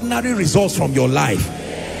extraordinary results from your life.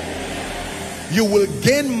 You will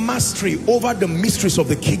gain mastery over the mysteries of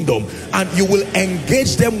the kingdom, and you will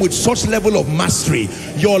engage them with such level of mastery.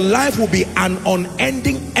 Your life will be an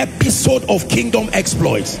unending episode of kingdom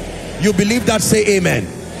exploits. You believe that? Say amen.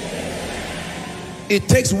 It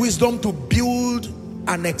takes wisdom to build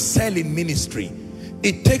and excel in ministry.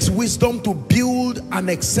 It takes wisdom to build and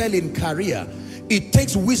excel in career. It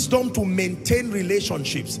takes wisdom to maintain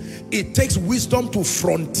relationships. It takes wisdom to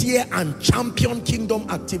frontier and champion kingdom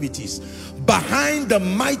activities. Behind the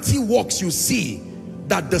mighty works you see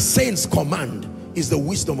that the saints command is the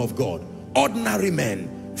wisdom of God. Ordinary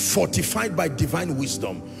men fortified by divine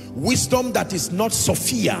wisdom. Wisdom that is not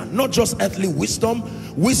Sophia, not just earthly wisdom.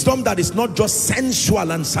 Wisdom that is not just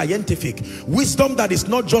sensual and scientific. Wisdom that is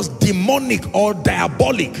not just demonic or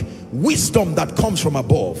diabolic. Wisdom that comes from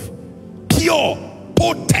above. Pure,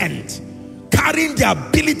 potent, carrying the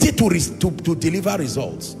ability to deliver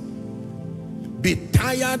results. Be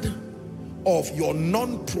tired of your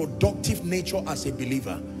non-productive nature as a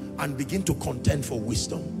believer and begin to contend for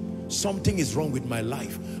wisdom. Something is wrong with my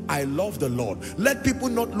life. I love the Lord. Let people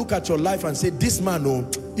not look at your life and say, this man, oh,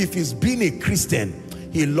 if he's been a Christian,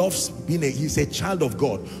 he loves being he's a child of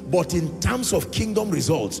God. But in terms of kingdom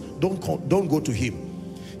results, don't go to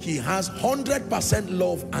him. He has 100%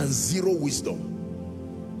 love and 0 wisdom.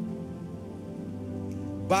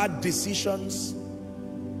 Bad decisions,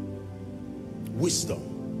 wisdom.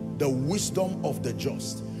 The wisdom of the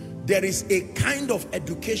just. There is a kind of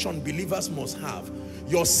education believers must have.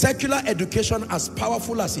 Your secular education, as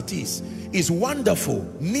powerful as it is wonderful,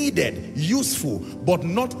 needed, useful, but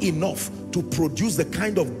not enough to produce the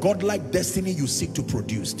kind of godlike destiny you seek to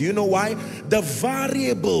produce. Do you know why? The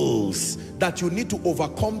variables that you need to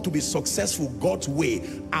overcome to be successful God's way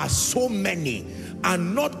are so many,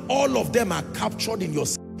 and not all of them are captured in your.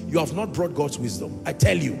 You have not brought God's wisdom. I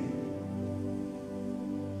tell you,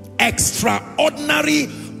 extraordinary,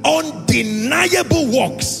 undeniable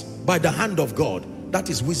works by the hand of God. That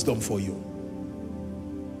is wisdom for you.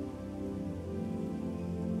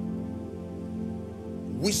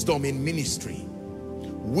 Wisdom in ministry,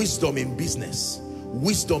 wisdom in business,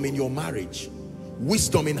 wisdom in your marriage,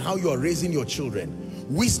 wisdom in how you are raising your children,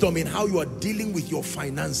 wisdom in how you are dealing with your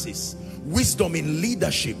finances, wisdom in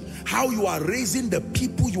leadership, how you are raising the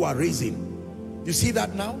people you are raising. You see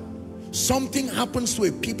that now? Something happens to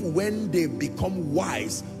a people when they become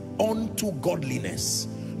wise unto godliness.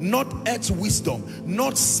 Not earth's wisdom,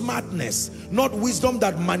 not smartness, not wisdom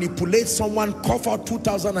that manipulates someone, cough out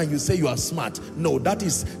 2,000 and you say you are smart. No, that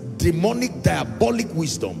is demonic, diabolic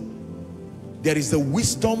wisdom. There is the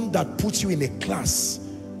wisdom that puts you in a class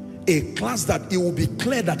that it will be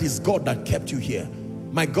clear that it's God that kept you here.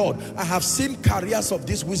 My God, I have seen carriers of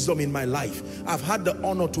this wisdom in my life. I've had the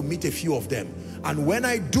honor to meet a few of them. And when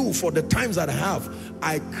I do, for the times that I have,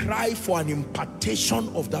 I cry for an impartation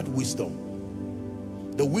of that wisdom.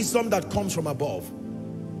 The wisdom that comes from above.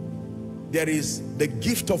 There is the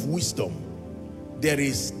gift of wisdom. There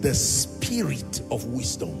is the spirit of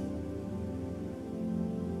wisdom.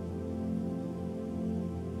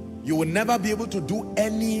 You will never be able to do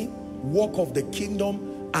any work of the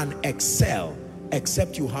kingdom and excel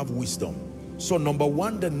except you have wisdom. So number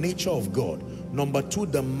one, the nature of God. Number two,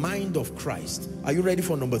 the mind of Christ. Are you ready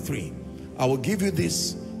for number three? I will give you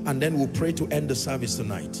this and then we'll pray to end the service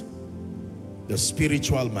tonight. The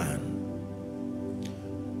spiritual man.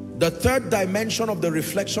 The third dimension of the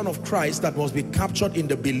reflection of Christ that must be captured in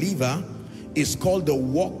the believer is called the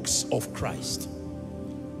works of Christ.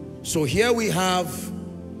 So here we have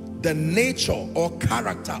the nature or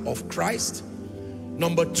character of Christ.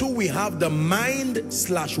 Number two, we have the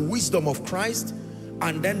mind/wisdom of Christ.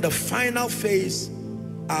 And then the final phase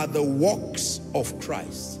are the works of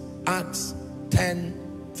Christ. Acts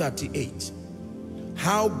 10:38.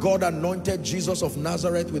 How God anointed Jesus of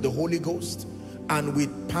Nazareth with the Holy Ghost and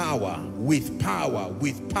with power.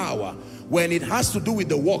 When it has to do with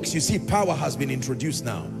the works, you see power has been introduced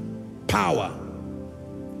now. Power.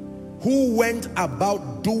 Who went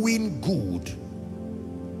about doing good.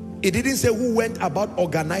 It didn't say who went about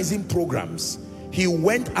organizing programs. He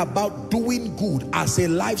went about doing good as a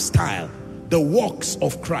lifestyle. The works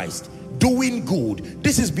of Christ. Doing good.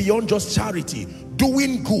 This is beyond just charity.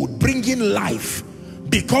 Doing good, bringing life.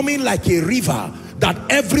 Becoming like a river that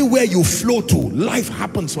everywhere you flow to, life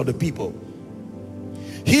happens for the people.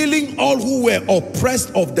 Healing all who were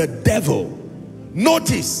oppressed of the devil.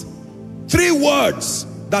 Notice 3 words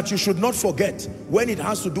that you should not forget when it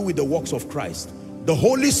has to do with the works of Christ. The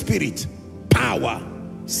Holy Spirit, power,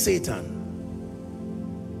 Satan.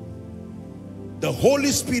 The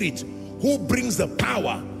Holy Spirit who brings the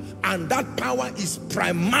power, and that power is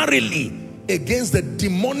primarily against the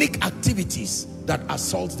demonic activities that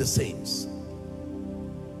assault the saints.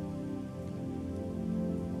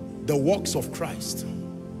 The works of Christ.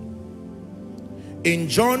 In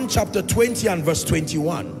John chapter 20 and verse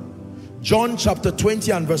 21. John chapter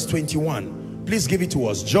 20 and verse 21. Please give it to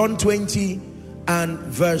us. John 20 and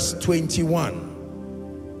verse 21.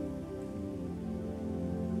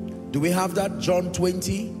 Do we have that? John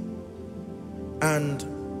 20 and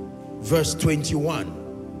verse 21.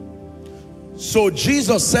 So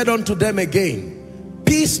Jesus said unto them again,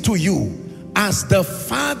 peace to you, as the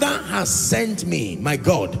Father has sent me, my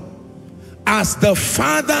God, as the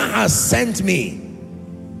Father has sent me.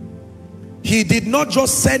 He did not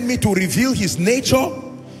just send me to reveal his nature,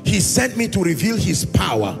 he sent me to reveal his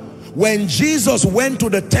power. When Jesus went to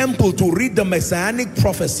the temple to read the messianic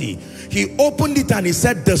prophecy, he opened it and he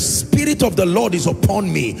said, the Spirit of the Lord is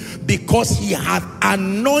upon me, because he had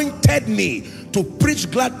anointed me to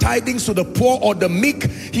preach glad tidings to the poor or the meek.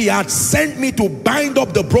 He had sent me to bind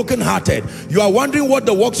up the brokenhearted. You are wondering what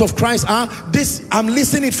the works of Christ are? This, I'm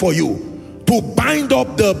listing it for you. To bind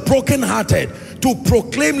up the brokenhearted, to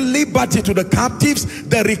proclaim liberty to the captives,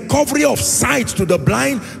 the recovery of sight to the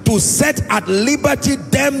blind, to set at liberty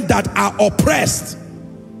them that are oppressed.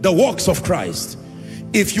 The works of Christ.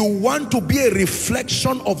 If you want to be a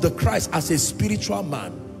reflection of the Christ as a spiritual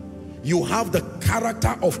man, you have the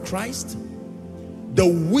character of Christ, the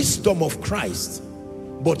wisdom of Christ,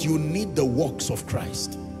 but you need the works of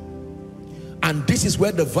Christ. And this is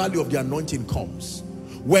where the value of the anointing comes.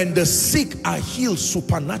 When the sick are healed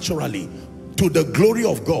supernaturally to the glory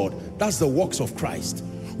of God, that's the works of Christ.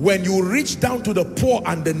 When you reach down to the poor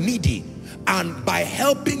and the needy, and by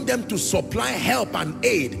helping them to supply help and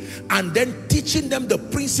aid, and then teaching them the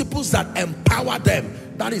principles that empower them,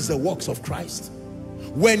 that is the works of Christ.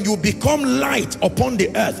 When you become light upon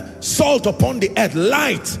the earth, salt upon the earth,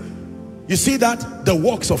 light, you see that? The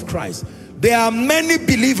works of Christ. There are many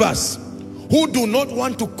believers who do not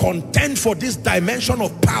want to contend for this dimension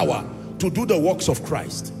of power to do the works of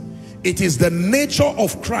Christ. It is the nature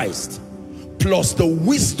of Christ plus the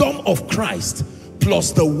wisdom of Christ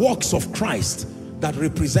plus the works of Christ that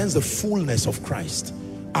represents the fullness of Christ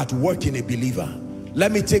at work in a believer.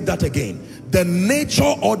 Let me take that again. The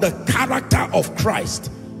nature or the character of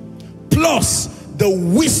Christ plus the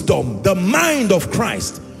wisdom, the mind of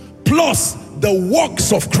Christ, plus the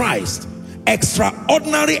works of Christ,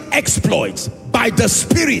 extraordinary exploits by the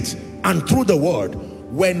Spirit and through the word.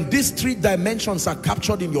 When these three dimensions are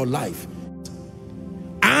captured in your life,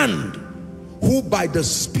 and who by the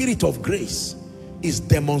Spirit of grace is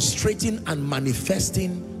demonstrating and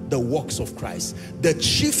manifesting the works of Christ, the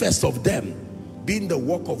chiefest of them being the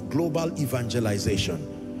work of global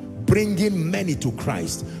evangelization, bringing many to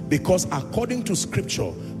Christ, because according to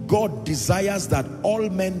scripture, God desires that all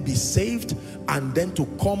men be saved and then to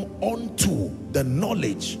come unto the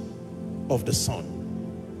knowledge of the Son.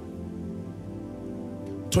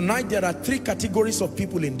 Tonight there are three categories of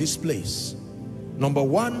people in this place. Number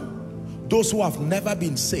one, those who have never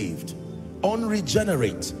been saved,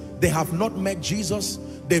 unregenerate. They have not met Jesus.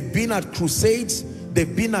 They've been at crusades,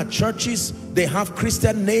 they've been at churches, they have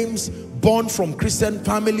Christian names, born from Christian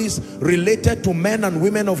families, related to men and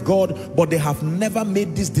women of God, but they have never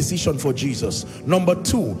made this decision for Jesus. Number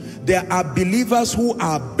two, there are believers who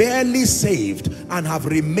are barely saved and have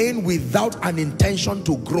remained without an intention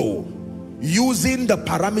to grow, using the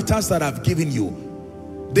parameters that I've given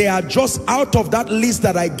you. They are just out of that list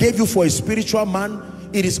that I gave you for a spiritual man.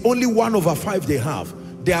 It is only 1/5 they have.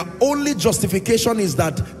 Their only justification is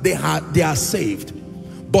that they are saved,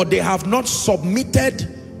 but they have not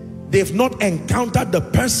submitted. They've not encountered the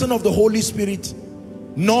person of the Holy Spirit,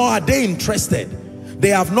 nor are they interested. They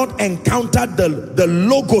have not encountered the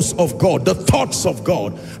logos of God, the thoughts of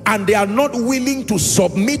God, and they are not willing to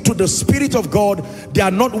submit to the Spirit of God. They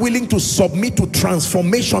are not willing to submit to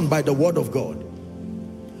transformation by the word of God.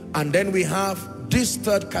 And then we have this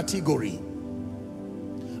third category,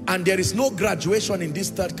 and there is no graduation in this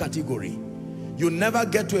third category. You never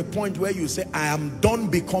get to a point where you say, I am done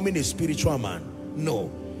becoming a spiritual man. No.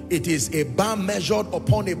 It is a bar measured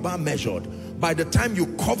upon a bar measured. By the time you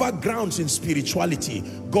cover grounds in spirituality,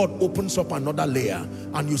 God opens up another layer,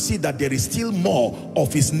 and you see that there is still more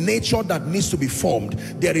of his nature that needs to be formed.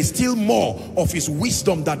 There is still more of his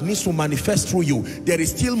wisdom that needs to manifest through you. There is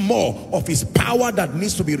still more of his power that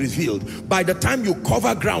needs to be revealed. By the time you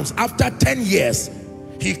cover grounds, after 10 years,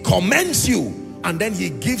 he commends you, and then he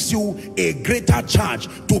gives you a greater charge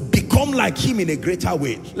to become like him in a greater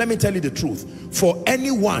way. Let me tell you the truth. For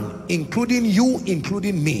anyone, including you,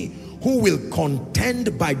 including me, who will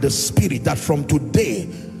contend by the Spirit that from today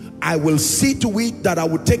I will see to it that I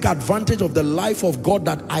will take advantage of the life of God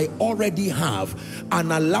that I already have,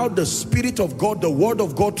 and allow the Spirit of God, the word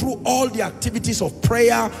of God, through all the activities of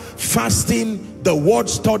prayer, fasting, the word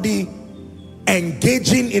study,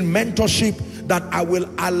 engaging in mentorship, that I will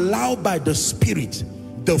allow by the Spirit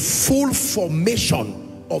the full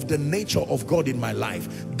formation of the nature of God in my life.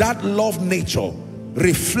 That love nature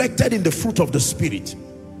reflected in the fruit of the Spirit.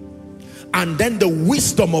 And then the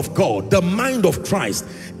wisdom of God, the mind of Christ,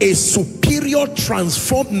 a superior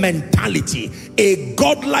transformed mentality, a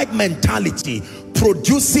godlike mentality,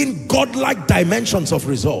 producing godlike dimensions of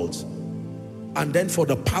results. And then for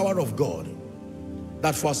the power of God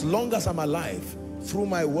that for as long as I'm alive, through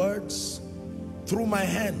my words, through my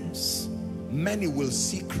hands, many will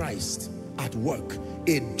see Christ at work,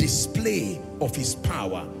 a display of his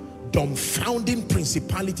power, dumbfounding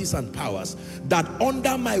principalities and powers, that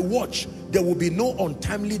under my watch there will be no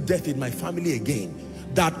untimely death in my family again,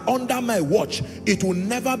 that under my watch it will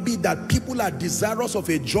never be that people are desirous of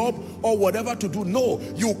a job or whatever to do. No,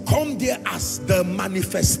 you come there as the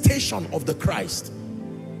manifestation of the Christ.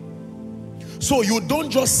 So you don't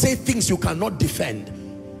just say things you cannot defend.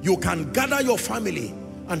 You can gather your family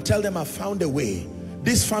and tell them, I found a way.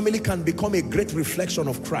 This family can become a great reflection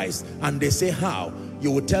of Christ. And they say, how?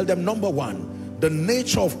 You will tell them, number one, the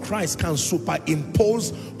nature of Christ can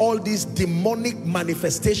superimpose all these demonic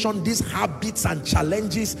manifestations, these habits and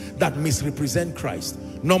challenges that misrepresent Christ.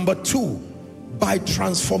 Number two, by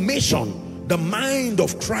transformation, the mind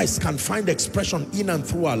of Christ can find expression in and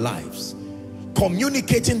through our lives,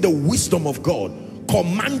 communicating the wisdom of God,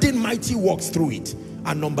 commanding mighty works through it.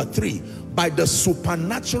 And number three, by the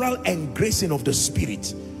supernatural engracing of the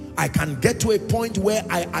Spirit, I can get to a point where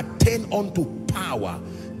I attain unto power,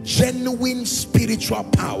 genuine spiritual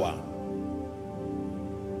power.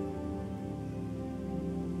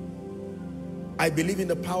 I believe in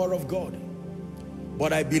the power of God,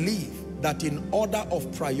 but I believe that in order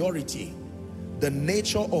of priority, the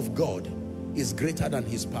nature of God is greater than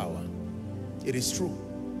his power. It is true.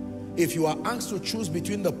 If you are asked to choose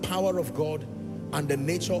between the power of God and the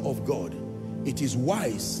nature of God, it is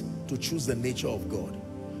wise to choose the nature of God,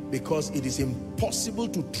 because it is impossible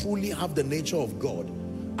to truly have the nature of God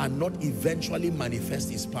and not eventually manifest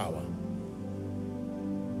his power.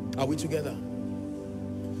 Are we together?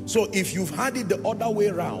 So if you've had it the other way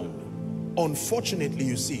around, unfortunately,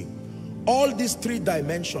 you see, all these three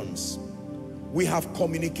dimensions, we have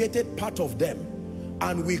communicated part of them,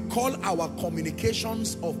 and we call our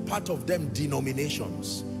communications of part of them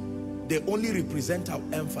denominations. They only represent our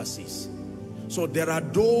emphasis. So there are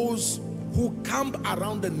those who camp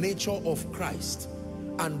around the nature of Christ,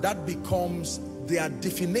 and that becomes their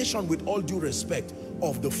definition, with all due respect,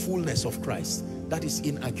 of the fullness of Christ. That is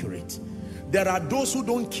inaccurate. There are those who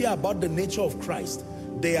don't care about the nature of Christ.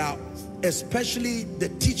 They are especially the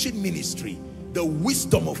teaching ministry, the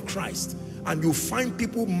wisdom of Christ. And you find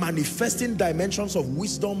people manifesting dimensions of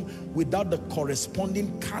wisdom without the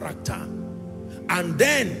corresponding character. And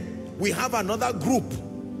then we have another group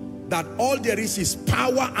that all there is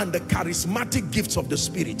power and the charismatic gifts of the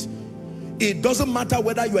Spirit. It doesn't matter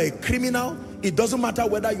whether you are a criminal, it doesn't matter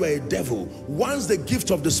whether you are a devil. Once the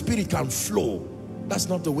gift of the Spirit can flow, that's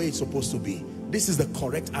not the way it's supposed to be. This is the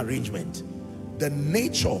correct arrangement. The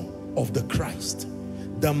nature of the Christ,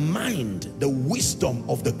 the mind, the wisdom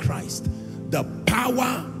of the Christ, the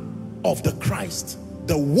power of the Christ,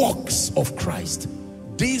 the works of Christ.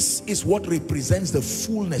 This is what represents the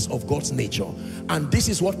fullness of God's nature. And this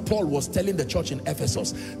is what Paul was telling the church in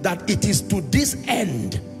Ephesus, that it is to this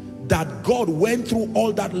end that God went through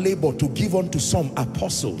all that labor to give unto some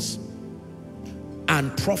apostles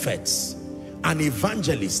and prophets and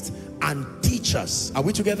evangelists and teachers. Are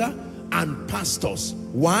we together? And pastors.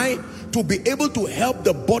 Why? To be able to help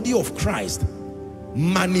the body of Christ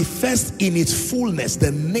manifest in its fullness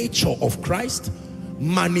the nature of Christ,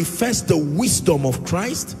 manifest the wisdom of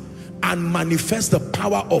Christ, and manifest the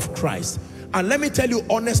power of Christ. And let me tell you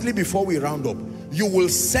honestly before we round up, you will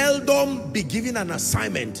seldom be given an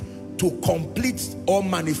assignment to complete or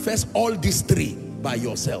manifest all these three by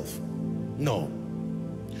yourself. No.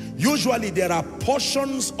 Usually there are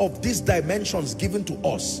portions of these dimensions given to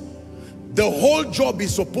us. The whole job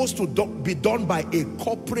is supposed to be done by a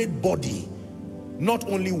corporate body, not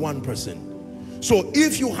only one person. So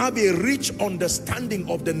if you have a rich understanding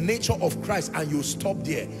of the nature of Christ and you stop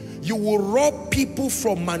there, you will rob people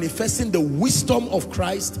from manifesting the wisdom of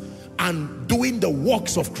Christ and doing the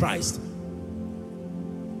works of Christ.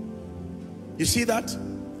 You see that?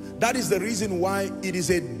 That is the reason why it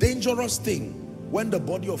is a dangerous thing when the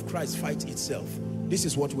body of Christ fights itself. This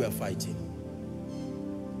is what we are fighting.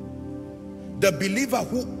 The believer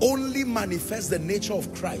who only manifests the nature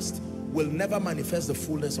of Christ will never manifest the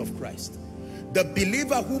fullness of Christ. The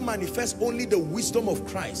believer who manifests only the wisdom of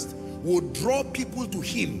Christ will draw people to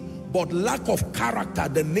him, but lack of character,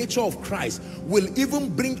 the nature of Christ, will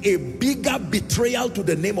even bring a bigger betrayal to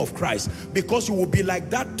the name of Christ, because you will be like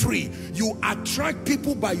that tree. You attract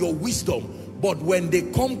people by your wisdom, but when they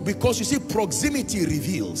come, because you see, proximity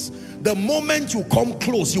reveals. The moment you come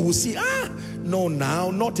close, you will see, no,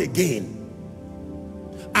 now, not again.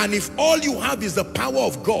 And if all you have is the power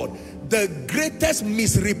of God, the greatest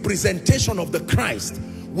misrepresentation of the Christ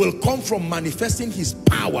will come from manifesting his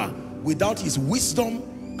power without his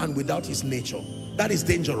wisdom and without his nature. That is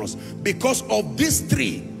dangerous. Because of these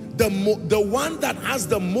three, the one that has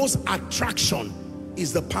the most attraction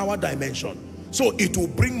is the power dimension. So it will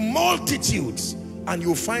bring multitudes, and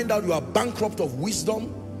you'll find out you are bankrupt of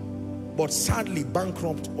wisdom, but sadly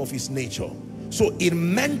bankrupt of his nature. So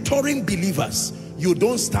in mentoring believers, you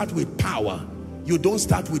don't start with power, you don't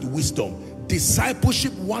start with wisdom.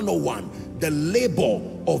 Discipleship 101, the labor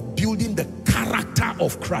of building the character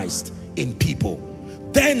of Christ in people,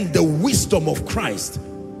 then the wisdom of Christ,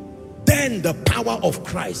 then the power of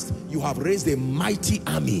Christ. You have raised a mighty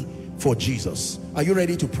army for Jesus. Are you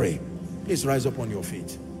ready to pray? Please rise up on your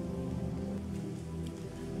feet.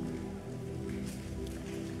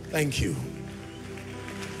 Thank you.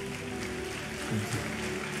 Thank you.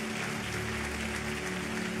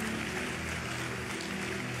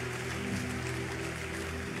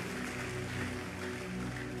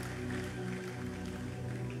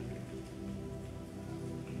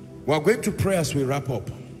 We are going to pray as we wrap up,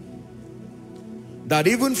 that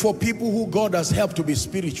even for people who God has helped to be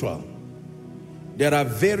spiritual, there are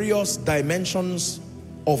various dimensions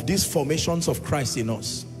of these formations of Christ in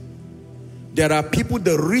us. There are people,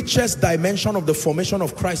 the richest dimension of the formation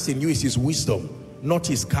of Christ in you is his wisdom, not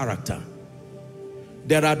his character.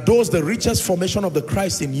 There are those, the richest formation of the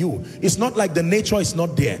Christ in you, it's not like the nature is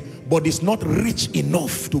not there, but it's not rich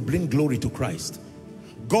enough to bring glory to Christ.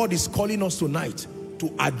 God is calling us tonight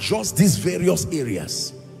to adjust these various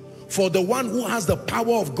areas. For the one who has the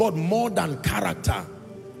power of God more than character,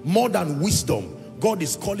 more than wisdom, God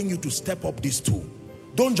is calling you to step up these two.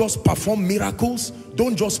 Don't just perform miracles,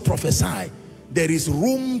 don't just prophesy. There is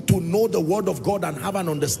room to know the word of God and have an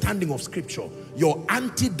understanding of scripture, your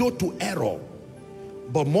antidote to error.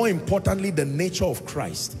 But more importantly, the nature of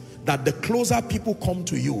Christ, that the closer people come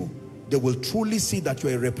to you, they will truly see that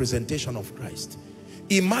you're a representation of Christ.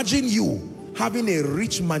 Imagine you having a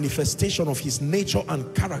rich manifestation of his nature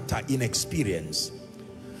and character in experience,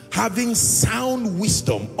 having sound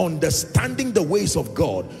wisdom, understanding the ways of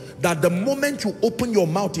God, that the moment you open your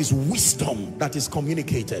mouth is wisdom that is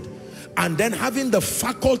communicated, and then having the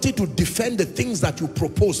faculty to defend the things that you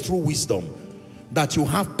propose through wisdom, that you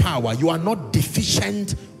have power. You are not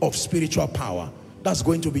deficient of spiritual power. That's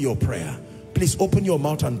going to be your prayer. Please open your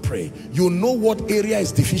mouth and pray. You know what area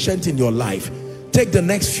is deficient in your life. Take the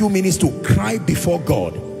next few minutes to cry before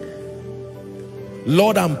God.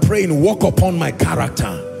 Lord, I'm praying, walk upon my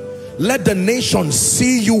character. Let the nations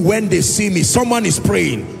see you when they see me. Someone is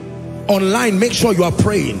praying. Online, make sure you are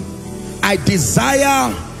praying. I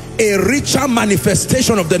desire a richer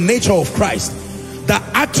manifestation of the nature of Christ. The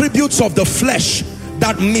attributes of the flesh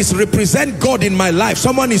that misrepresent God in my life.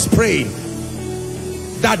 Someone is praying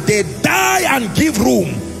that they die and give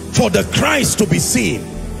room for the Christ to be seen.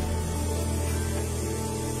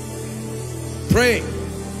 Pray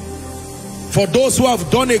for those who have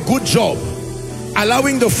done a good job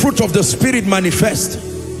allowing the fruit of the Spirit manifest.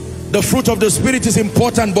 The fruit of the Spirit is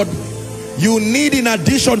important, but you need, in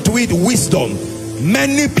addition to it, wisdom.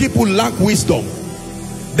 Many people lack wisdom.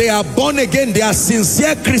 They are born again, they are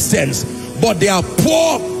sincere Christians, but they are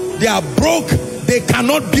poor, they are broke, they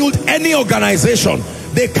cannot build any organization,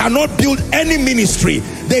 they cannot build any ministry,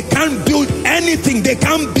 they can't build anything, they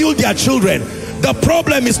can't build their children. The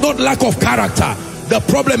problem is not lack of character, the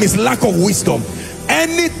problem is lack of wisdom.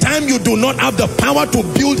 Anytime you do not have the power to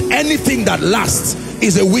build anything that lasts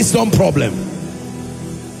is a wisdom problem.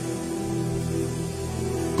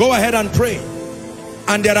 Go ahead and pray.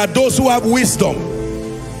 And there are those who have wisdom.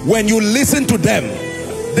 When you listen to them,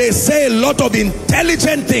 they say a lot of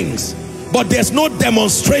intelligent things, but there's no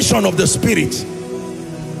demonstration of the Spirit.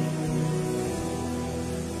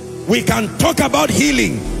 We can talk about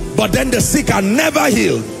healing, but then the sick are never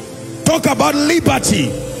healed. Talk about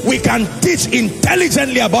liberty. We can teach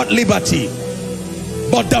intelligently about liberty,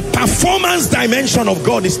 but the performance dimension of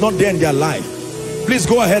God is not there in their life. Please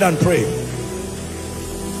go ahead and pray.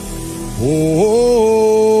 Oh,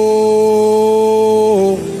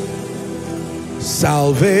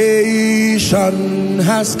 salvation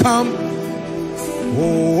has come.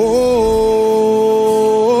 Oh,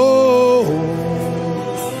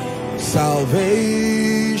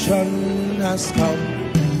 salvation has come.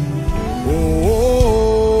 Oh,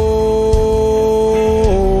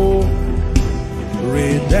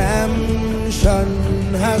 redemption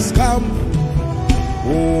has come.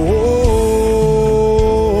 Oh,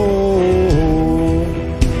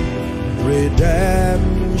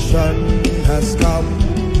 redemption has come.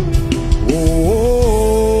 Oh,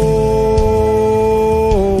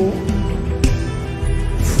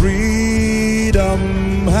 freedom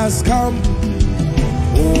has come.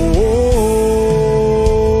 Oh,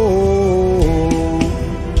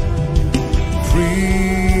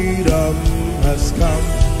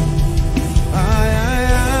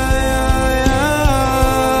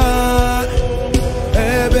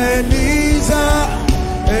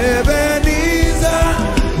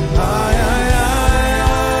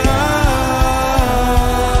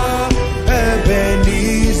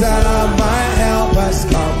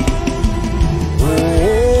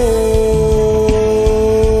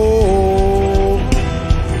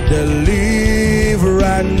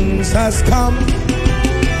 deliverance has come.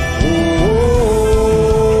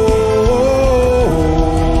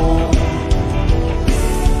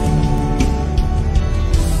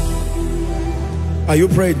 Are you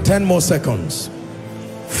praying? 10 more seconds.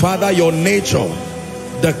 Father, your nature,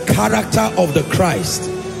 the character of the Christ.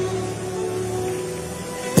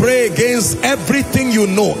 Pray against everything you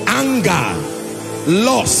know: anger,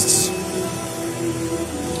 lust,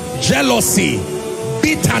 jealousy,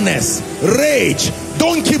 bitterness, rage.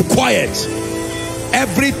 Don't keep quiet.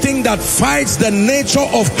 Everything that fights the nature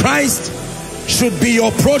of Christ should be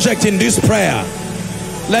your project in this prayer.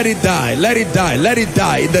 Let it die, let it die, let it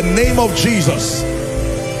die in the name of Jesus.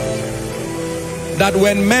 That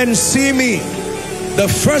when men see me, the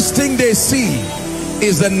first thing they see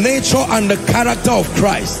is the nature and the character of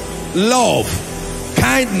Christ. Love,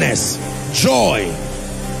 kindness, joy.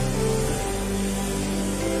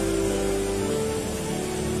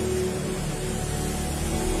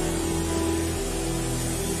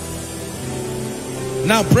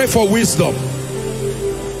 Now pray for wisdom.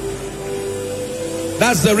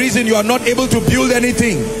 That's the reason you are not able to build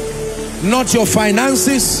anything. Not your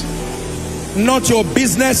finances, not your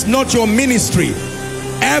business, not your ministry.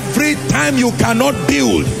 Every time you cannot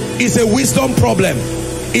build is a wisdom problem.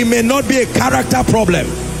 It may not be a character problem,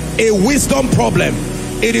 a wisdom problem.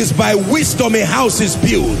 It is by wisdom a house is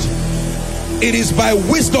built. It is by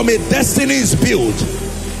wisdom a destiny is built.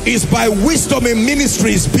 It's by wisdom a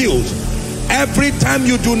ministry is built. Every time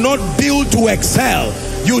you do not build to excel,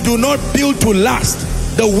 you do not build to last,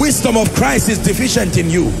 the wisdom of Christ is deficient in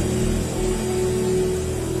you.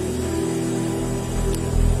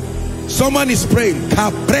 Someone is praying.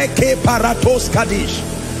 Kapreke paratos kadish.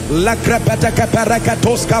 Lakrepeteke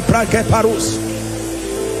perekatos kaprake parus.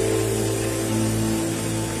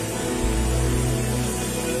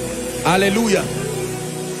 Hallelujah.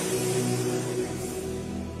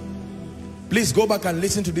 Please go back and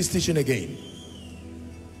listen to this teaching again.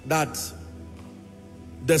 That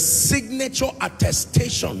the signature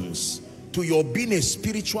attestations to your being a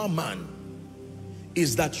spiritual man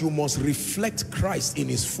is that you must reflect Christ in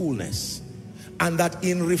his fullness. And that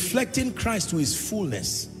in reflecting Christ to his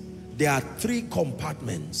fullness, there are three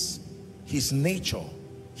compartments: his nature,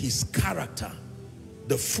 his character,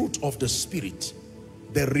 the fruit of the Spirit,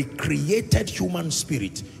 the recreated human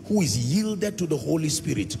spirit who is yielded to the Holy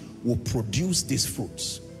Spirit will produce these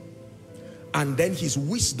fruits. And then his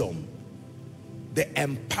wisdom, the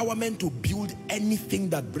empowerment to build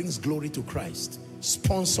anything that brings glory to Christ,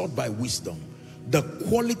 sponsored by wisdom. The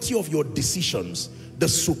quality of your decisions, the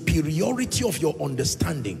superiority of your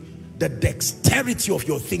understanding, the dexterity of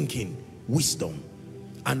your thinking, wisdom.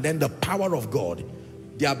 And then the power of God,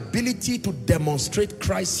 the ability to demonstrate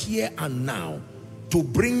Christ here and now, to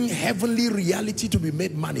bring heavenly reality to be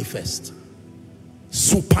made manifest,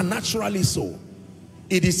 supernaturally so.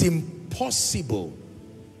 It is impossible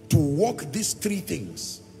to walk these three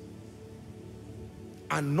things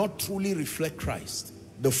and not truly reflect Christ.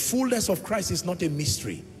 The fullness of Christ is not a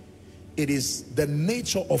mystery. It is the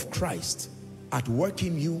nature of Christ at work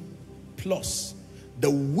in you, plus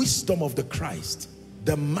the wisdom of the Christ,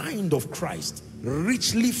 the mind of Christ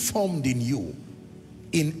richly formed in you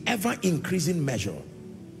in ever increasing measure,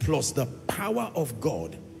 plus the power of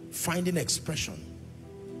God finding expression.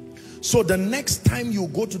 So the next time you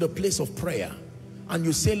go to the place of prayer and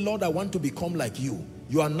you say, Lord, I want to become like you,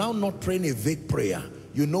 you are now not praying a vague prayer.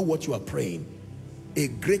 You know what you are praying. A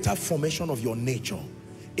greater formation of your nature,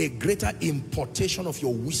 a greater importation of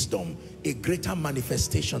your wisdom, a greater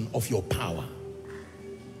manifestation of your power.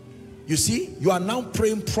 You see, you are now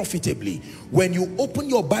praying profitably. When you open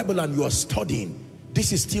your Bible and you are studying,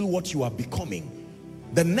 this is still what you are becoming.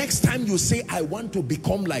 The next time you say, I want to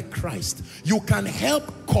become like Christ, you can help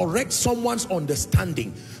correct someone's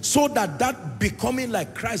understanding so that that becoming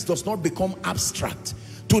like Christ does not become abstract.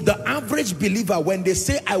 To the average believer, when they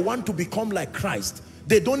say, I want to become like Christ,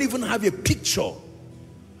 they don't even have a picture.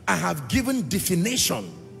 I have given definition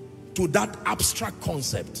to that abstract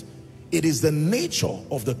concept. It is the nature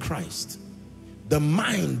of the Christ, the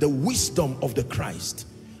mind, the wisdom of the Christ,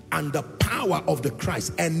 and the power of the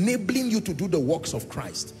Christ, enabling you to do the works of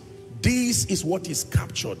Christ. This is what is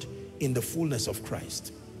captured in the fullness of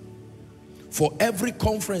Christ. For every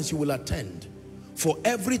conference you will attend, for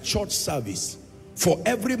every church service, for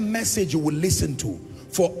every message you will listen to,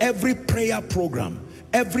 for every prayer program,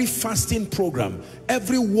 every fasting program,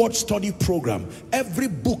 every word study program, every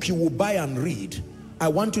book you will buy and read, I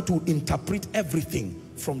want you to interpret everything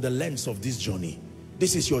from the lens of this journey.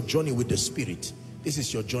 This is your journey with the Spirit. This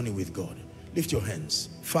is your journey with God. Lift your hands.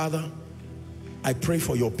 Father, I pray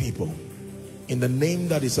for your people in the name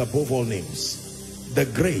that is above all names, the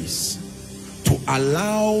grace to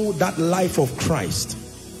allow that life of Christ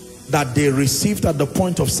that they received at the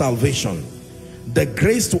point of salvation, the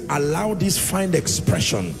grace to allow this find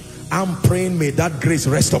expression, I'm praying may that grace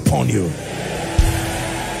rest upon you.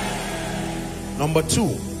 Number two,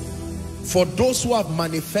 for those who have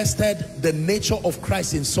manifested the nature of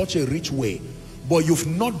Christ in such a rich way, but you've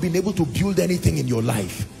not been able to build anything in your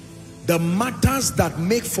life, the matters that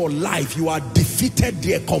make for life, you are defeated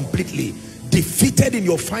there completely. Defeated in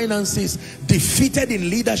your finances, defeated in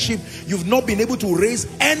leadership. You've not been able to raise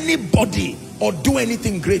anybody or do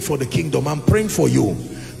anything great for the kingdom. I'm praying for you.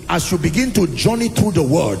 As you begin to journey through the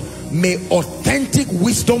word, may authentic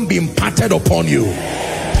wisdom be imparted upon you.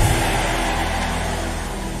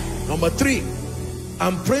 Number three,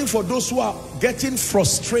 I'm praying for those who are getting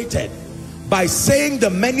frustrated by saying the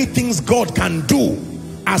many things God can do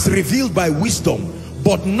as revealed by wisdom,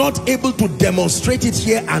 but not able to demonstrate it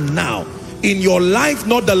here and now in your life,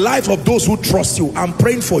 not the life of those who trust you. I'm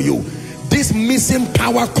praying for you. This missing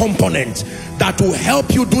power component that will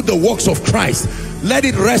help you do the works of Christ, let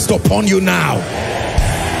it rest upon you now.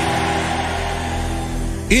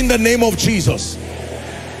 In the name of Jesus.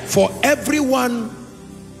 For everyone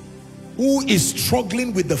who is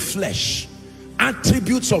struggling with the flesh,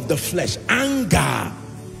 attributes of the flesh, anger,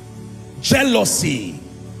 jealousy,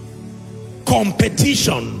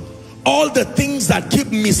 competition, all the things that keep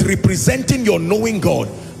misrepresenting your knowing God,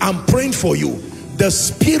 I'm praying for you. The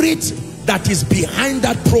spirit that is behind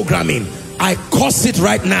that programming, I curse it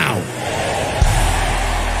right now.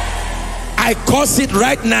 I curse it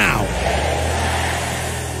right now.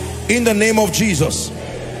 In the name of Jesus.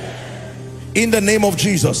 In the name of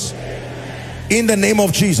Jesus. In the name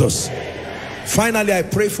of Jesus. Finally, I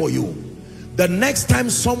pray for you. The next time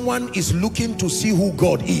someone is looking to see who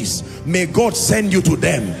God is, may God send you to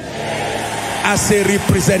them as a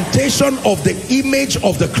representation of the image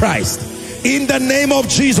of the Christ. In the name of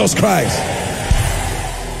Jesus Christ.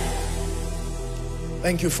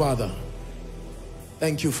 Thank you, Father.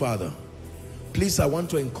 Thank you, Father. Please, I want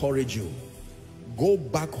to encourage you. Go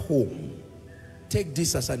back home. Take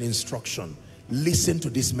this as an instruction. Listen to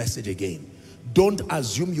this message again. Don't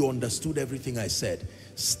assume you understood everything I said.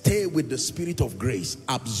 Stay with the spirit of grace.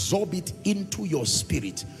 Absorb it into your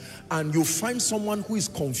spirit. And you find someone who is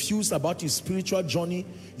confused about his spiritual journey.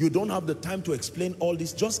 You don't have the time to explain all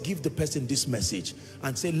this. Just give the person this message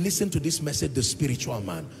and say, listen to this message, the spiritual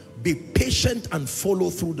man. Be patient and follow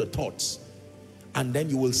through the thoughts. And then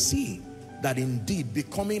you will see that indeed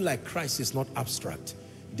becoming like Christ is not abstract.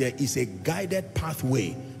 There is a guided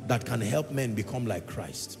pathway that can help men become like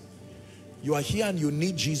Christ. You are here and you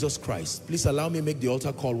need Jesus Christ. Please allow me to make the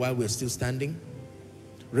altar call while we're still standing.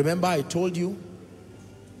 Remember, I told you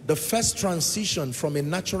the first transition from a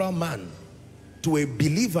natural man to a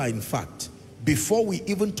believer, in fact, before we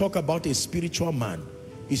even talk about a spiritual man,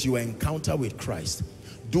 is your encounter with Christ.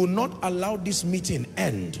 Do not allow this meeting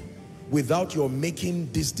end without your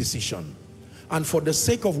making this decision. And for the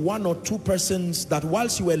sake of one or two persons that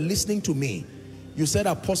whilst you were listening to me, you said,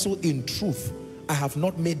 Apostle, in truth, I have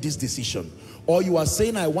not made this decision. Or you are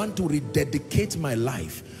saying, I want to rededicate my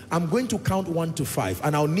life. I'm going to count 1 to 5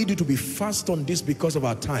 and I'll need you to be fast on this because of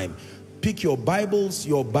our time. Pick your Bibles,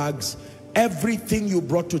 your bags, everything you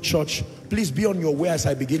brought to church. Please be on your way as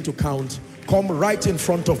I begin to count. Come right in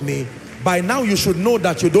front of me. By now you should know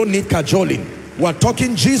that you don't need cajoling. We're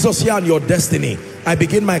talking Jesus here and your destiny. I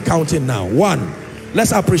begin my counting now. 1.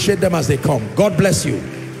 Let's appreciate them as they come. God bless you.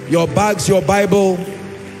 Your bags, your Bible.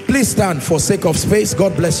 Please stand for sake of space.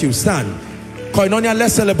 God bless you. Stand. Koinonia,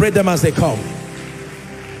 let's celebrate them as they come.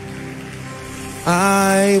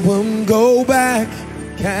 I won't go back,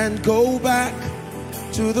 can't go back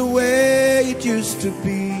to the way it used to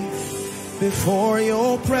be before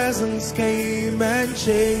your presence came and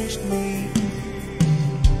changed me.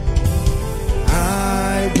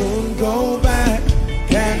 I won't go back,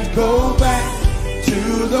 can't go back to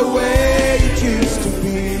the way it used to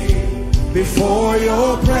be before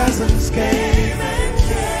your presence came and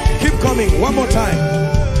changed. Keep coming, one more time.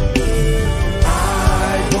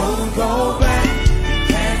 I won't go back,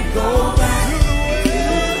 can't go back to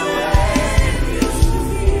the way it used to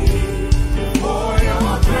be before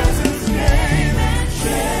your presence came and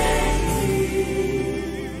changed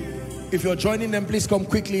me. If you're joining them, please come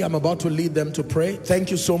quickly. I'm about to lead them to pray.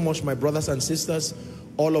 Thank you so much, my brothers and sisters,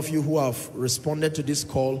 all of you who have responded to this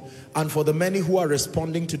call, and for the many who are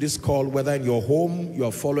responding to this call, whether in your home, you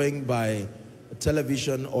are following by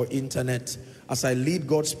television or internet. As I lead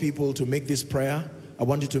God's people to make this prayer, I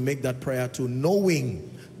want you to make that prayer too,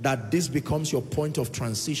 knowing that this becomes your point of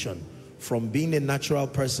transition from being a natural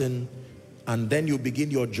person, and then you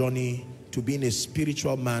begin your journey to being a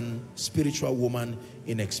spiritual man, spiritual woman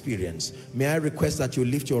in experience. May I request that you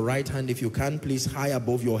lift your right hand, if you can, please, high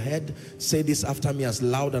above your head. Say this after me as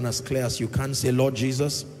loud and as clear as you can. Say, Lord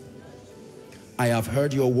Jesus, I have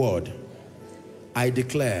heard your word. I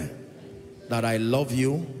declare that I love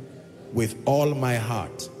you with all my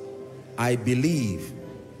heart. I believe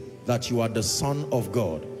that you are the Son of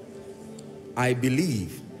God. I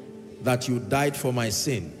believe that you died for my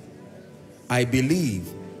sin. I believe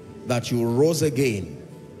that you rose again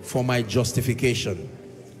for my justification.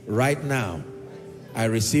 Right now, I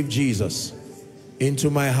receive Jesus into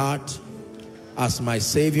my heart as my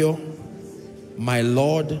Savior, my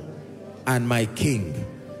Lord, and my King.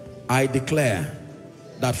 I declare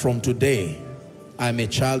that from today, I'm a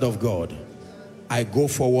child of God. I go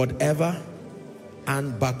forward ever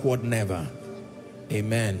and backward never.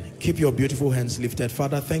 Amen. Keep your beautiful hands lifted.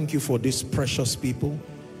 Father, thank you for these precious people.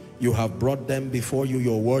 You have brought them before you.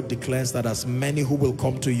 Your word declares that as many who will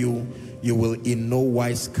come to you, you will in no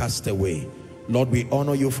wise cast away. Lord, we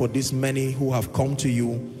honor you for these many who have come to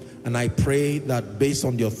you. And I pray that based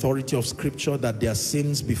on the authority of Scripture, that their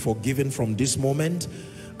sins be forgiven from this moment,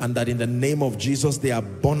 and that in the name of Jesus, they are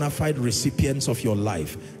bona fide recipients of your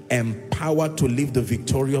life, empowered to live the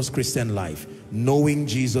victorious Christian life, knowing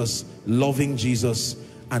Jesus, loving Jesus,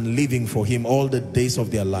 and living for him all the days of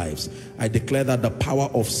their lives. I declare that the power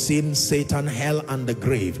of sin, Satan, hell, and the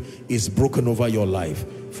grave is broken over your life.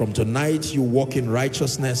 From tonight, you walk in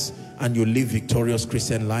righteousness and you live victorious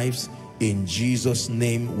Christian lives. In Jesus'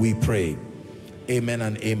 name we pray. Amen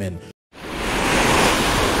and amen.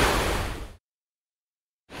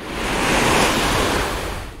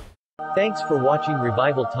 Thanks for watching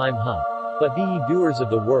Revival Time Hub. But be ye doers of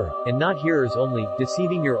the word, and not hearers only,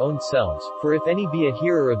 deceiving your own selves. For if any be a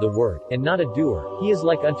hearer of the word, and not a doer, he is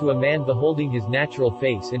like unto a man beholding his natural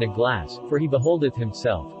face in a glass. For he beholdeth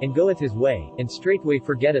himself, and goeth his way, and straightway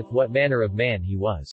forgetteth what manner of man he was.